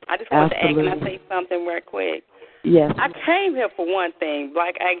Conception. I just wanted to ask, can I say something real quick? Yes. I came here for one thing.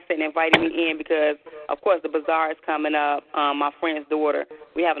 Black Accent invited me in because, of course, the bazaar is coming up. My friend's daughter,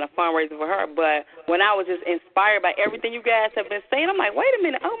 we having a fundraiser for her. But when I was just inspired by everything you guys have been saying, I'm like, wait a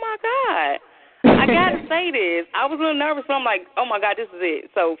minute, oh my God, I gotta say this. I was a little nervous, so I'm like, oh my God, this is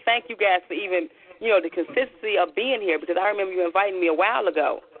it. So thank you guys for even, you know, the consistency of being here because I remember you inviting me a while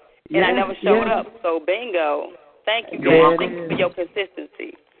ago, and I never showed up. So bingo. Thank you guys. Thank you for your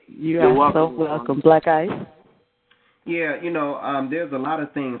consistency. You are so welcome, Black Ice. Yeah, you know, there's a lot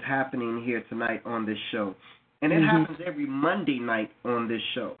of things happening here tonight on this show. And it happens every Monday night on this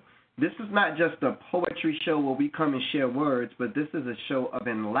show. This is not just a poetry show where we come and share words, but this is a show of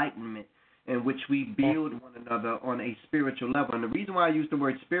enlightenment in which we build one another on a spiritual level. And the reason why I use the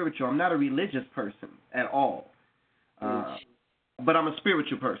word spiritual, I'm not a religious person at all. But I'm a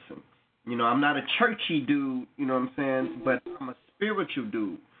spiritual person. You know, I'm not a churchy dude, you know what I'm saying, but I'm a spiritual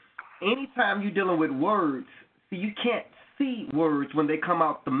dude. Anytime you're dealing with words, see, you can't see words when they come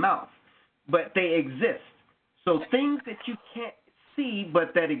out the mouth, but they exist. So things that you can't see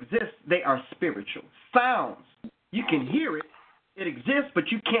but that exist, they are spiritual. Sounds, you can hear it, it exists,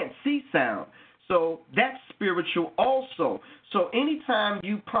 but you can't see sound. So that's spiritual also. So anytime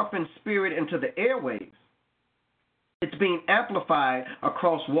you pump in spirit into the airwaves, it's being amplified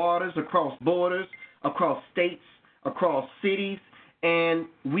across waters, across borders, across states, across cities, and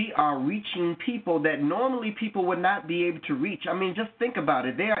we are reaching people that normally people would not be able to reach. I mean, just think about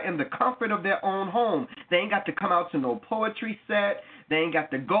it. They are in the comfort of their own home. They ain't got to come out to no poetry set. They ain't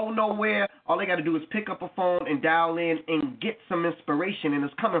got to go nowhere. All they got to do is pick up a phone and dial in and get some inspiration, and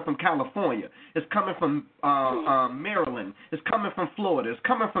it's coming from California. It's coming from Maryland. It's coming from Florida. It's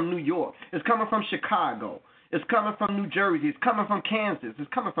coming from New York. It's coming from Chicago. It's coming from New Jersey. It's coming from Kansas.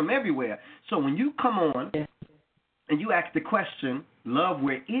 It's coming from everywhere. So when you come on and you ask the question, love,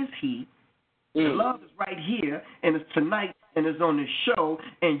 where is he? The love is right here, and it's tonight, and it's on this show,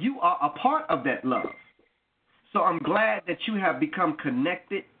 and you are a part of that love. So I'm glad that you have become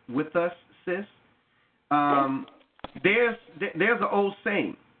connected with us, sis. There's an old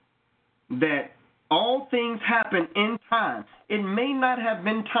saying that all things happen in time. It may not have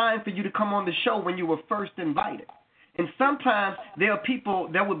been time for you to come on the show when you were first invited. And sometimes there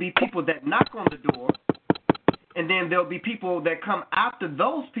will be people that knock on the door, and then there'll be people that come after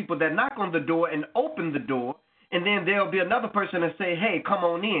those people that knock on the door and open the door, and then there'll be another person that say, hey, come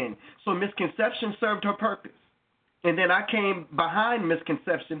on in. So Misconception served her purpose. And then I came behind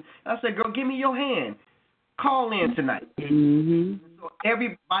Misconception. I said, girl, give me your hand. Call in tonight. Mm-hmm. So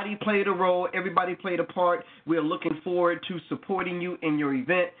everybody played a role. Everybody played a part. We're looking forward to supporting you in your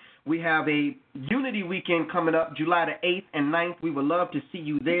event. We have a Unity Weekend coming up July the 8th and 9th. We would love to see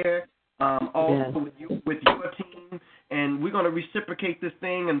you there, also with your team. And we're going to reciprocate this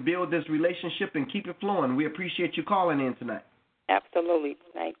thing and build this relationship and keep it flowing. We appreciate you calling in tonight. Absolutely.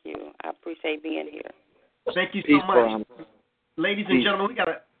 Thank you. I appreciate being here. Thank you so much. Ladies and gentlemen,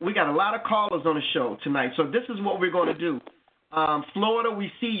 we got a lot of callers on the show tonight. So this is what we're going to do. Florida,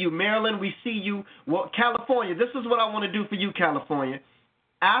 we see you. Maryland, we see you. Well, California, this is what I want to do for you, California.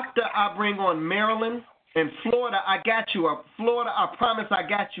 After I bring on Maryland and Florida, I got you. Florida, I promise I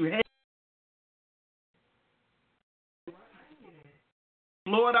got you. Hey,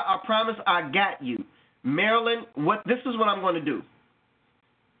 Florida, I promise I got you. Maryland, this is what I'm going to do.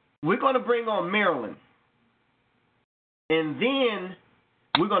 We're going to bring on Maryland. And then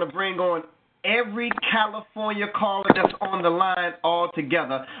we're going to bring on every California caller that's on the line all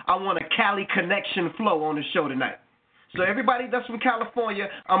together. I want a Cali connection flow on the show tonight. So everybody that's from California,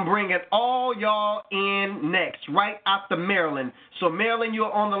 I'm bringing all y'all in next, right after Maryland. So Maryland,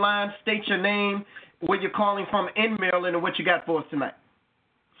 you're on the line. State your name, where you're calling from in Maryland, and what you got for us tonight.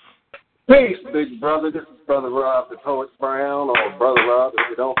 Peace, big brother. This is Brother Rob, the Poet Brown, or Brother Rob, if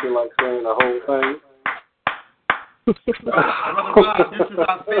you don't feel like saying the whole thing. Brother Rob, this is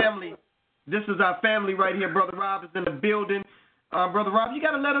our family. This is our family right here. Brother Rob is in the building. Brother Rob, you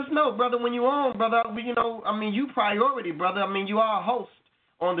got to let us know, brother, when you're on, brother. You priority, brother. You are a host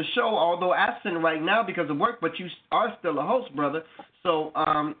on the show, although absent right now because of work, but you are still a host, brother. So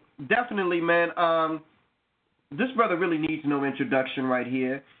definitely, man, this brother really needs no introduction right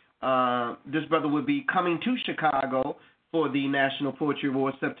here. This brother will be coming to Chicago for the National Poetry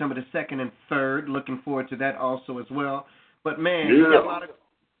Awards September the 2nd and 3rd. Looking forward to that also as well. But, man,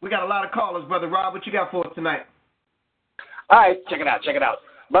 we got a lot of callers, Brother Rob. What you got for us tonight? All right, check it out.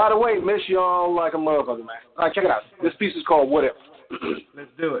 By the way, miss y'all like a motherfucker, man. All right, check it out. This piece is called What If. Let's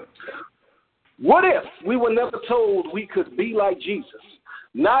do it. What if we were never told we could be like Jesus?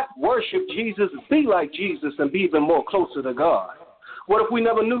 Not worship Jesus, be like Jesus, and be even more closer to God. What if we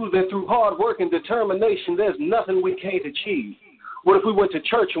never knew that through hard work and determination there's nothing we can't achieve? What if we went to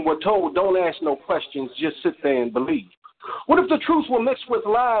church and were told don't ask no questions, just sit there and believe? What if the truth were mixed with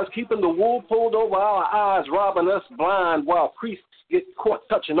lies, keeping the wool pulled over our eyes, robbing us blind while priests get caught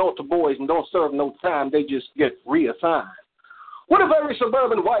touching altar boys and don't serve no time, they just get reassigned? What if every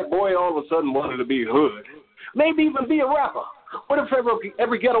suburban white boy all of a sudden wanted to be hood? Maybe even be a rapper? What if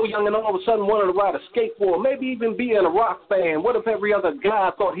every ghetto youngin' all of a sudden wanted to ride a skateboard, maybe even be in a rock band? What if every other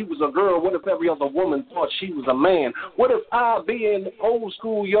guy thought he was a girl? What if every other woman thought she was a man? What if I, being old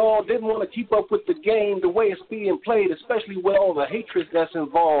school, y'all, didn't want to keep up with the game the way it's being played, especially with all the hatred that's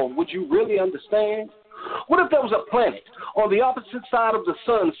involved? Would you really understand? What if there was a planet on the opposite side of the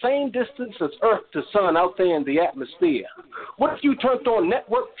sun, same distance as Earth to sun out there in the atmosphere? What if you turned on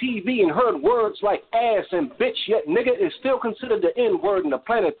network TV and heard words like ass and bitch, yet nigga is still considered the N-word and the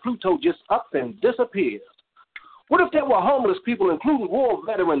planet Pluto just up and disappears? What if there were homeless people, including war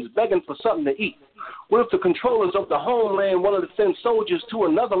veterans, begging for something to eat? What if the controllers of the homeland wanted to send soldiers to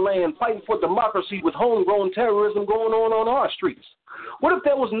another land fighting for democracy with homegrown terrorism going on our streets? What if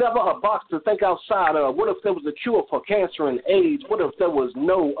there was never a box to think outside of? What if there was a cure for cancer and AIDS? What if there was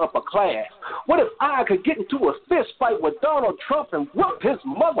no upper class? What if I could get into a fist fight with Donald Trump and whoop his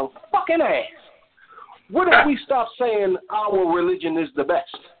motherfucking ass? What if we stop saying our religion is the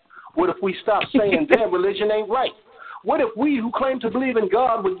best? What if we stop saying their religion ain't right? What if we who claim to believe in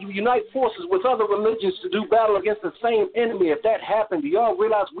God would unite forces with other religions to do battle against the same enemy? If that happened, do y'all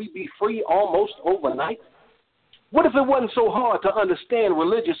realize we'd be free almost overnight? What if it wasn't so hard to understand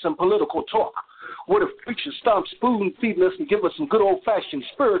religious and political talk? What if preachers stopped spoon feeding us and give us some good old-fashioned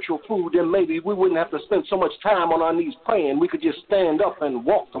spiritual food? Then maybe we wouldn't have to spend so much time on our knees praying. We could just stand up and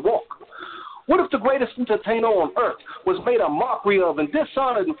walk the walk. What if the greatest entertainer on earth was made a mockery of and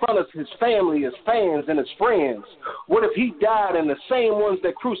dishonored in front of his family, his fans, and his friends? What if he died and the same ones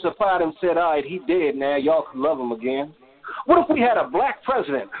that crucified him said, all right, he dead now, y'all can love him again? What if we had a black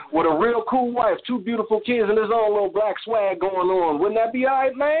president with a real cool wife, 2 beautiful kids, and his own little black swag going on? Wouldn't that be all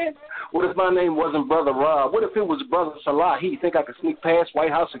right, man? What if my name wasn't Brother Rob? What if it was Brother Salah? You think I could sneak past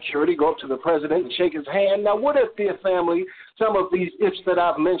White House security, go up to the president and shake his hand? Now, what if, dear family, some of these ifs that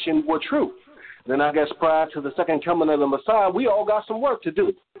I've mentioned were true? Then I guess prior to the second coming of the Messiah, we all got some work to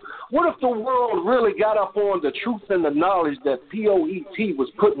do. What if the world really got up on the truth and the knowledge that P.O.E.T. was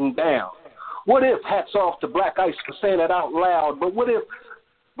putting down? What if, hats off to Black Ice for saying it out loud, but what if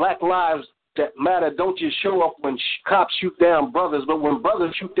Black lives that matter don't just show up when cops shoot down brothers, but when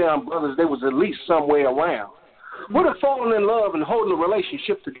brothers shoot down brothers, they was at least somewhere around? What if falling in love and holding a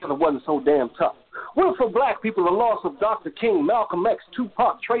relationship together wasn't so damn tough? What if for black people the loss of Dr. King, Malcolm X,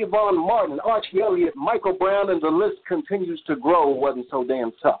 Tupac, Trayvon Martin, Archie Elliott, Michael Brown, and the list continues to grow wasn't so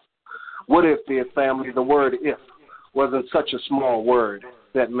damn tough? What if, dear family, the word if wasn't such a small word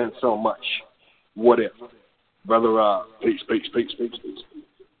that meant so much? What if? Brother Rob. Peace.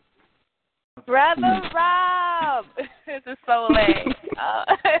 Brother Rob, this is so late.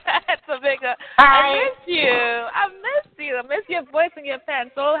 It's a big. I miss you. I miss your voice and your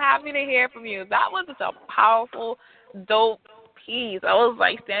pen. So happy to hear from you. That was such a powerful, dope piece. I was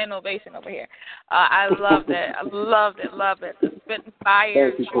like standing ovation over here. I loved it. Loved it. The spitting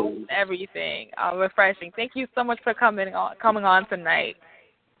fire, truth, everything. Refreshing. Thank you so much for coming on tonight.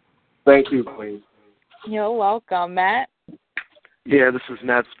 Thank you, Queen. You're welcome, Matt. Yeah, this is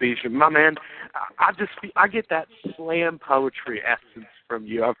Nat speaking. My man, I get that slam poetry essence from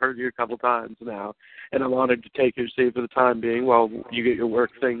you. I've heard you a couple times now, and I'm honored to take your seat for the time being while you get your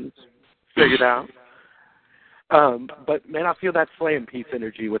work things figured out. But, man, I feel that slam piece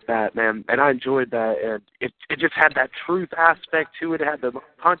energy with that, man, and I enjoyed that, and it just had that truth aspect to it. It had the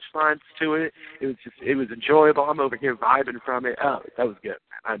punchlines to it. It was enjoyable. I'm over here vibing from it. Oh, that was good,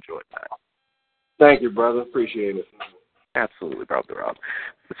 man. I enjoyed that. Thank you, brother. Appreciate it. Absolutely, Brother Rob.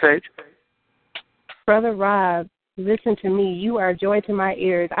 Sage? Brother Rob, listen to me. You are joy to my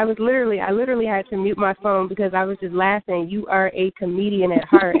ears. I literally had to mute my phone because I was just laughing. You are a comedian at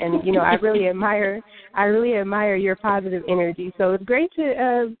heart, and I really admire your positive energy. So it's great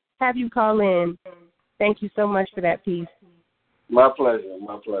to have you call in. Thank you so much for that piece. My pleasure.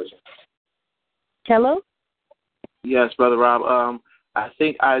 Hello? Yes, Brother Rob. I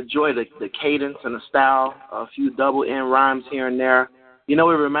think I enjoy the cadence and the style, a few double N rhymes here and there. It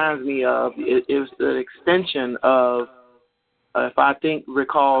reminds me of, it was the extension of, if I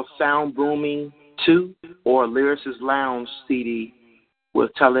recall, Sound Booming 2 or Lyricist Lounge CD with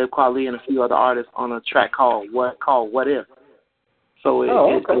Talib Kweli and a few other artists on a track called What If. So it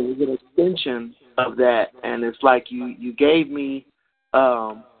was an extension of that, and it's like you gave me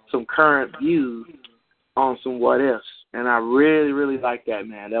some current views on some what ifs, and I really, really like that,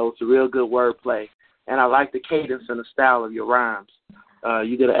 man. That was a real good wordplay, and I like the cadence and the style of your rhymes.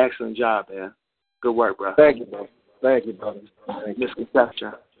 You did an excellent job, man. Good work, bro. Thank you, brother.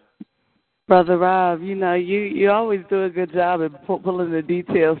 Misconception. Brother Rob, you always do a good job at pulling the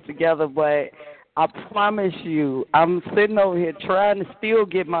details together, but I promise you, I'm sitting over here trying to still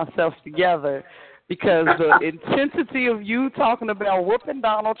get myself together because the intensity of you talking about whooping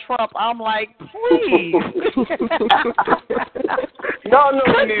Donald Trump, I'm like, please. Y'all know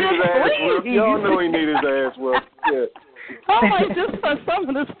he needed his ass whooped. Y'all know he needed his ass whooped. Yeah. I'm like, just for some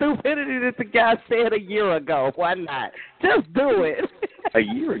of the stupidity that the guy said a year ago. Why not? Just do it. A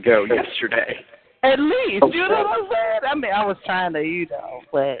year ago, yesterday. At least, you know what I'm saying? I mean, I was trying to,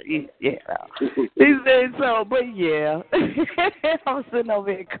 but, These days, but yeah. I'm sitting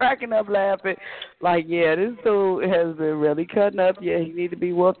over here cracking up laughing. Like, yeah, this dude has been really cutting up. Yeah, he need to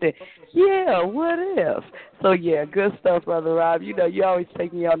be whooped. Yeah, what if? So, yeah, good stuff, Brother Rob. You always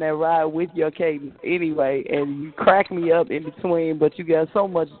take me on that ride with your cadence anyway, and you crack me up in between, but you got so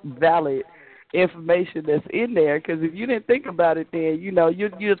much valid information that's in there, because if you didn't think about it then,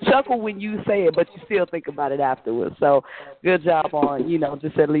 you chuckle when you say it, but you still think about it afterwards. So good job on,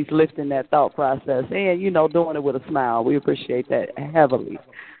 just at least lifting that thought process and, doing it with a smile. We appreciate that heavily.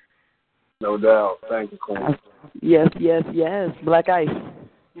 No doubt. Thank you, Queen. Yes. Black Ice.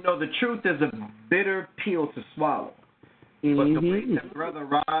 The truth is a bitter pill to swallow. But the way that Brother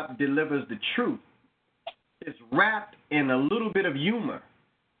Rob delivers the truth is wrapped in a little bit of humor.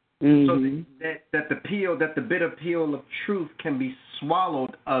 So that the bitter pill of truth can be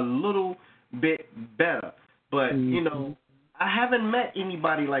swallowed a little bit better. But, I haven't met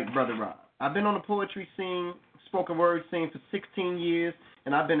anybody like Brother Rob. I've been on the poetry scene, spoken word scene for 16 years,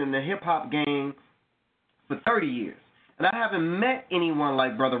 and I've been in the hip-hop game for 30 years. And I haven't met anyone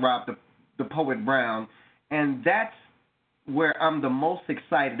like Brother Rob, the Poet Brown, and that's where I'm the most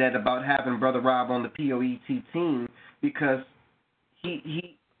excited about having Brother Rob on the P.O.E.T. team, because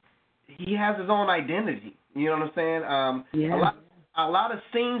he has his own identity. You know what I'm saying? A lot of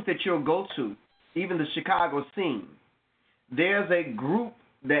scenes that you'll go to, even the Chicago scene, there's a group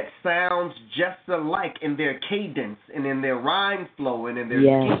that sounds just alike in their cadence and in their rhyme flow and in their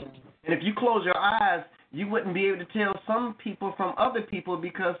scheme. And if you close your eyes, you wouldn't be able to tell some people from other people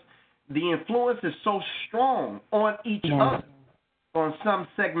because the influence is so strong on each other on some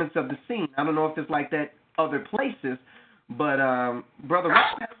segments of the scene. I don't know if it's like that other places, but Brother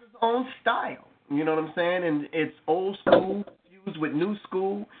Rock has his own style. You know what I'm saying? And it's old school fused with new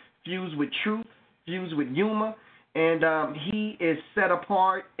school, fused with truth, fused with humor, and he is set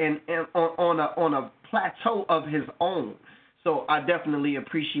apart and on a plateau of his own. So I definitely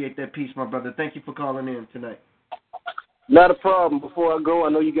appreciate that piece, my brother. Thank you for calling in tonight. Not a problem. Before I go, I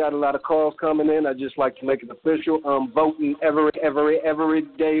know you got a lot of calls coming in. I'd just like to make it official. I'm voting every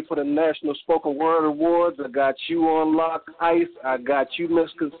day for the National Spoken Word Awards. I got you on lock, Ice. I got you,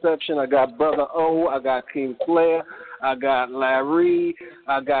 Misconception. I got Brother O. I got King Flair. I got Larry.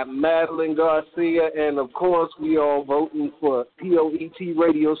 I got Madeline Garcia. And, of course, we all voting for P.O.E.T.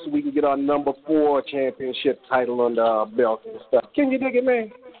 Radio so we can get our number 4 championship title under our belt and stuff. Can you dig it,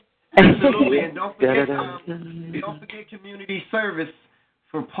 man? Absolutely, and don't forget community service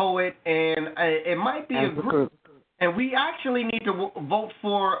for P.O.E.T. And it might be a group. And we actually need to vote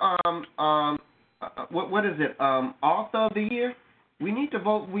for what is it? Author of the year. We need to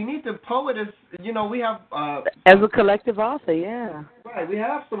vote. We need to P.O.E.T. is, you know, we have as a collective author, yeah. Right, we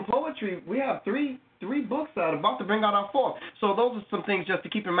have some poetry. We have three books out, about to bring out our 4th. So those are some things just to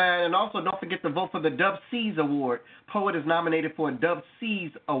keep in mind. And also don't forget to vote for the Dub C's Award. P.O.E.T. is nominated for a Dub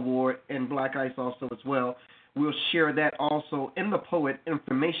C's Award and Black Ice also as well. We'll share that also in the P.O.E.T.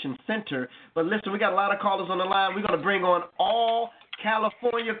 Information Center. But listen, we got a lot of callers on the line. We're going to bring on all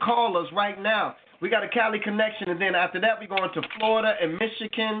California callers right now. We got a Cali connection, and then after that we're going to Florida and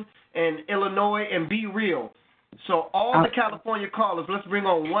Michigan and Illinois and Be Real. So all the California callers, let's bring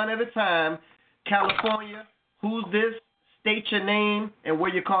on one at a time. California, who's this? State your name and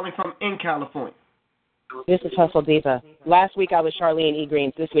where you're calling from in California. This is Hustle Diva. Last week I was Charlene E.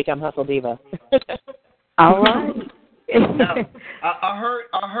 Greens. This week I'm Hustle Diva. All right. Now,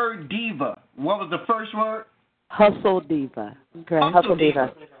 I heard diva. What was the first word? Hustle Diva. Okay. Hustle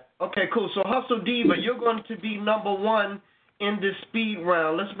Diva. Okay, cool. So Hustle Diva, you're going to be number 1 in this speed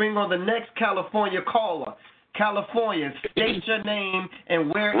round. Let's bring on the next California caller. California, state your name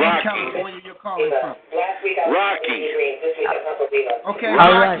and where in California you're calling from. Rocky. Okay,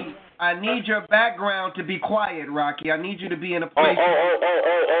 Rocky. I need your background to be quiet, Rocky. I need you to be in a place.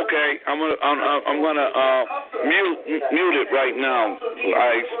 Okay. I'm gonna mute it right now,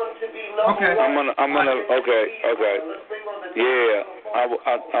 Ice. Okay. I'm gonna. Okay. Yeah.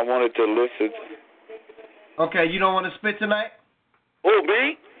 I wanted to listen. Okay, you don't want to spit tonight? Oh,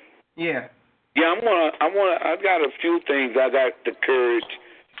 me? Yeah. Yeah, I've got a few things. I got the courage.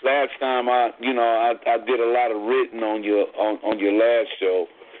 Last time I did a lot of written on your last show,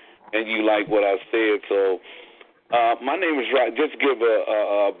 and you like what I said. So, my name is Rock. Just give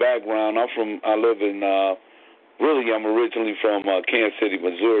a background. I'm originally from Kansas City,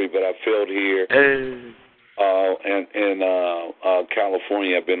 Missouri, but I failed here. In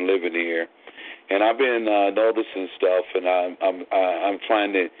California. I've been living here, and I've been noticing stuff, and I'm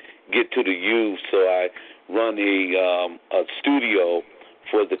trying to get to the youth. So I run a studio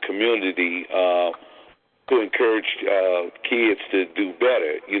for the community to encourage kids to do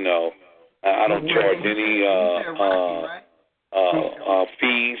better. You know, I don't charge any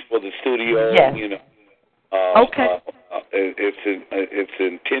fees for the studio. Yes. You know. Okay. It's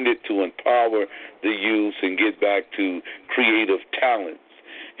intended to empower the youth and get back to creative talents,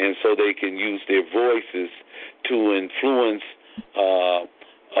 and so they can use their voices to influence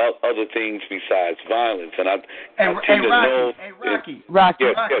other things besides violence. And I tend to know. Rocky.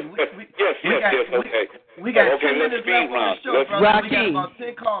 Yes. Okay. We got 2 let's minutes speed left on the show, round. brother. We got about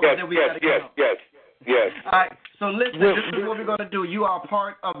 10 callers that we got to go. Yes. All right. So listen, this is what we're going to do. You are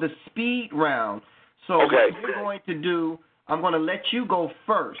part of the speed round. So what we're going to do, I'm going to let you go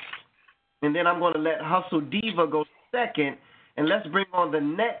first, and then I'm going to let Hustle Diva go second, and let's bring on the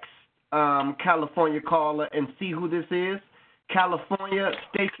next California caller and see who this is. California,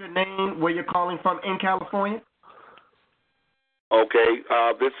 state your name, where you're calling from in California. Okay,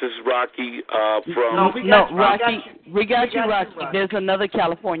 this is Rocky from... We got you, Rocky. There's another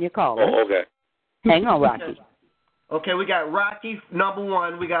California caller. Oh, okay. Hang on, Rocky. Okay, we got Rocky, number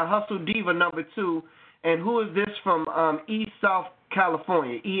 1. We got Hustle Diva, number 2. And who is this from East South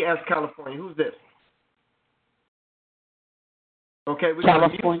California, ES California? Who's this? Okay,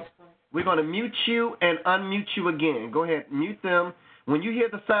 we're going to mute you and unmute you again. Go ahead, mute them. When you hear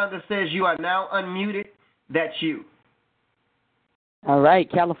the sound that says you are now unmuted, that's you. All right,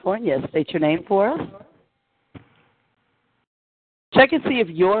 California, state your name for us. Check and see if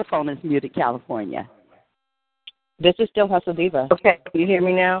your phone is muted, California. This is still Hustle Diva. Okay. Can you hear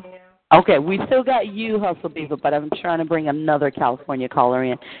me now? Okay, we still got you, Hustle Beaver, but I'm trying to bring another California caller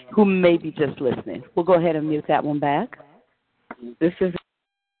in who may be just listening. We'll go ahead and mute that one back. This is...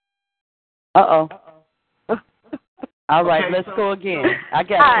 Uh-oh. All right, Okay, let's go again. I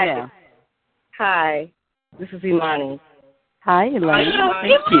got Hi. you now. Hi, this is Imani. Hi, Elaine.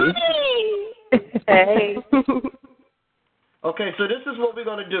 Thank you. Hey. Okay, so this is what we're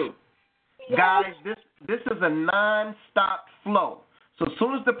going to do. Guys, this is a non-stop flow. So as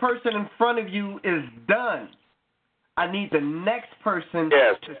soon as the person in front of you is done, I need the next person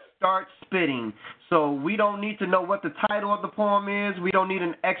to start spitting. So we don't need to know what the title of the poem is. We don't need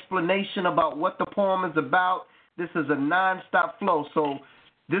an explanation about what the poem is about. This is a non-stop flow. So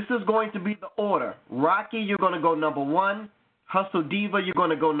this is going to be the order. Rocky, you're going to go number 1. Hustle Diva, you're going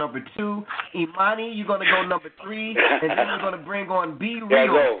to go number 2. Imani, you're going to go number 3. And then we're going to bring on Be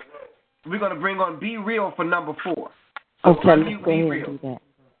Real. We're going to bring on Be Real for number 4. So Okay, let's go ahead and do that.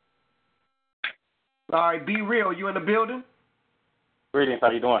 All right, Be Real, you in the building? Greetings, how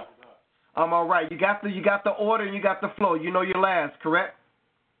you doing? I'm all right. You got the order and you got the flow. You know your last, correct?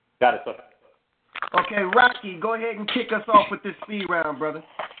 Got it, sir. Okay, Rocky, go ahead and kick us off with this speed round, brother.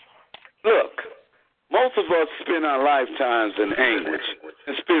 Look, most of us spend our lifetimes in anguish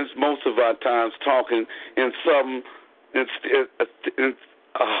and spend most of our times talking in some.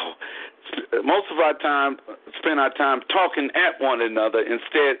 Most of our time spend our time talking at one another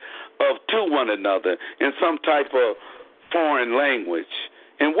instead of to one another in some type of foreign language.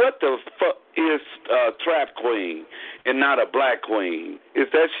 And what the fuck is trap queen and not a black queen? Is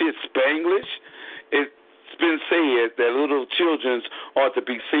that shit Spanglish? It's been said that little children ought to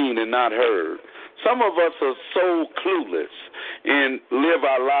be seen and not heard. Some of us are so clueless and live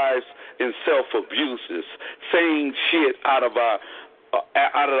our lives in self-abuses, saying shit out of our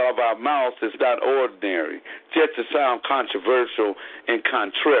mouths is not ordinary, just to sound controversial and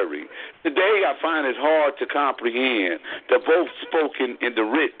contrary. Today I find it hard to comprehend the both spoken and the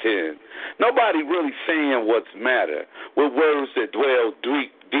written. Nobody really saying what's matter with words that dwell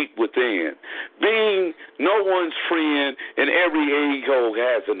deep within. Being no one's friend and every ego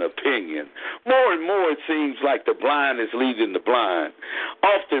has an opinion. More and more it seems like the blind is leading the blind,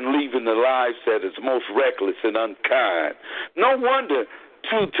 often leaving the lives that is most reckless and unkind. No wonder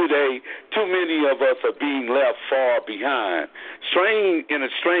today too many of us are being left far behind, in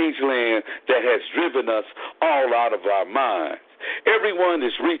a strange land that has driven us all out of our minds. Everyone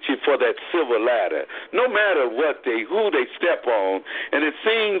is reaching for that silver ladder, no matter who they step on, and it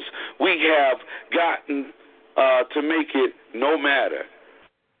seems we have gotten to make it no matter.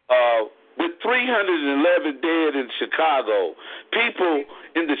 With 311 dead in Chicago, people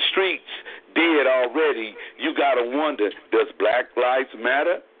in the streets dead already, you got to wonder, does Black Lives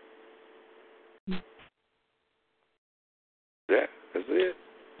Matter? Yeah, that's it.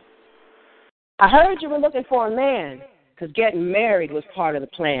 I heard you were looking for a man, because getting married was part of the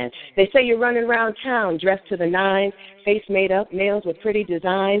plan. They say you're running around town dressed to the nines, face made up, nails with pretty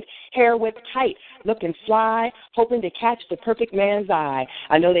designs, hair whipped tight, looking fly, hoping to catch the perfect man's eye.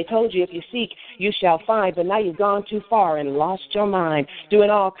 I know they told you if you seek, you shall find, but now you've gone too far and lost your mind, doing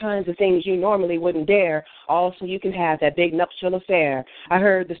all kinds of things you normally wouldn't dare, all so you can have that big nuptial affair. I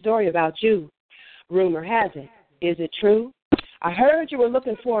heard the story about you. Rumor has it. Is it true? I heard you were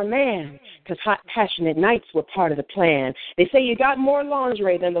looking for a man, because hot, passionate nights were part of the plan. They say you got more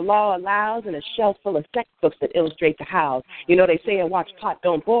lingerie than the law allows and a shelf full of sex books that illustrate the hows. You know they say a watch pot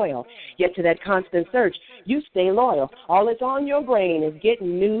don't boil. Yet to that constant search, you stay loyal. All that's on your brain is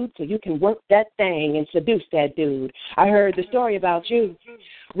getting nude so you can work that thing and seduce that dude. I heard the story about you.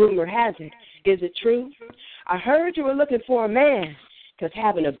 Rumor has it. Is it true? I heard you were looking for a man, because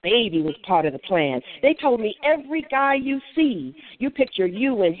having a baby was part of the plan. They told me every guy you see, you picture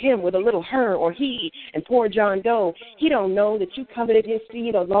you and him with a little her or he, and poor John Doe, he don't know that you coveted his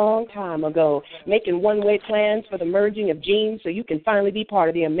seed a long time ago, making one-way plans for the merging of genes so you can finally be part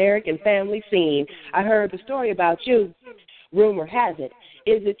of the American family scene. I heard the story about you. Rumor has it.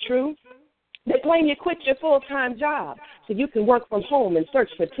 Is it true? They claim you quit your full-time job so you can work from home and search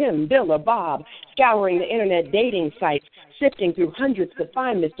for Tim, Bill, or Bob, scouring the internet dating sites, sifting through hundreds to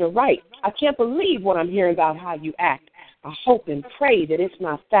find Mr. Right. I can't believe what I'm hearing about how you act. I hope and pray that it's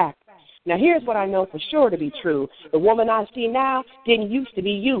not fact. Now, here's what I know for sure to be true. The woman I see now didn't used to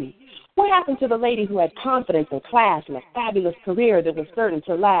be you. What happened to the lady who had confidence and class and a fabulous career that was certain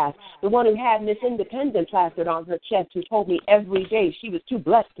to last? The one who had Miss Independent plastered on her chest, who told me every day she was too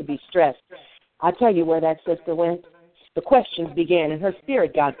blessed to be stressed. I tell you where that sister went. The questions began, and her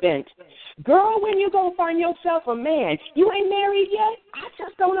spirit got bent. Girl, when you gonna find yourself a man? You ain't married yet? I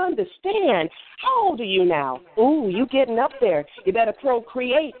just don't understand. How old are you now? Ooh, you getting up there. You better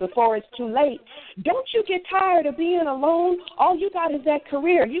procreate before it's too late. Don't you get tired of being alone? All you got is that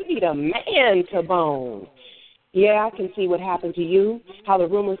career. You need a man to bone. Yeah, I can see what happened to you, how the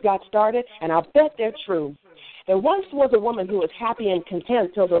rumors got started, and I'll bet they're true. There once was a woman who was happy and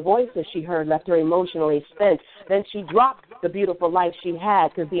content till the voices she heard left her emotionally spent. Then she dropped the beautiful life she had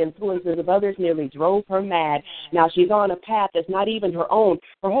because the influences of others nearly drove her mad. Now she's on a path that's not even her own.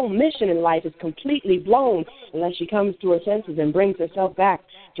 Her whole mission in life is completely blown unless she comes to her senses and brings herself back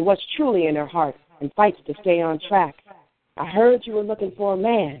to what's truly in her heart and fights to stay on track. I heard you were looking for a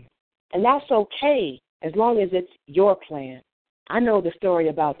man, and that's okay as long as it's your plan. I know the story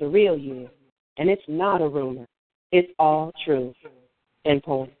about the real you, and it's not a rumor. It's all true. End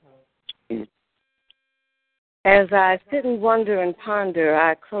poem. As I sit and wonder and ponder,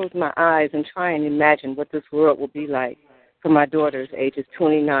 I close my eyes and try and imagine what this world will be like for my daughters, ages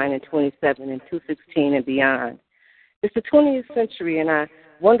 29 and 27 and 216 and beyond. It's the 20th century, and I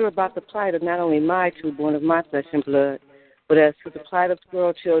wonder about the plight of not only my two born of my flesh and blood, but as to the plight of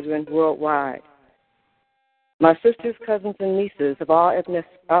girl children worldwide. My sisters, cousins, and nieces of all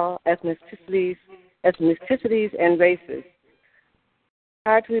ethnicities and races.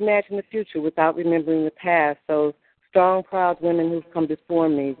 Hard to imagine the future without remembering the past, those strong, proud women who've come before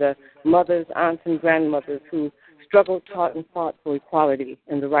me, the mothers, aunts, and grandmothers who struggled, taught, and fought for equality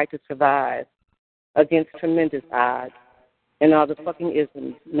and the right to survive against tremendous odds and all the fucking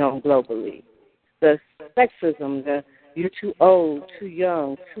isms known globally. The sexism, the you're too old, too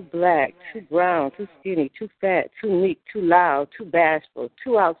young, too black, too brown, too skinny, too fat, too meek, too loud, too bashful,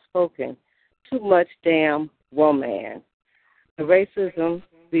 too outspoken, too much damn woman. The racism,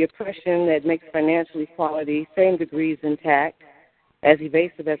 the oppression that makes financial equality, same degrees intact, as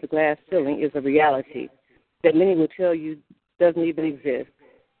evasive as a glass ceiling, is a reality that many will tell you doesn't even exist.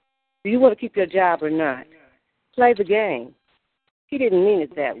 Do you want to keep your job or not? Play the game. He didn't mean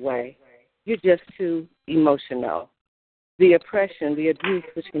it that way. You're just too emotional. The oppression, the abuse,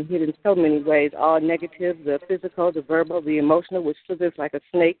 which can hit in so many ways, all negative, the physical, the verbal, the emotional, which slithers like a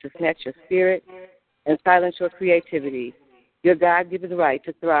snake to snatch your spirit and silence your creativity, your God-given right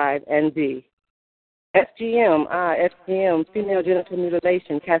to thrive and be. FGM, female genital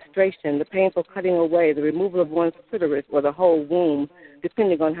mutilation, castration, the painful cutting away, the removal of one's clitoris or the whole womb,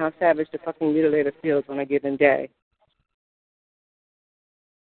 depending on how savage the fucking mutilator feels on a given day.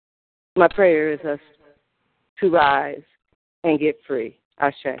 My prayer is us to rise and get free.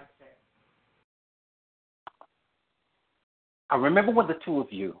 Ashe. I remember when the two of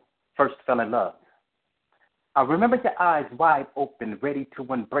you first fell in love. I remember your eyes wide open, ready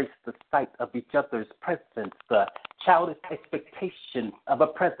to embrace the sight of each other's presence, the childish expectation of a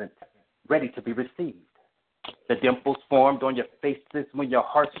present, ready to be received. The dimples formed on your faces when your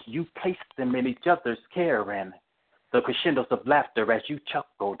hearts, you placed them in each other's care, and the crescendos of laughter as you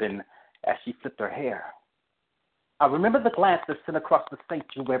chuckled and as she flipped her hair. I remember the glances sent across the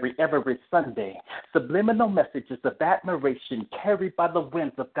sanctuary every Sunday, subliminal messages of admiration carried by the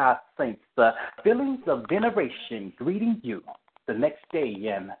winds of God's saints, the feelings of veneration greeting you the next day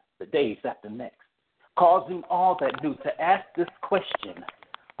and the days after next, causing all that knew to ask this question,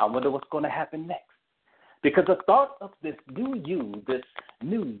 I wonder what's going to happen next. Because the thought of this new you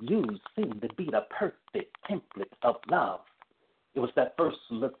seemed to be the perfect template of love. It was that first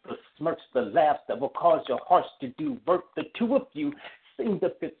look, the smirks, the laughs that will cause your hearts to do work. The two of you seemed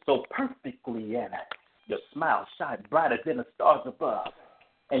to fit so perfectly, and your smile shined brighter than the stars above.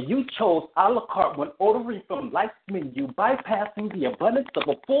 And you chose a la carte when ordering from life's menu, bypassing the abundance of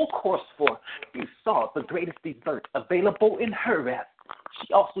a full course, for you saw the greatest dessert available in her, as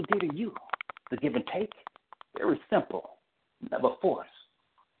she also did in you. The give and take, very simple, never forced.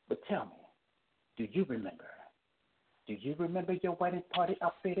 But tell me, do you remember? Do you remember your wedding party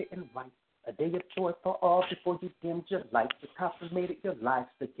outfitted in white? A day of joy for all before you dimmed your lights, that consummated your lives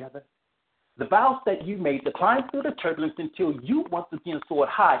together. The vows that you made to climb through the turbulence until you once again soared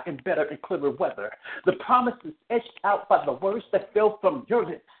high in better and clearer weather. The promises etched out by the words that fell from your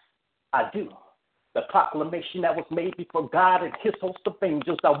lips. I do. The proclamation that was made before God and his host of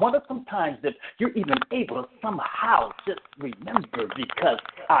angels. I wonder sometimes if you're even able to somehow just remember, because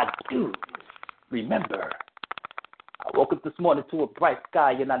I do remember. I woke up this morning to a bright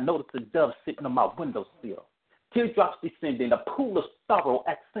sky, and I noticed a dove sitting on my windowsill. Teardrops descending, a pool of sorrow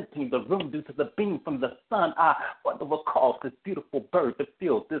accenting the room due to the beam from the sun. I wonder what caused this beautiful bird to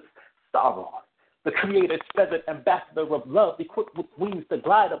feel this sorrow. The Creator's feathered ambassador of love, equipped with wings to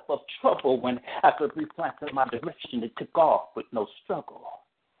glide above trouble. When after replanting my direction, it took off with no struggle.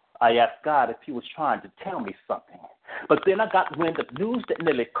 I asked God if he was trying to tell me something. But then I got wind of news that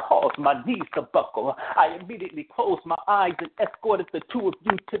nearly caused my knees to buckle. I immediately closed my eyes and escorted the two of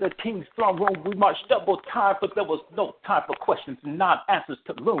you to the king's throne room. We marched double time, but there was no time for questions and non-answers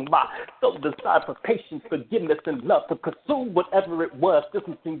to loom. My soul desired for patience, forgiveness, and love to consume whatever it was,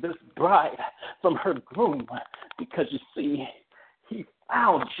 distancing this bride from her groom. Because you see, he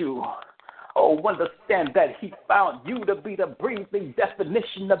found you. Oh, understand that he found you to be the breathing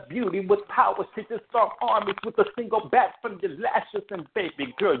definition of beauty, with powers to disarm armies with a single bat from your lashes. And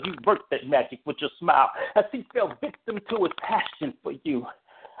baby girl, you worked that magic with your smile as he fell victim to his passion for you.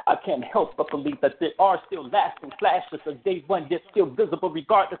 I can't help but believe that there are still lasting flashes of day one, yet still visible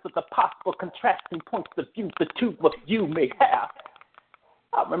regardless of the possible contrasting points of view the two of you may have.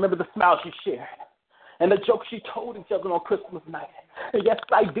 I remember the smiles you shared and the jokes you told each other on Christmas night. And yes,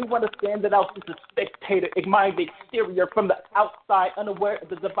 I do understand that I was just a spectator, admiring the exterior from the outside, unaware of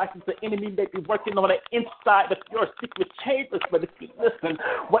the devices the enemy may be working on the inside of your secret chambers. But if you listen,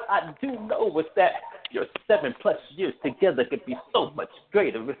 what I do know is that your 7+ years together could be so much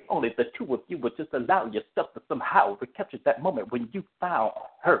greater if only the two of you would just allow yourself to somehow recapture that moment when you found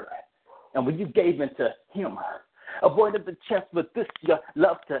her and when you gave into him. Avoided the chance with this your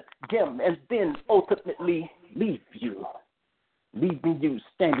love to dim, and then ultimately leave you, leaving you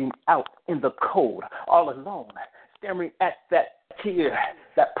standing out in the cold, all alone, staring at that tear,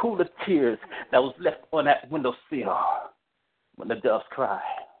 that pool of tears that was left on that windowsill when the doves cry.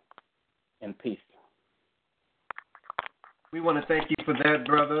 In peace. We want to thank you for that,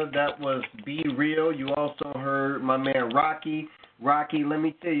 brother. That was Be Real. You also heard my man Rocky. Rocky, let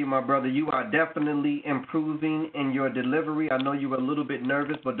me tell you, my brother, you are definitely improving in your delivery. I know you were a little bit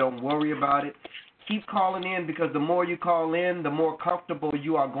nervous, but don't worry about it. Keep calling in, because the more you call in, the more comfortable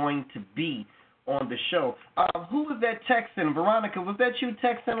you are going to be on the show. Who was that texting? Veronica, was that you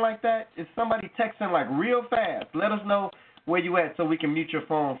texting like that? Is somebody texting like real fast? Let us know where you at so we can mute your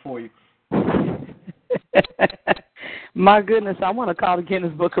phone for you. My goodness, I want to call the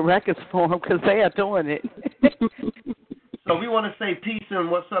Guinness Book of Records for them because they are doing it. So we want to say peace and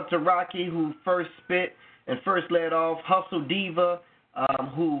what's up to Rocky, who first spit and first led off, Hustle Diva,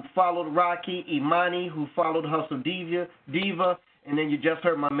 who followed Rocky, Imani, who followed Hustle Diva, and then you just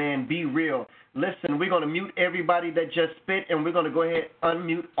heard my man Be Real. Listen, we're going to mute everybody that just spit, and we're going to go ahead and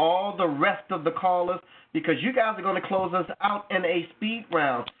unmute all the rest of the callers, because you guys are going to close us out in a speed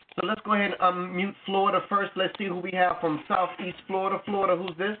round. So let's go ahead and unmute Florida first. Let's see who we have from Southeast Florida. Florida,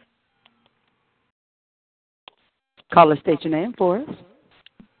 who's this? Caller, state your name for us.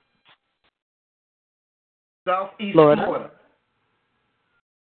 Southeast Florida.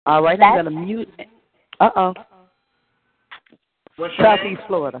 All right, I'm going to mute. Uh-oh. What's your Southeast name?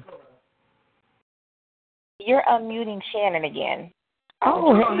 Florida. You're unmuting Shannon again.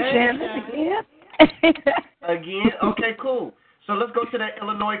 Oh, hey, Shannon again. Again? Okay, cool. So let's go to that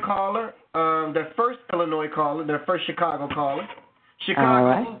Illinois caller, their first Illinois caller, their first Chicago caller. Chicago,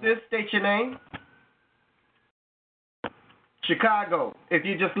 right. Who's this? State your name. Chicago. If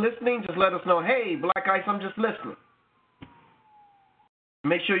you're just listening, just let us know, hey, Black Ice, I'm just listening.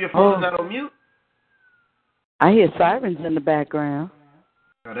 Make sure your phone is not on mute. I hear sirens in the background.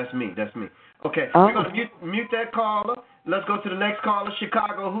 Oh, that's me. Okay, we're going to mute that caller. Let's go to the next caller.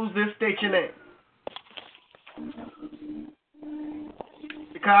 Chicago, who's this? State your name.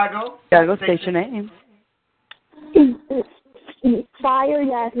 Chicago, state your name. Fire,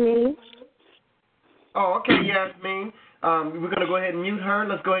 Yasmin. Oh, okay, Yasmin. We're going to go ahead and mute her.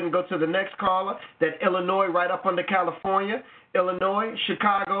 Let's go ahead and go to the next caller. That Illinois right up under California. Illinois,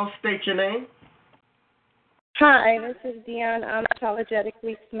 Chicago, state your name. Hi, this is Dion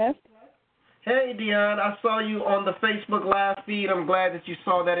Unapologetically Smith. Hey, Dion, I saw you on the Facebook Live feed. I'm glad that you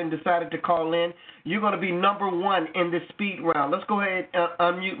saw that and decided to call in. You're going to be number one in this speed round. Let's go ahead and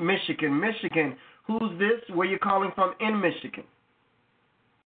unmute Michigan. Michigan, who's this? Where you calling from in Michigan?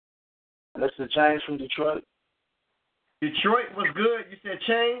 This is James from Detroit. Detroit was good. You said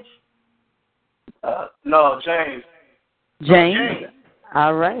change? No, James. James.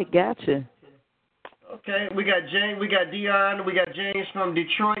 All right, gotcha. Okay, we got James, we got Dion, we got James from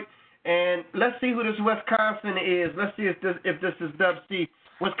Detroit, and let's see who this Wisconsin is. Let's see if this is Dub C.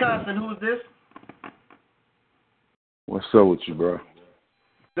 Wisconsin, who is this? What's up with you, bro?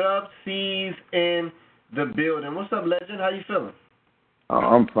 Dub C's in the building. What's up, Legend? How you feeling?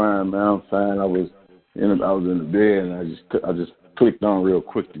 I'm fine, man. I'm fine. I was in the bed, and I just clicked on real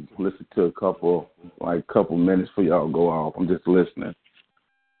quick to listen to a couple minutes for y'all go off. I'm just listening.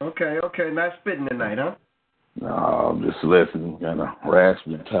 Okay. Not spitting tonight, huh? No, I'm just listening, kind of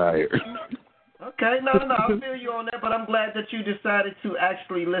raspy and tired. Okay, no, I feel you on that, but I'm glad that you decided to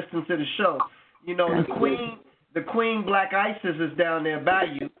actually listen to the show. You know, the Queen Black Isis is down there by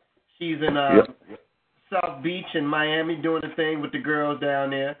you. She's in South Beach in Miami doing the thing with the girls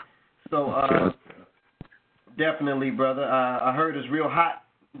down there. So definitely, brother. I heard it's real hot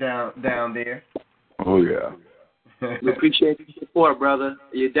down there. Oh yeah. We appreciate the support, brother.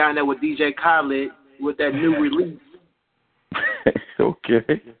 You're down there with DJ Khaled with that new release.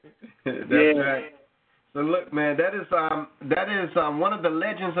 Okay. That's right. So look, man, that is one of the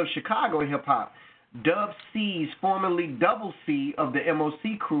legends of Chicago hip hop. Dub C's, formerly Double C of the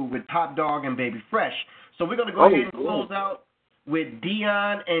MOC crew with Top Dog and Baby Fresh. So we're gonna go ahead and close out with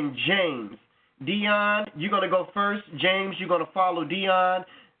Dion and James. Dion, you're gonna go first. James, you're gonna follow Dion.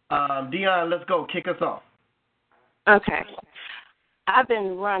 Dion, let's go. Kick us off. Okay. I've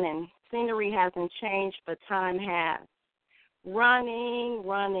been running. Scenery hasn't changed, but time has. Running,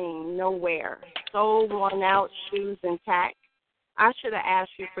 nowhere. Soul worn out, shoes intact. I should have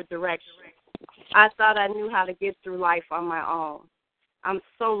asked you for directions. I thought I knew how to get through life on my own. I'm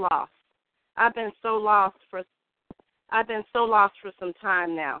so lost. I've been so lost for some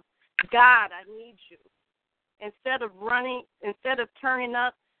time now. God, I need you. Instead of turning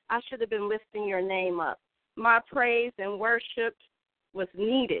up, I should have been lifting your name up. My praise and worship was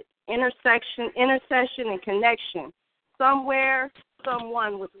needed. Intercession and connection. Somewhere,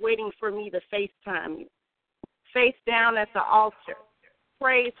 someone was waiting for me to FaceTime you. Face down at the altar.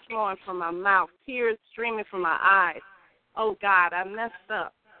 Praise flowing from my mouth. Tears streaming from my eyes. Oh, God, I messed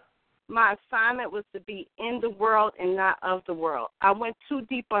up. My assignment was to be in the world and not of the world. I went too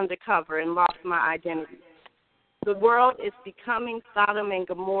deep undercover and lost my identity. The world is becoming Sodom and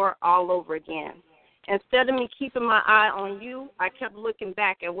Gomorrah all over again. Instead of me keeping my eye on you, I kept looking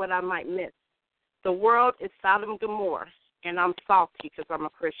back at what I might miss. The world is Sodom and Gomorrah, and I'm salty because I'm a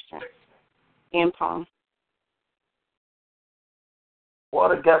Christian. End poem.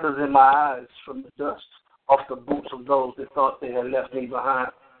 Water gathers in my eyes from the dust off the boots of those that thought they had left me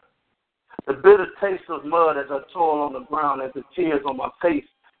behind. The bitter taste of mud as I toil on the ground, as the tears on my face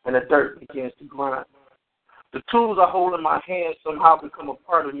and the dirt begins to grind. The tools I hold in my hands somehow become a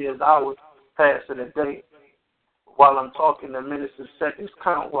part of me as hours pass in a day. While I'm talking, the minutes and seconds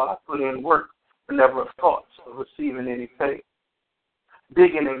count while I put in work and never have thoughts of receiving any pay.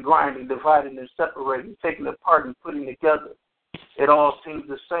 Digging and grinding, dividing and separating, taking apart and putting together. It all seems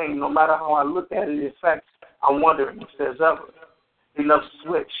the same, no matter how I look at it. In fact, I'm wondering if there's ever enough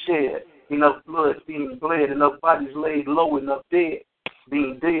sweat shed, enough blood being bled, enough bodies laid low, enough dead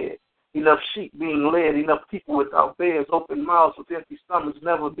being dead, enough sheep being led, enough people without beds, open mouths with empty stomachs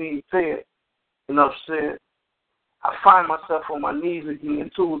never being fed. Enough said. I find myself on my knees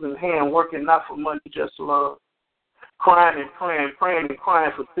again, tools in hand, working not for money, just love. Crying and praying and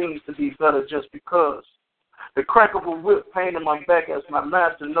crying for things to be better just because. The crack of a whip pain in my back as my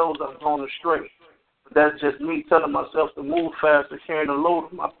master knows I've gone astray. But that's just me telling myself to move faster, carrying the load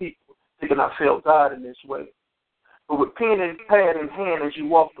of my people, thinking I failed God in this way. But with pen and pad in hand as you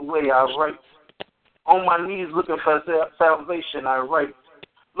walked away, I write. On my knees looking for salvation, I write.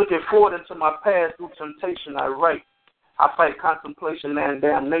 Looking forward into my past through temptation, I write. I fight contemplation and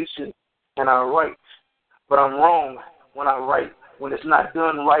damnation, and I write. But I'm wrong when I write. When it's not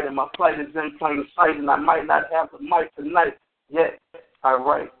done right and my plight is in plain sight and I might not have the mic tonight, yet I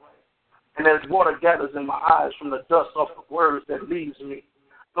write. And as water gathers in my eyes from the dust off the words that leaves me,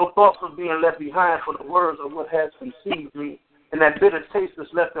 no thoughts of being left behind for the words of what has conceived me. And that bitter taste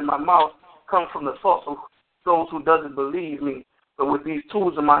that's left in my mouth comes from the thoughts of those who doesn't believe me. But with these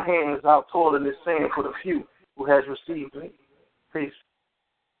tools in my hands, I'll toil in this sand for the few who has received me. Peace.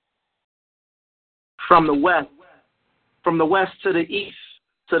 From the west to the east,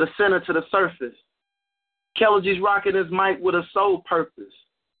 to the center to the surface. Kelly's rocking his mic with a sole purpose.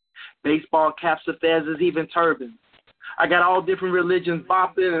 Baseball caps, affairs, even turbans. I got all different religions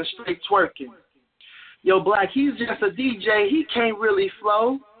bopping and straight twerking. Yo, Black, he's just a DJ. He can't really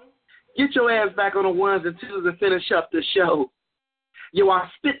flow. Get your ass back on the ones and twos and finish up the show. Yo, I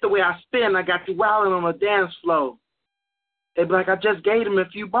spit the way I spin. I got you wilding on the dance floor. Hey, Black, I just gave him a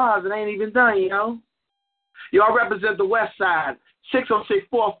few bars. It ain't even done, yo. Yo, I represent the West Side.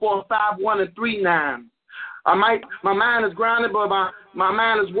 606-445-139. My mind is grounded, but my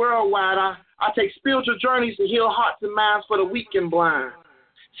mind is worldwide. I take spiritual journeys to heal hearts and minds for the weak and blind.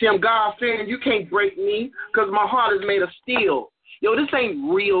 See, I'm God-fearing. You can't break me because my heart is made of steel. Yo, this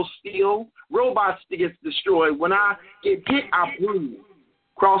ain't real steel. Robots get destroyed. When I get hit, I bruise.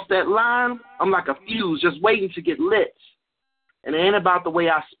 Cross that line, I'm like a fuse just waiting to get lit. And it ain't about the way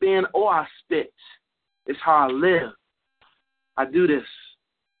I spin or I spit. It's how I live. I do this.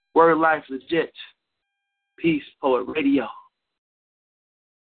 Word life legit. Peace, Poet Radio.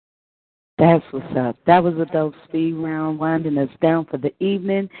 That's what's up. That was a dope speed round winding us down for the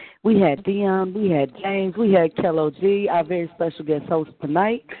evening. We had Dion, we had James, we had Kello G, our very special guest host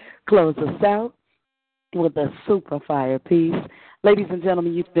tonight, close us out with a super fire piece. Ladies and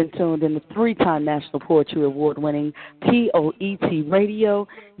gentlemen, you've been tuned in to 3-time National Poetry Award-winning P.O.E.T. Radio.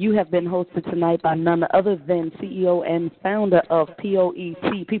 You have been hosted tonight by none other than CEO and founder of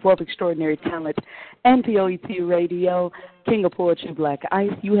P.O.E.T., People of Extraordinary Talent, and P.O.E.T. Radio, King of Poetry, Black Ice.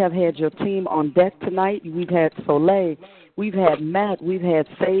 You have had your team on deck tonight. We've had Soleil. We've had Matt. We've had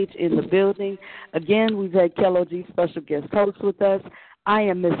Sage in the building. Again, we've had Kello G, special guest host with us. I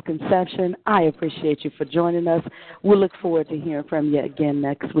am Misconception. I appreciate you for joining us. We'll look forward to hearing from you again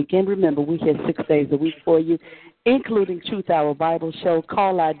next week. And remember, we're here 6 days a week for you, including Truth Hour Bible Show.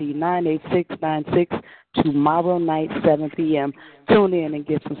 Call ID 98696 tomorrow night, 7 p.m. Tune in and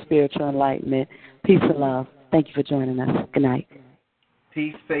get some spiritual enlightenment. Peace and love. Thank you for joining us. Good night.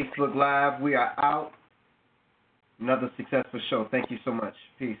 Peace, Facebook Live. We are out. Another successful show. Thank you so much.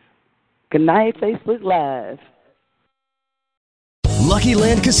 Peace. Good night, Facebook Live. Lucky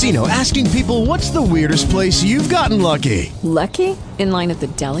Land Casino, asking people, what's the weirdest place you've gotten lucky? Lucky? In line at the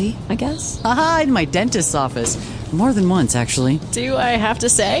deli, I guess? Aha, in my dentist's office. More than once, actually. Do I have to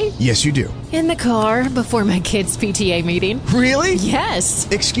say? Yes, you do. In the car before my kids' PTA meeting. Really? Yes.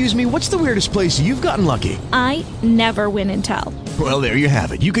 Excuse me, what's the weirdest place you've gotten lucky? I never win and tell. Well, there you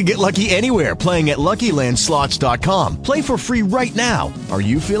have it. You can get lucky anywhere, playing at LuckyLandSlots.com. Play for free right now. Are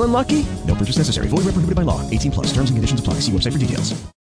you feeling lucky? No purchase necessary. Void where prohibited by law. 18+. Terms and conditions apply. See website for details.